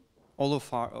for all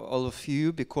of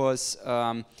you, because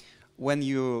when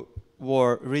you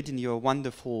were reading your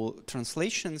wonderful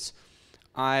translations,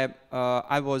 I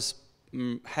was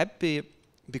happy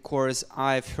because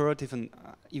I've heard,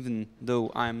 even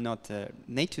though I'm not a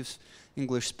native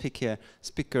English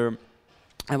speaker,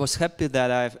 I was happy that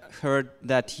I've heard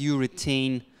that you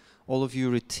retain, all of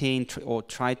you retain or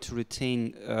try to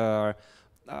retain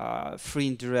free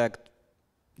indirect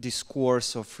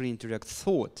discourse or free indirect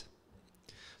thought,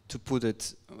 to put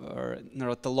it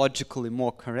narratologically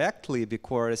more correctly,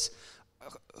 because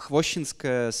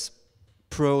Khvoshchinskaya's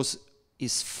prose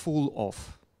is full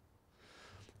of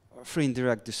free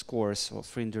indirect discourse or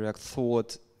free indirect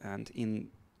thought, and in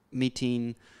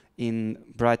meeting, in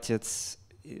Bratets,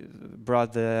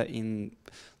 brother, in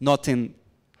not in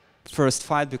first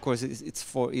fight because it's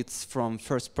from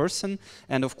first person,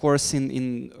 and of course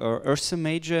in Ursa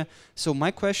Major. So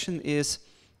my question is,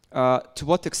 to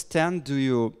what extent do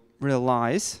you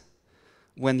realize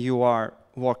when you are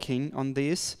working on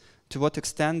this? To what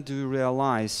extent do you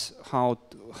realize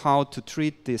how to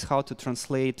treat this, how to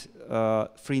translate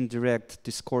free indirect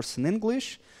discourse in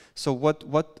English? So what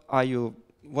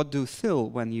do you feel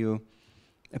when you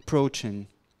approaching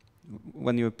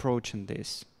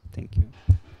this? Thank you.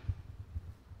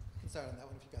 Start on that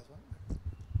one if you guys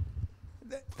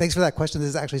want. Thanks for that question. This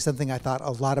is actually something I thought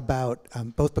a lot about,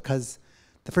 both because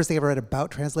the first thing I ever read about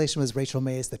translation was Rachel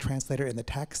May's The Translator in the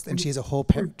Text, and she has a whole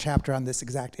chapter on this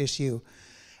exact issue.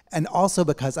 And also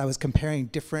because I was comparing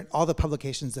all the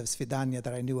publications of Svidanya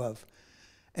that I knew of.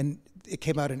 And it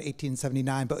came out in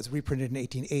 1879, but was reprinted in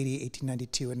 1880,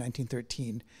 1892, and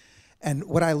 1913. And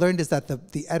what I learned is that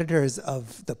the editors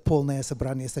of the Polное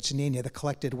собрание сочинений, the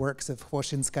collected works of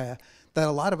Khvoshchinskaya, that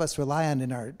a lot of us rely on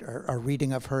in our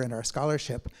reading of her and our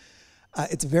scholarship,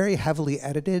 it's very heavily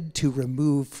edited to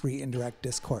remove free indirect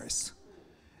discourse.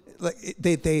 Like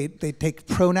they take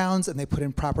pronouns and they put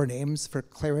in proper names for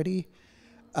clarity.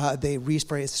 They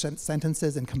rephrase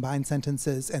sentences and combine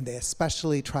sentences, and they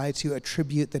especially try to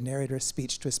attribute the narrator's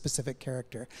speech to a specific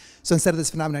character. So instead of this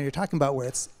phenomenon you're talking about where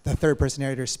it's the third person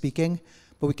narrator speaking,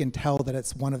 but we can tell that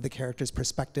it's one of the character's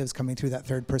perspectives coming through that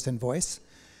third person voice,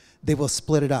 they will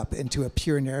split it up into a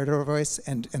pure narrator voice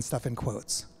and stuff in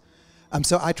quotes.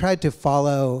 So I tried to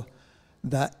follow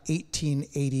the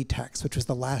 1880 text, which was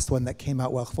the last one that came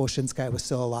out while Khvoshchinskaya was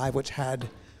still alive, which had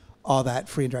all that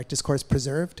free and direct discourse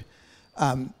preserved.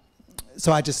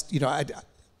 So I just,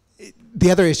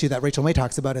 the other issue that Rachel May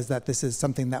talks about is that this is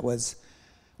something that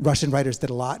Russian writers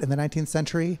did a lot in the 19th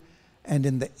century, and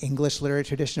in the English literary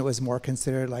tradition it was more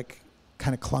considered like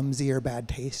kind of clumsy or bad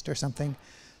taste or something.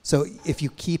 So if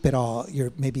you keep it all,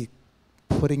 you're maybe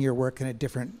putting your work in a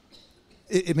different,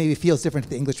 it maybe feels different to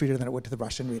the English reader than it would to the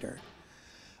Russian reader.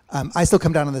 I still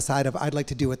come down on the side of I'd like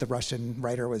to do what the Russian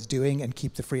writer was doing and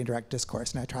keep the free and direct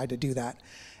discourse, and I tried to do that.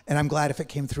 And I'm glad if it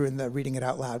came through in the reading it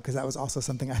out loud, because that was also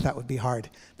something I thought would be hard.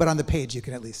 But on the page, you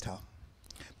can at least tell.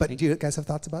 But do you guys have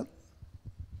thoughts about?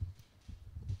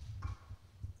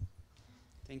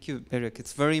 Thank you, Eric.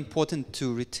 It's very important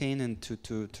to retain and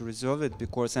to reserve it,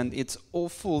 and it's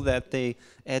awful that they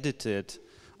edited.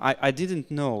 I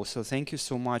didn't know, so thank you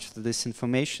so much for this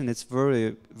information. It's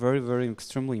very, very, very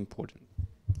extremely important.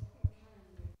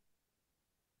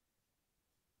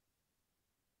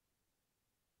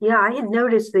 Yeah, I had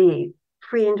noticed the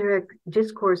free indirect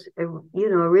discourse,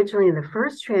 originally in the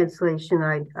first translation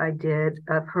I did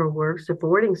of her works, A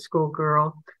Boarding School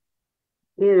Girl.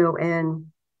 and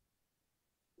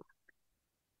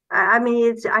I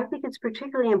mean, I think it's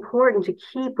particularly important to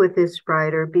keep with this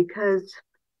writer because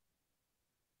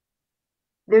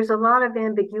there's a lot of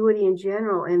ambiguity in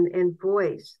general in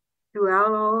voice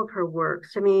throughout all of her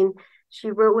works. I mean,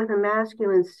 she wrote with a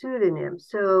masculine pseudonym,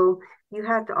 so you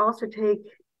have to also take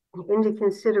into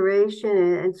consideration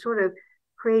and sort of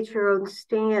create your own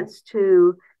stance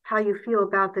to how you feel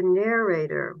about the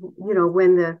narrator,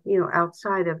 when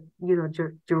outside of,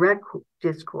 direct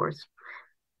discourse.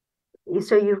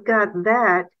 So you've got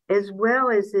that, as well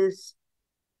as this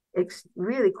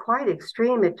really quite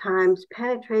extreme at times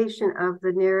penetration of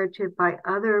the narrative by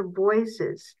other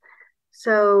voices.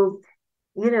 So,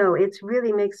 it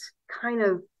really makes kind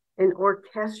of an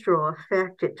orchestral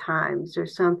effect at times or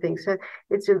something. So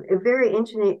it's a very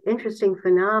interesting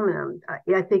phenomenon,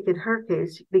 I think, in her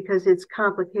case, because it's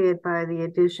complicated by the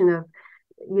addition of,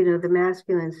 the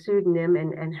masculine pseudonym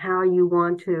and how you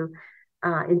want to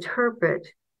interpret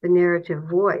the narrative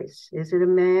voice. Is it a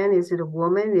man? Is it a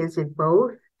woman? Is it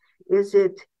both? Is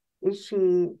it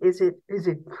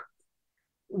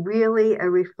really a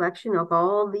reflection of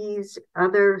all these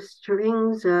other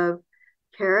strings of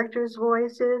characters'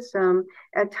 voices?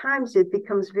 At times it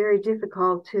becomes very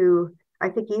difficult to, I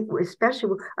think,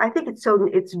 especially, I think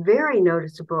it's very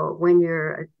noticeable when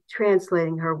you're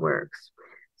translating her works.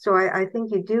 So I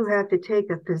think you do have to take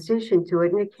a position to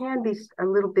it, and it can be a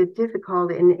little bit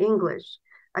difficult in English.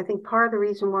 I think part of the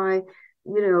reason why,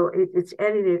 it's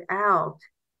edited out,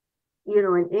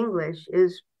 in English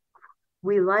is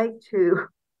we like to,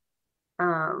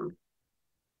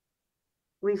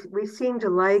 we seem to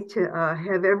like to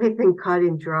have everything cut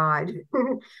and dried,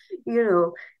 and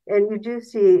you do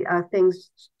see things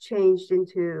changed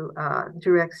into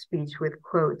direct speech with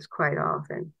quotes quite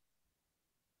often.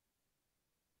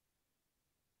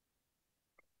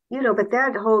 But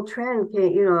that whole trend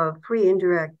came, of free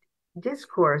indirect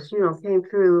discourse, came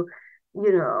through,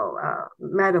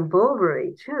 Madame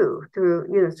Bovary too,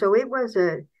 through, so it was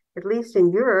at least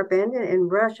in Europe and in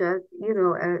Russia,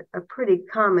 a pretty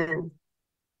common,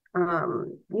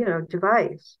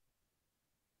 device.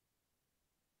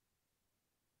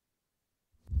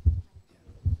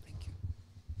 Thank you.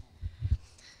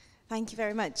 Thank you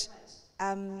very much.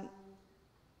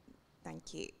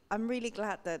 Thank you. I'm really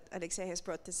glad that Alexei has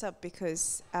brought this up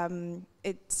because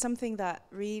it's something that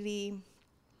really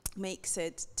makes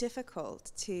it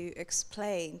difficult to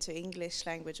explain to English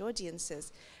language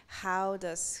audiences how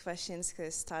does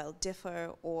Khvoshchinskaya's style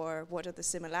differ, or what are the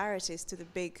similarities to the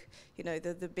big,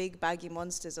 the big baggy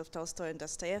monsters of Tolstoy and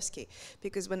Dostoevsky.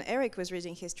 Because when Eric was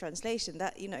reading his translation,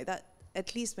 that, that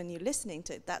at least when you're listening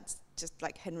to it, that's just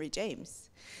like Henry James.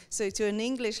 So to an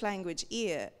English language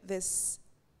ear, this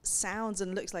sounds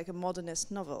and looks like a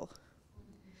modernist novel.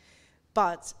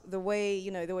 But the way,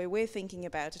 the way we're thinking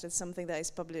about it is something that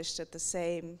is published at the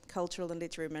same cultural and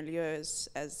literary milieus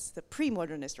as the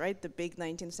pre-modernist, right? The big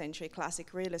 19th century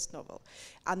classic realist novel.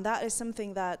 And that is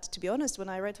something that, to be honest, when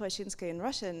I read Khvoshchinskaya in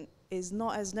Russian, is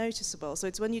not as noticeable. So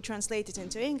it's when you translate it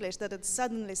into English that it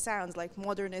suddenly sounds like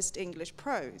modernist English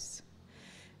prose.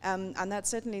 And that's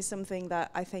certainly something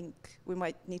that I think we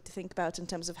might need to think about in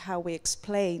terms of how we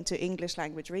explain to English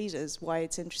language readers why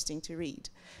it's interesting to read.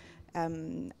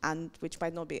 And which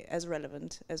might not be as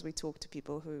relevant as we talk to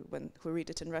people who read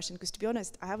it in Russian. Because to be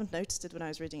honest, I haven't noticed it when I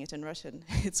was reading it in Russian.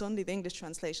 It's only the English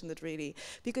translation that really,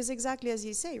 because exactly as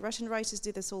you say, Russian writers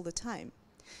do this all the time.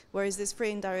 Whereas this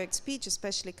free indirect speech,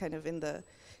 especially kind of in the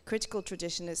critical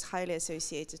tradition, is highly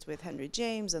associated with Henry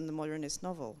James and the modernist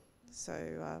novel.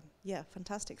 So yeah,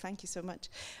 fantastic, thank you so much.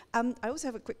 I also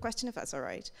have a quick question, if that's all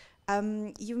right.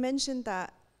 You mentioned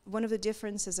that one of the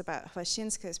differences about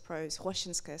Khvoshchinskaya's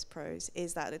prose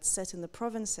is that it's set in the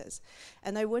provinces.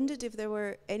 And I wondered if there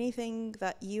were anything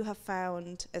that you have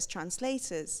found as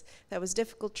translators that was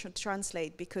difficult to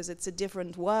translate because it's a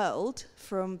different world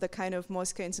from the kind of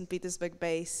Moscow and St. Petersburg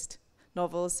based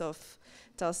novels of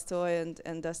Tolstoy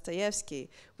and Dostoevsky.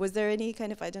 Was there any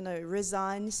kind of, I don't know,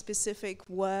 Rязань specific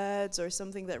words or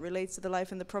something that relates to the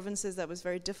life in the provinces that was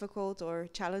very difficult or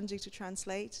challenging to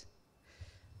translate?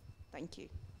 Thank you.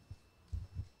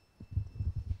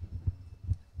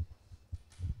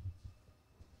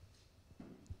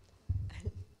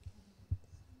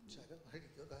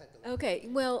 Okay,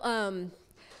 well,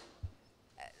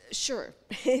 sure.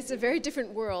 It's a very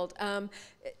different world.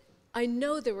 I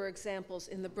know there were examples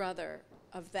in The Brother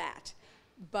of that,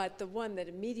 but the one that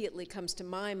immediately comes to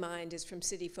my mind is from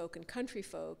City Folk and Country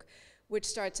Folk, which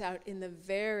starts out in the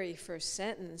very first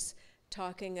sentence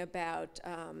talking about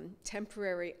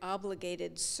temporary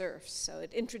obligated serfs. So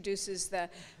it introduces the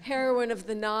heroine of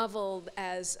the novel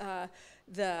as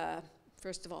the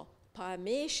first of all,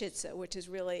 помещица, which is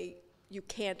really, you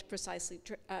can't precisely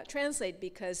translate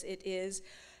because it is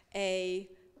a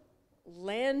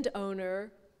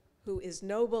landowner who is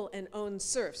noble and owns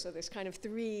serfs. So there's kind of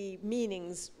three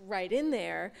meanings right in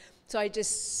there. So I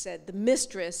just said the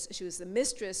mistress, she was the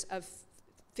mistress of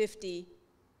 50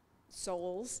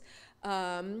 souls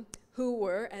who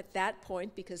were at that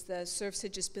point, because the serfs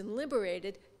had just been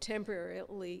liberated,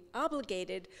 temporarily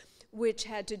obligated, which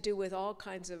had to do with all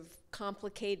kinds of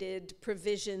complicated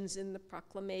provisions in the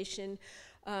proclamation,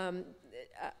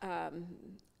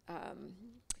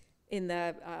 in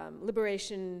the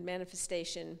liberation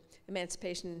manifestation,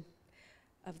 emancipation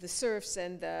of the serfs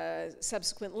and the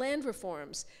subsequent land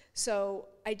reforms. So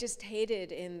I just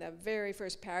hated in the very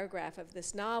first paragraph of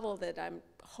this novel that I'm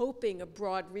hoping a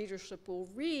broad readership will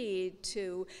read,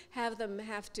 to have them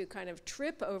have to kind of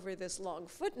trip over this long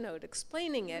footnote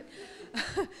explaining it.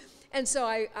 And so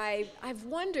I've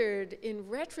wondered in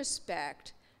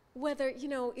retrospect whether, you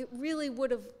know, it really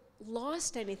would have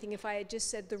lost anything if I had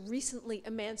just said the recently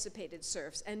emancipated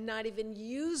serfs and not even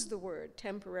used the word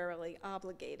temporarily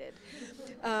obligated.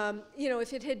 You know,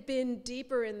 if it had been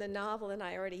deeper in the novel and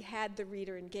I already had the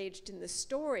reader engaged in the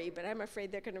story, but I'm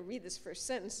afraid they're going to read this first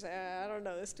sentence. I don't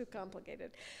know, it's too complicated.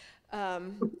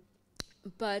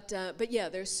 But yeah,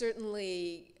 there's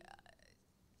certainly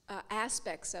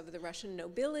aspects of the Russian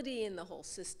nobility and the whole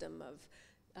system of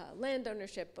land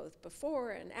ownership, both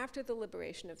before and after the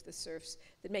liberation of the serfs,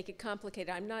 that make it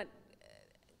complicated. I'm not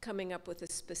coming up with a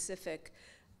specific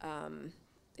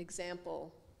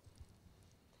example.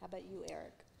 How about you,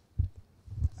 Eric?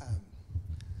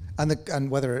 On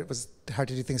whether it was hard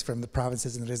to do things from the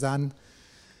provinces in Ryazan,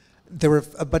 there were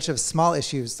a bunch of small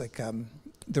issues, like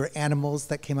there were animals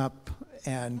that came up,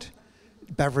 and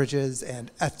beverages,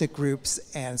 and ethnic groups,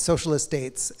 and social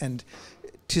estates, and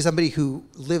to somebody who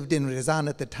lived in Ryazan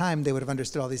at the time, they would have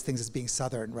understood all these things as being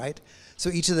southern, right? So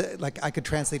each of the, like, I could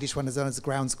translate each one as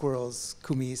ground squirrels,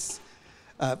 kumis.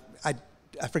 I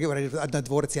forget what I did. On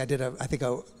Dvoretsy, I did I think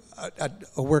a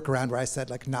workaround where I said,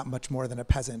 like, not much more than a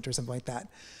peasant or something like that.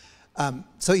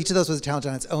 So each of those was a challenge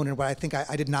on its own, and what I think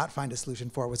I did not find a solution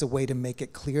for was a way to make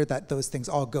it clear that those things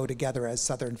all go together as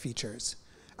southern features.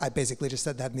 I basically just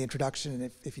said that in the introduction, and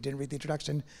if you didn't read the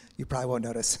introduction, you probably won't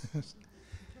notice.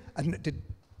 Did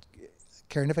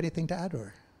Karen have anything to add,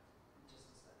 or?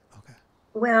 Okay.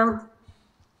 Well,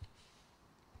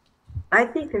 I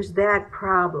think there's that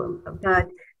problem,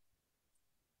 but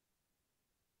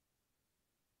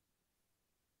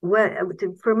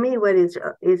for me, what is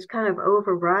kind of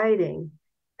overriding,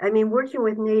 I mean, working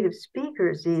with native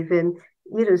speakers even,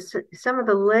 you know, some of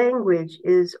the language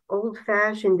is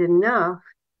old-fashioned enough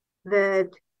that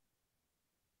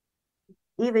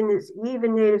even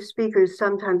native speakers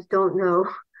sometimes don't know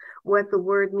what the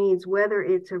word means, whether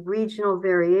it's a regional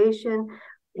variation,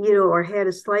 you know, or had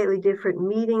a slightly different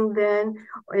meaning then,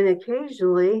 and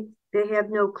occasionally they have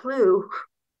no clue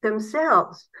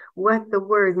themselves what the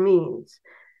word means.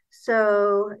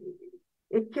 So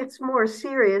it gets more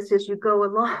serious as you go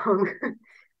along.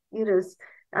 You know,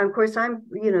 of course, I'm,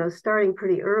 you know, starting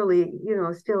pretty early, you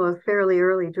know, still a fairly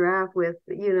early draft with,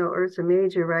 you know, Ursa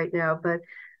Major right now, but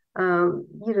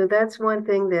you know, that's one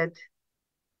thing that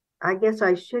I guess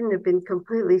I shouldn't have been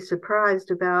completely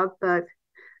surprised about, but,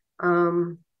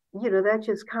 you know, that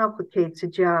just complicates a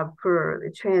job for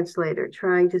the translator,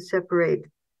 trying to separate,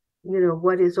 you know,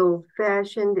 what is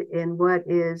old-fashioned and what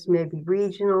is maybe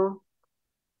regional.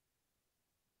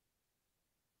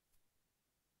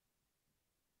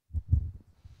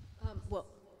 Well,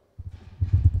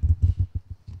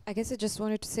 I guess I just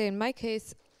wanted to say, in my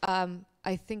case,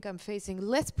 I think I'm facing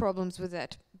less problems with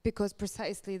that, because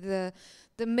precisely the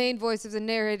main voice of the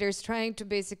narrator is trying to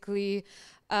basically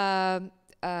bring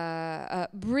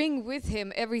with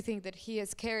him everything that he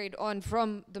has carried on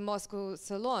from the Moscow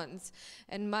salons.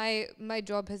 And my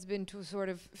job has been to sort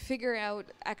of figure out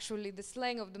actually the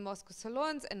slang of the Moscow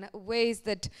salons and ways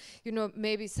that, you know,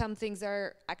 maybe some things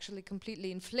are actually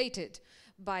completely inflated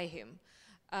by him.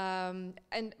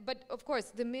 But of course,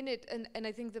 the minute, and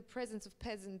I think the presence of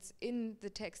peasants in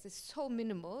the text is so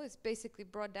minimal, it's basically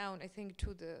brought down, I think,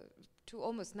 to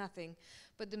almost nothing.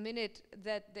 But the minute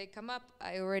that they come up,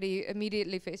 I already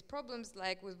immediately face problems,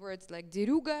 like with words like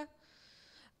deruga.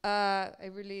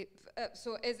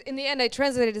 So in the end, I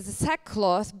translated it as a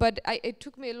sackcloth, but it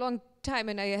took me a long time,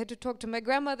 and I had to talk to my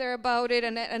grandmother about it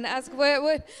and ask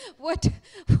what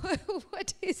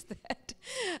is that?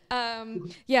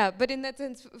 Yeah, but in that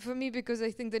sense, for me, because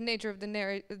I think the nature of the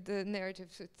narrative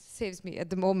saves me at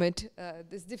the moment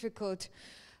this difficult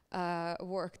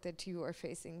work that you are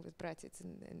facing with Bratets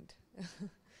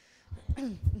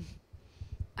and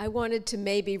I wanted to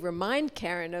maybe remind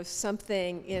Karen of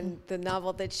something in the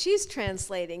novel that she's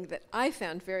translating that I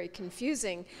found very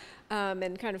confusing,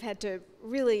 and kind of had to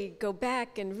really go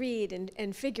back and read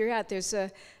and figure out. There's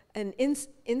an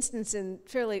instance in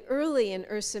fairly early in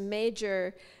Ursa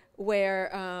Major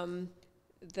where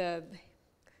the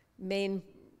main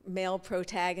male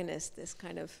protagonist, this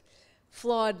kind of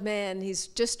flawed man, he's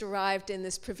just arrived in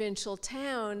this provincial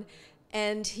town,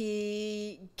 and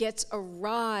he gets a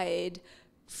ride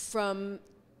from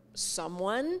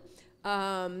someone,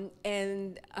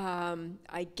 and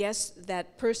I guess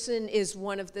that person is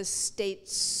one of the state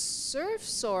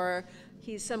serfs, or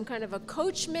he's some kind of a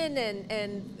coachman,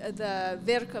 and the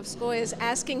Verkhovskoy is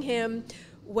asking him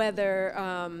whether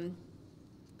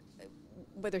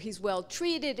he's well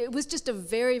treated. It was just a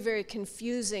very, very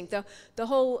confusing. The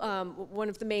whole, one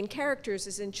of the main characters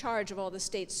is in charge of all the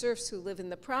state serfs who live in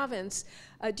the province.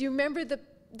 Do you remember the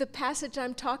passage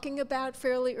I'm talking about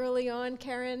fairly early on,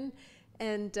 Karen?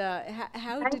 And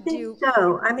how did you? I think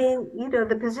so. I mean, you know,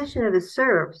 the position of the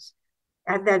serfs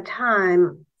at that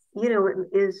time, you know,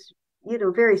 is, you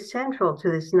know, very central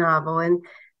to this novel. And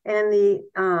the,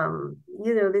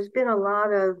 you know, there's been a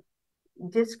lot of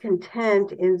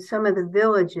discontent in some of the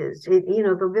villages. You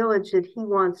know, the village that he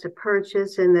wants to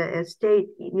purchase and the estate,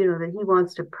 you know, that he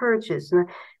wants to purchase.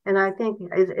 And I think,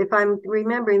 if I'm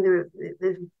remembering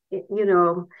the you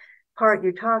know, part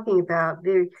you're talking about,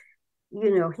 there,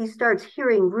 you know, he starts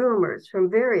hearing rumors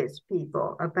from various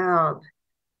people about,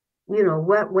 you know,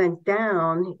 what went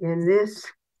down in this,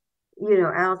 you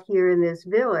know, out here in this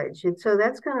village. And so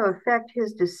that's going to affect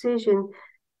his decision,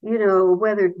 you know,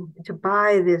 whether to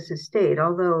buy this estate,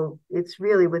 although it's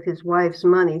really with his wife's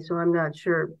money. So I'm not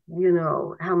sure, you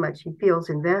know, how much he feels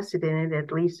invested in it,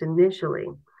 at least initially.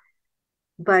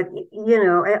 But, you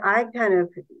know, I kind of,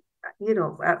 you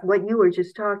know, what you were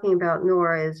just talking about,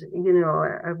 Nora, is, you know,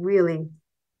 a really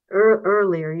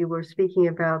earlier you were speaking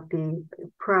about the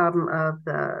problem of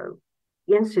the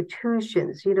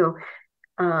institutions, you know,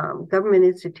 government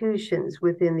institutions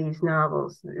within these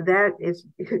novels. That is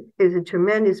a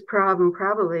tremendous problem,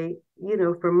 probably, you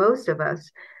know, for most of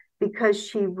us, because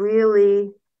she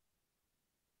really,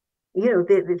 you know,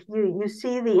 you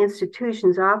see the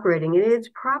institutions operating, and it's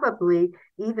probably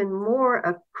even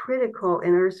more critical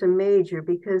in Ursa Major,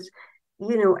 because,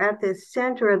 you know, at the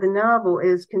center of the novel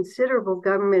is considerable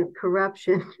government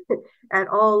corruption at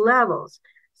all levels.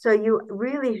 So you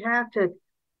really have to,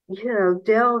 you know,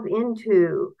 delve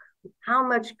into how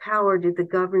much power did the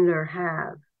governor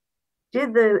have?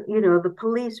 Did the, you know, the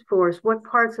police force, what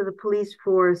parts of the police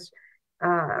force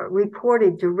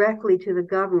reported directly to the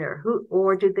governor?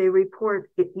 Or did they report,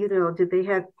 you know, did they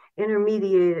have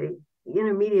intermediate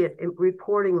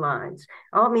reporting lines?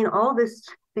 I mean, all this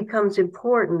becomes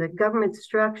important, the government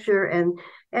structure and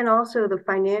also the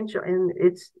financial, and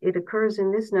it occurs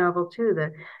in this novel too,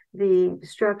 the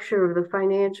structure of the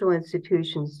financial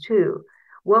institutions too.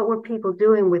 What were people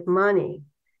doing with money?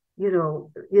 You know,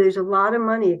 there's a lot of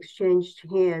money exchanged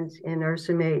hands in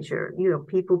Ursa Major, you know,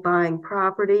 people buying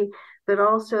property, but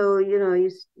also, you know,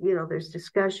 there's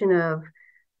discussion of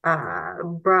a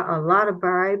lot of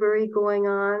bribery going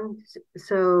on.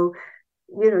 So,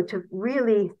 you know, to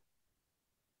really,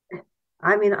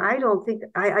 I mean, I don't think,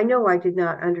 I know I did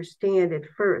not understand at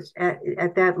first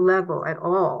at that level at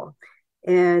all.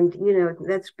 And, you know,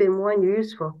 that's been one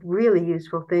really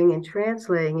useful thing in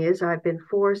translating, is I've been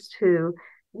forced to,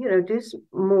 you know, do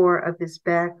more of this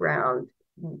background,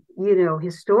 you know,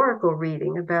 historical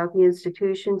reading about the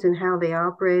institutions and how they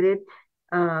operated.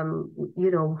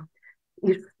 You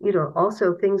know,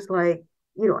 also things like,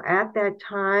 you know, at that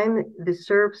time, the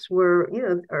serfs were,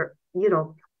 you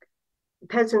know,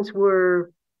 peasants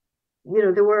were, you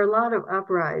know, there were a lot of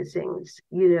uprisings,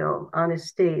 you know, on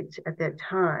estates at that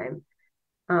time.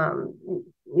 You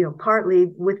know, partly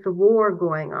with the war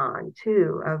going on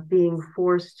too, of being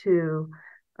forced to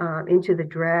into the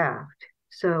draft.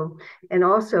 So, and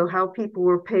also how people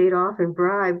were paid off and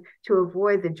bribed to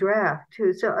avoid the draft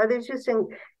too. So there's just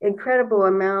incredible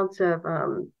amounts of,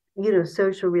 you know,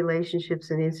 social relationships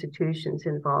and institutions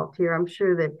involved here. I'm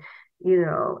sure that, you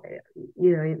know,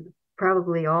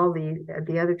 probably all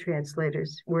the other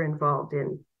translators were involved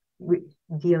in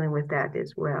dealing with that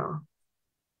as well.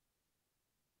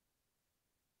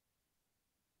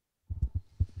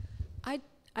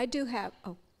 I do have,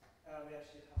 oh. We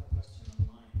actually have a question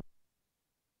online.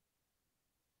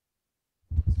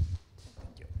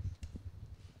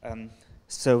 Thank you.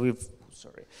 So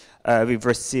we've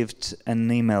received an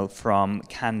email from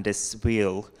Candice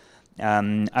Wheel.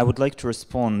 I would like to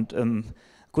respond.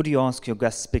 Could you ask your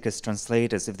guest speakers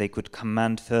translators if they could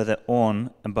comment further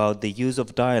on about the use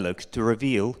of dialogue to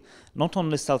reveal not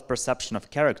only self-perception of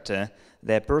character,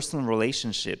 their personal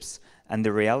relationships and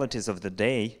the realities of the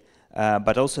day,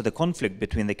 but also the conflict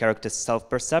between the character's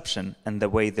self-perception and the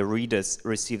way the readers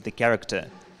receive the character.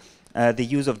 The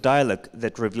use of dialogue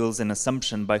that reveals an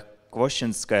assumption by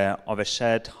Khvoshchinskaya of a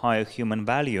shared higher human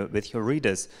value with your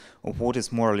readers of what is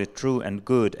morally true and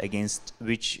good, against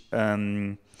which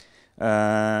the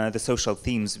social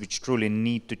themes which truly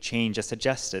need to change are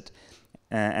suggested,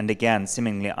 and again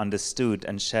seemingly understood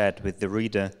and shared with the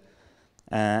reader.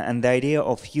 And the idea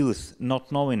of youth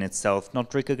not knowing itself,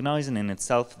 not recognizing in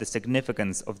itself the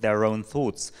significance of their own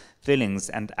thoughts, feelings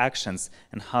and actions,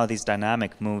 and how this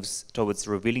dynamic moves towards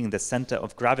revealing the center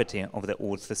of gravity of the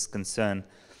author's concern.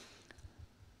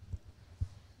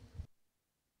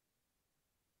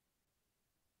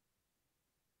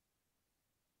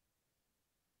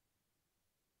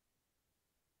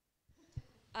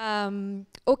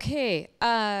 Okay.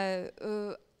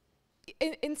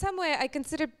 In some way, I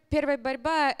consider Первая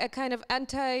борьба a kind of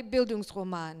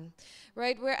anti-Bildungsroman,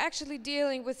 right? We're actually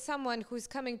dealing with someone who's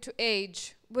coming to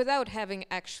age without having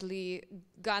actually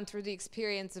gone through the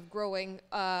experience of growing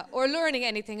or learning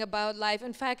anything about life.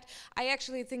 In fact, I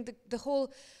actually think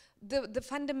the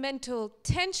fundamental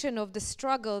tension of the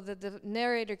struggle that the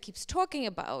narrator keeps talking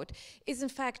about is in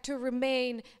fact to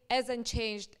remain as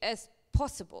unchanged as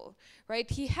possible,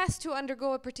 right? He has to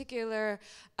undergo a particular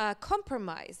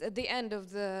compromise at the end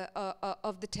of the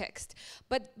text,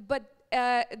 but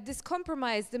this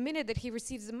compromise, the minute that he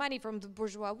receives the money from the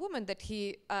bourgeois woman, that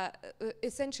he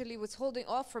essentially was holding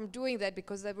off from doing that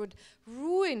because that would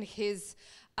ruin his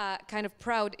kind of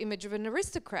proud image of an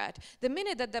aristocrat. The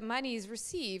minute that the money is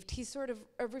received, he sort of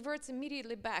reverts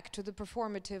immediately back to the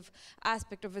performative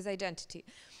aspect of his identity.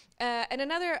 And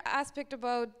another aspect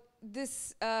about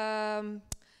this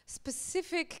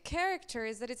specific character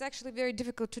is that it's actually very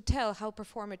difficult to tell how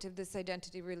performative this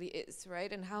identity really is,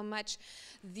 right? And how much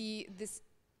this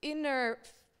inner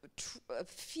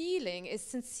feeling is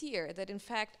sincere, that in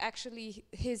fact actually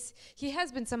he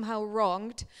has been somehow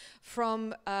wronged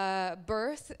from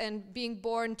birth and being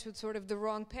born to sort of the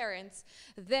wrong parents,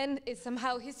 then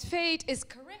somehow his fate is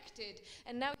corrected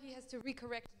and now he has to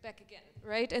recorrect it back again,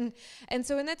 right? And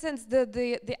so in that sense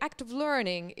the act of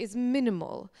learning is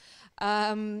minimal.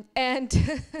 And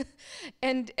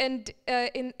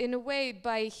in a way,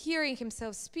 by hearing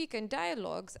himself speak in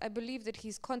dialogues, I believe that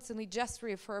he's constantly just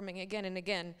reaffirming again and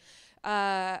again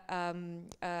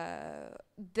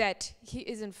that he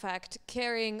is in fact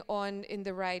carrying on in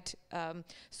the right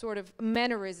sort of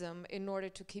mannerism in order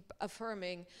to keep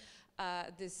affirming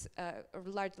this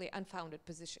largely unfounded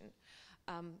position.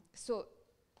 So,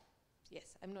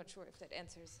 yes, I'm not sure if that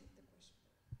answers the question.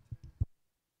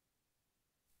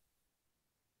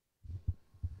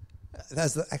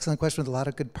 That's an excellent question with a lot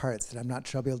of good parts, and I'm not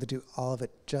sure I'll be able to do all of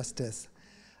it justice.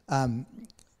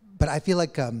 But I feel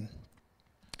like the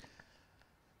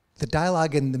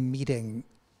dialogue in the meeting,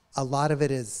 a lot of it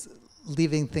is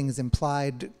leaving things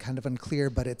implied, kind of unclear,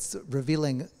 but it's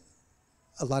revealing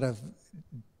a lot of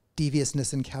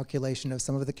deviousness and calculation of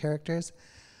some of the characters.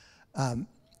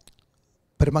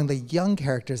 But among the young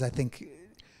characters, I think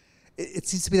it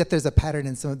seems to be that there's a pattern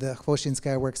in some of the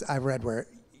Khvoshchinskaya works I've read where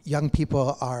young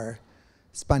people are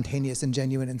spontaneous and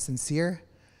genuine and sincere,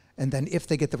 and then if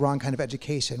they get the wrong kind of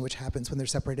education, which happens when they're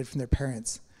separated from their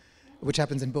parents, which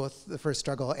happens in both the first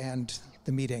struggle and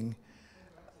the meeting,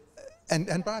 and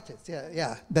Bratets,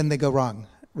 yeah, then they go wrong,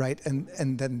 right?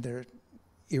 And then they're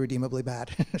irredeemably bad.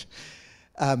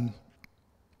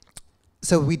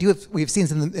 So we've seen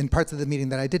some in parts of the meeting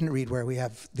that I didn't read where we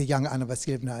have the young Anna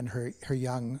Vasilyevna and her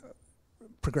young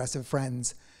progressive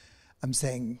friends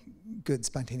saying good,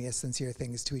 spontaneous, sincere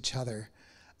things to each other.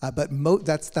 But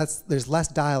there's less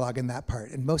dialogue in that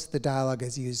part, and most of the dialogue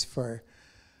is used for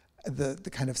the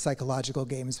kind of psychological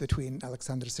games between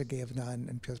Alexandra Sergeyevna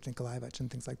and Pyotr Nikolaevich and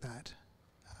things like that.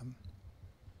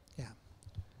 Yeah.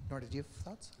 Nora, did you have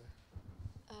thoughts?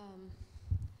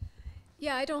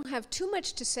 Yeah, I don't have too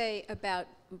much to say about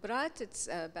Bratets,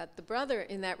 about the brother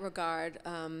in that regard.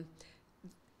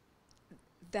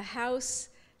 The house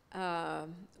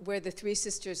where the three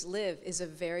sisters live is a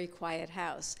very quiet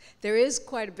house. There is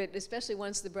quite a bit, especially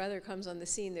once the brother comes on the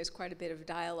scene, there's quite a bit of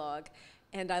dialogue.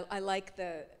 And I like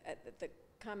the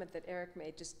comment that Eric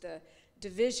made, just the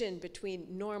division between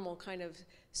normal kind of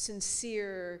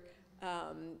sincere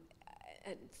and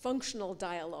functional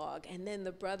dialogue, and then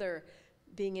the brother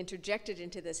being interjected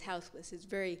into this house with his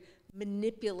very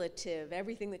manipulative,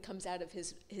 everything that comes out of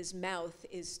his mouth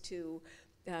is to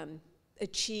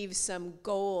achieve some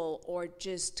goal or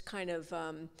just kind of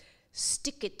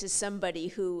stick it to somebody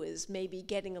who is maybe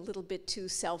getting a little bit too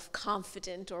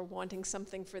self-confident or wanting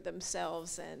something for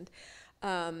themselves. And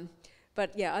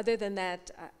but yeah, other than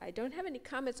that, I don't have any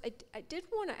comments. I did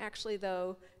want to actually,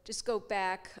 though, just go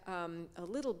back a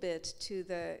little bit to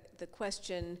the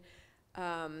question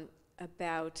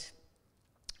about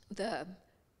the.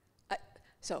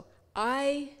 So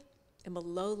I am a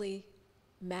lowly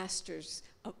master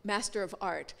of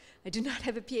art. I do not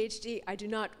have a PhD. I do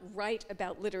not write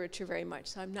about literature very much,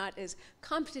 so I'm not as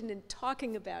competent in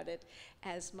talking about it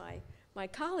as my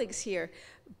colleagues here.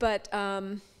 But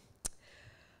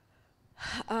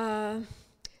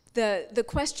the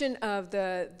question of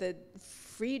the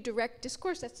free direct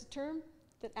discourse, that's the term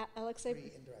that Alex said?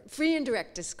 Free and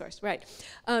direct discourse, right.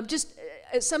 Just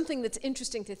something that's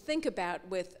interesting to think about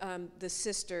with the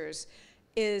sisters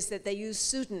is that they use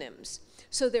pseudonyms.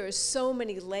 So there are so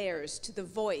many layers to the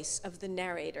voice of the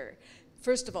narrator.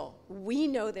 First of all, we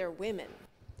know they're women.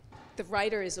 The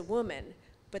writer is a woman,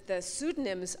 but the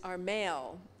pseudonyms are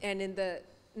male. And in the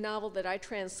novel that I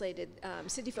translated,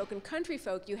 City Folk and Country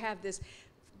Folk, you have this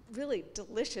really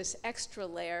delicious extra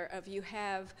layer of you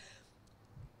have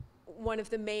one of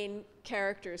the main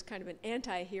characters, kind of an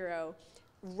anti-hero,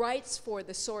 writes for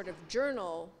the sort of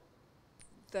journal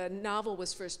the novel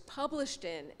was first published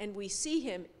in, and we see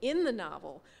him in the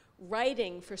novel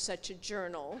writing for such a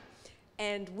journal,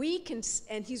 and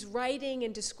he's writing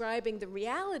and describing the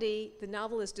reality the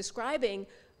novel is describing,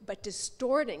 but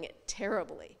distorting it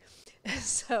terribly.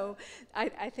 So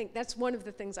I think that's one of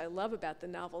the things I love about the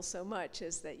novel so much,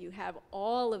 is that you have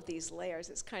all of these layers.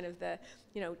 It's kind of the,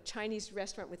 Chinese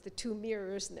restaurant with the two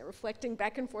mirrors, and they're reflecting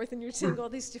back and forth, and you're seeing all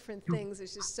these different things.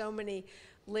 There's just so many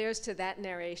layers to that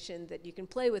narration that you can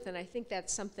play with, and I think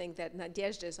that's something that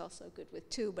Nadezhda is also good with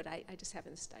too, but I just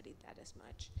haven't studied that as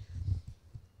much.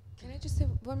 Can I just say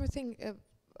one more thing?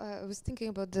 I was thinking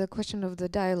about the question of the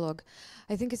dialogue.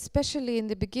 I think especially in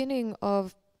the beginning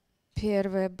of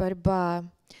Первая борьба,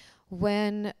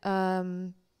 when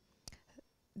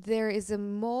there is a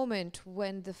moment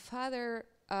when the father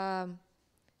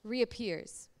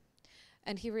reappears,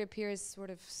 and he reappears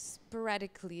sort of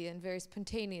sporadically and very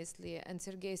spontaneously, and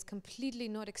Sergei is completely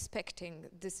not expecting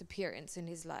this appearance in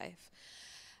his life.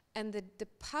 And the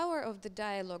power of the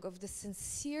dialogue, of the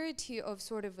sincerity of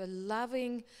sort of a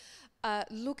loving,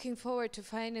 looking forward to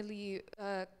finally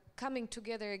coming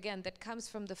together again, that comes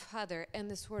from the father, and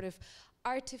the sort of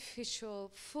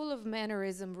artificial, full of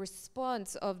mannerism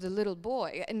response of the little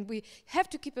boy. And we have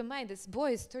to keep in mind this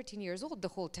boy is 13 years old the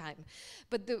whole time.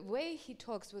 But the way he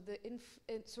talks with the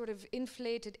sort of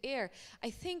inflated air, I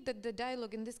think that the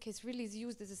dialogue in this case really is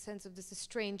used as a sense of this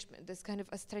estrangement, this kind of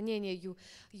остранение.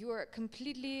 You are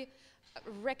completely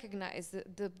recognize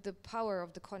the power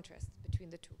of the contrast between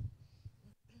the two.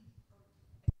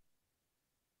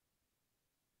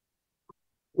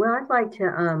 Well, I'd like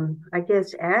to, I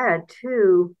guess, add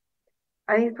too,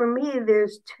 for me,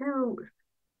 there's two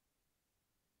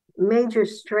major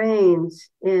strains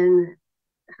in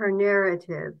her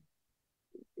narrative.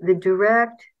 The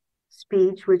direct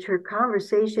speech, which her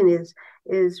conversation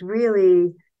is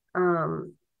really,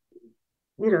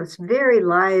 it's very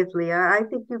lively. I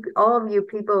think all of you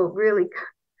people really,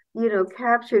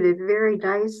 captured it very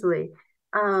nicely.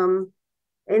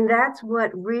 And that's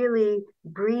what really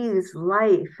breathes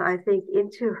life, I think,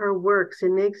 into her works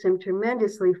and makes them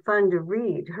tremendously fun to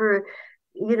read. Her,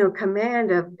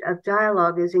 command of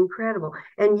dialogue is incredible.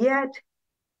 And yet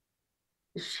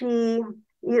she,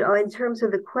 in terms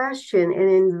of the question and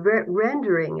in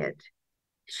rendering it,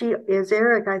 she, as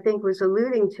Eric, I think, was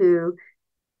alluding to,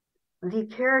 the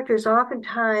characters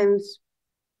oftentimes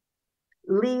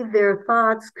leave their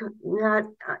thoughts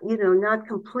not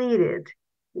completed.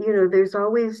 There's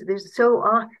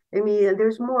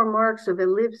more marks of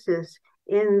ellipsis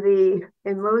in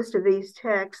most of these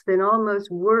texts than almost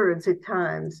words at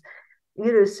times.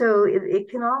 So it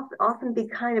can often be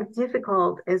kind of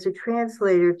difficult as a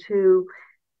translator to,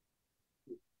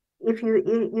 if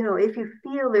you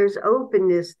feel there's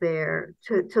openness there,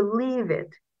 to leave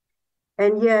it.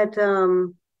 And yet,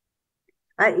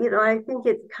 I think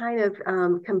it kind of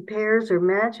compares or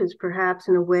matches, perhaps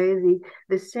in a way,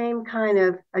 the same kind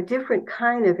of, a different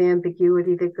kind of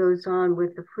ambiguity that goes on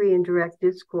with the free and direct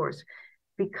discourse,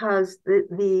 because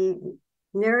the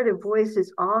narrative voice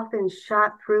is often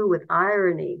shot through with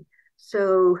irony.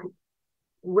 So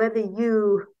whether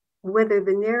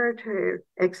the narrator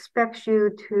expects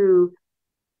you to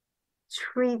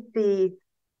treat the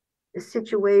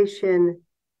situation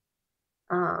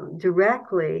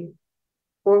directly,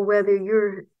 or whether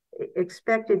you're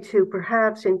expected to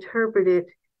perhaps interpret it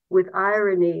with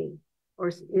irony,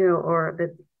 or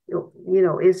that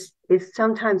is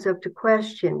sometimes up to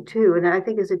question too. And I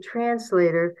think as a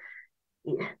translator,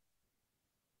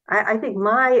 I think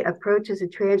my approach as a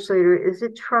translator is to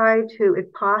try to,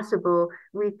 if possible,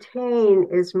 retain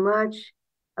as much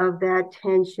of that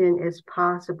tension as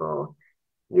possible.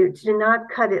 To not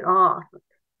cut it off.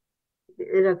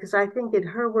 Because I think in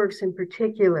her works in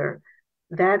particular,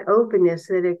 that openness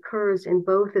that occurs in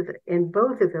both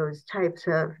of those types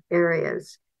of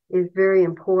areas is very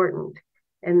important.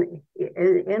 And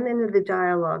then the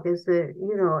dialogue is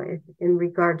in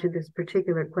regard to this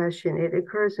particular question, it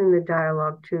occurs in the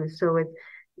dialogue too. So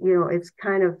it's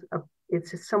kind of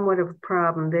it's somewhat of a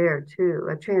problem there too,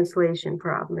 a translation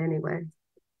problem anyway.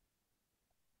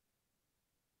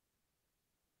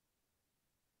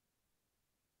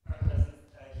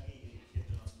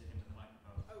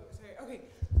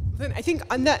 Then I think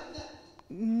on that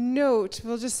note,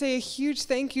 we'll just say a huge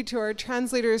thank you to our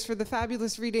translators for the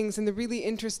fabulous readings and the really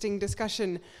interesting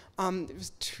discussion. It was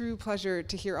a true pleasure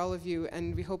to hear all of you,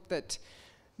 and we hope that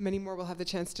many more will have the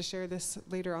chance to share this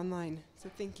later online. So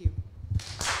thank you.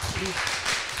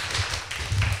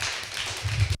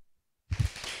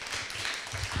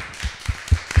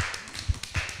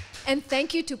 And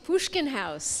thank you to Pushkin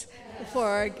House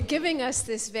for giving us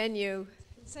this venue.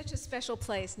 It's such a special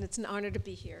place, and it's an honor to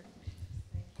be here.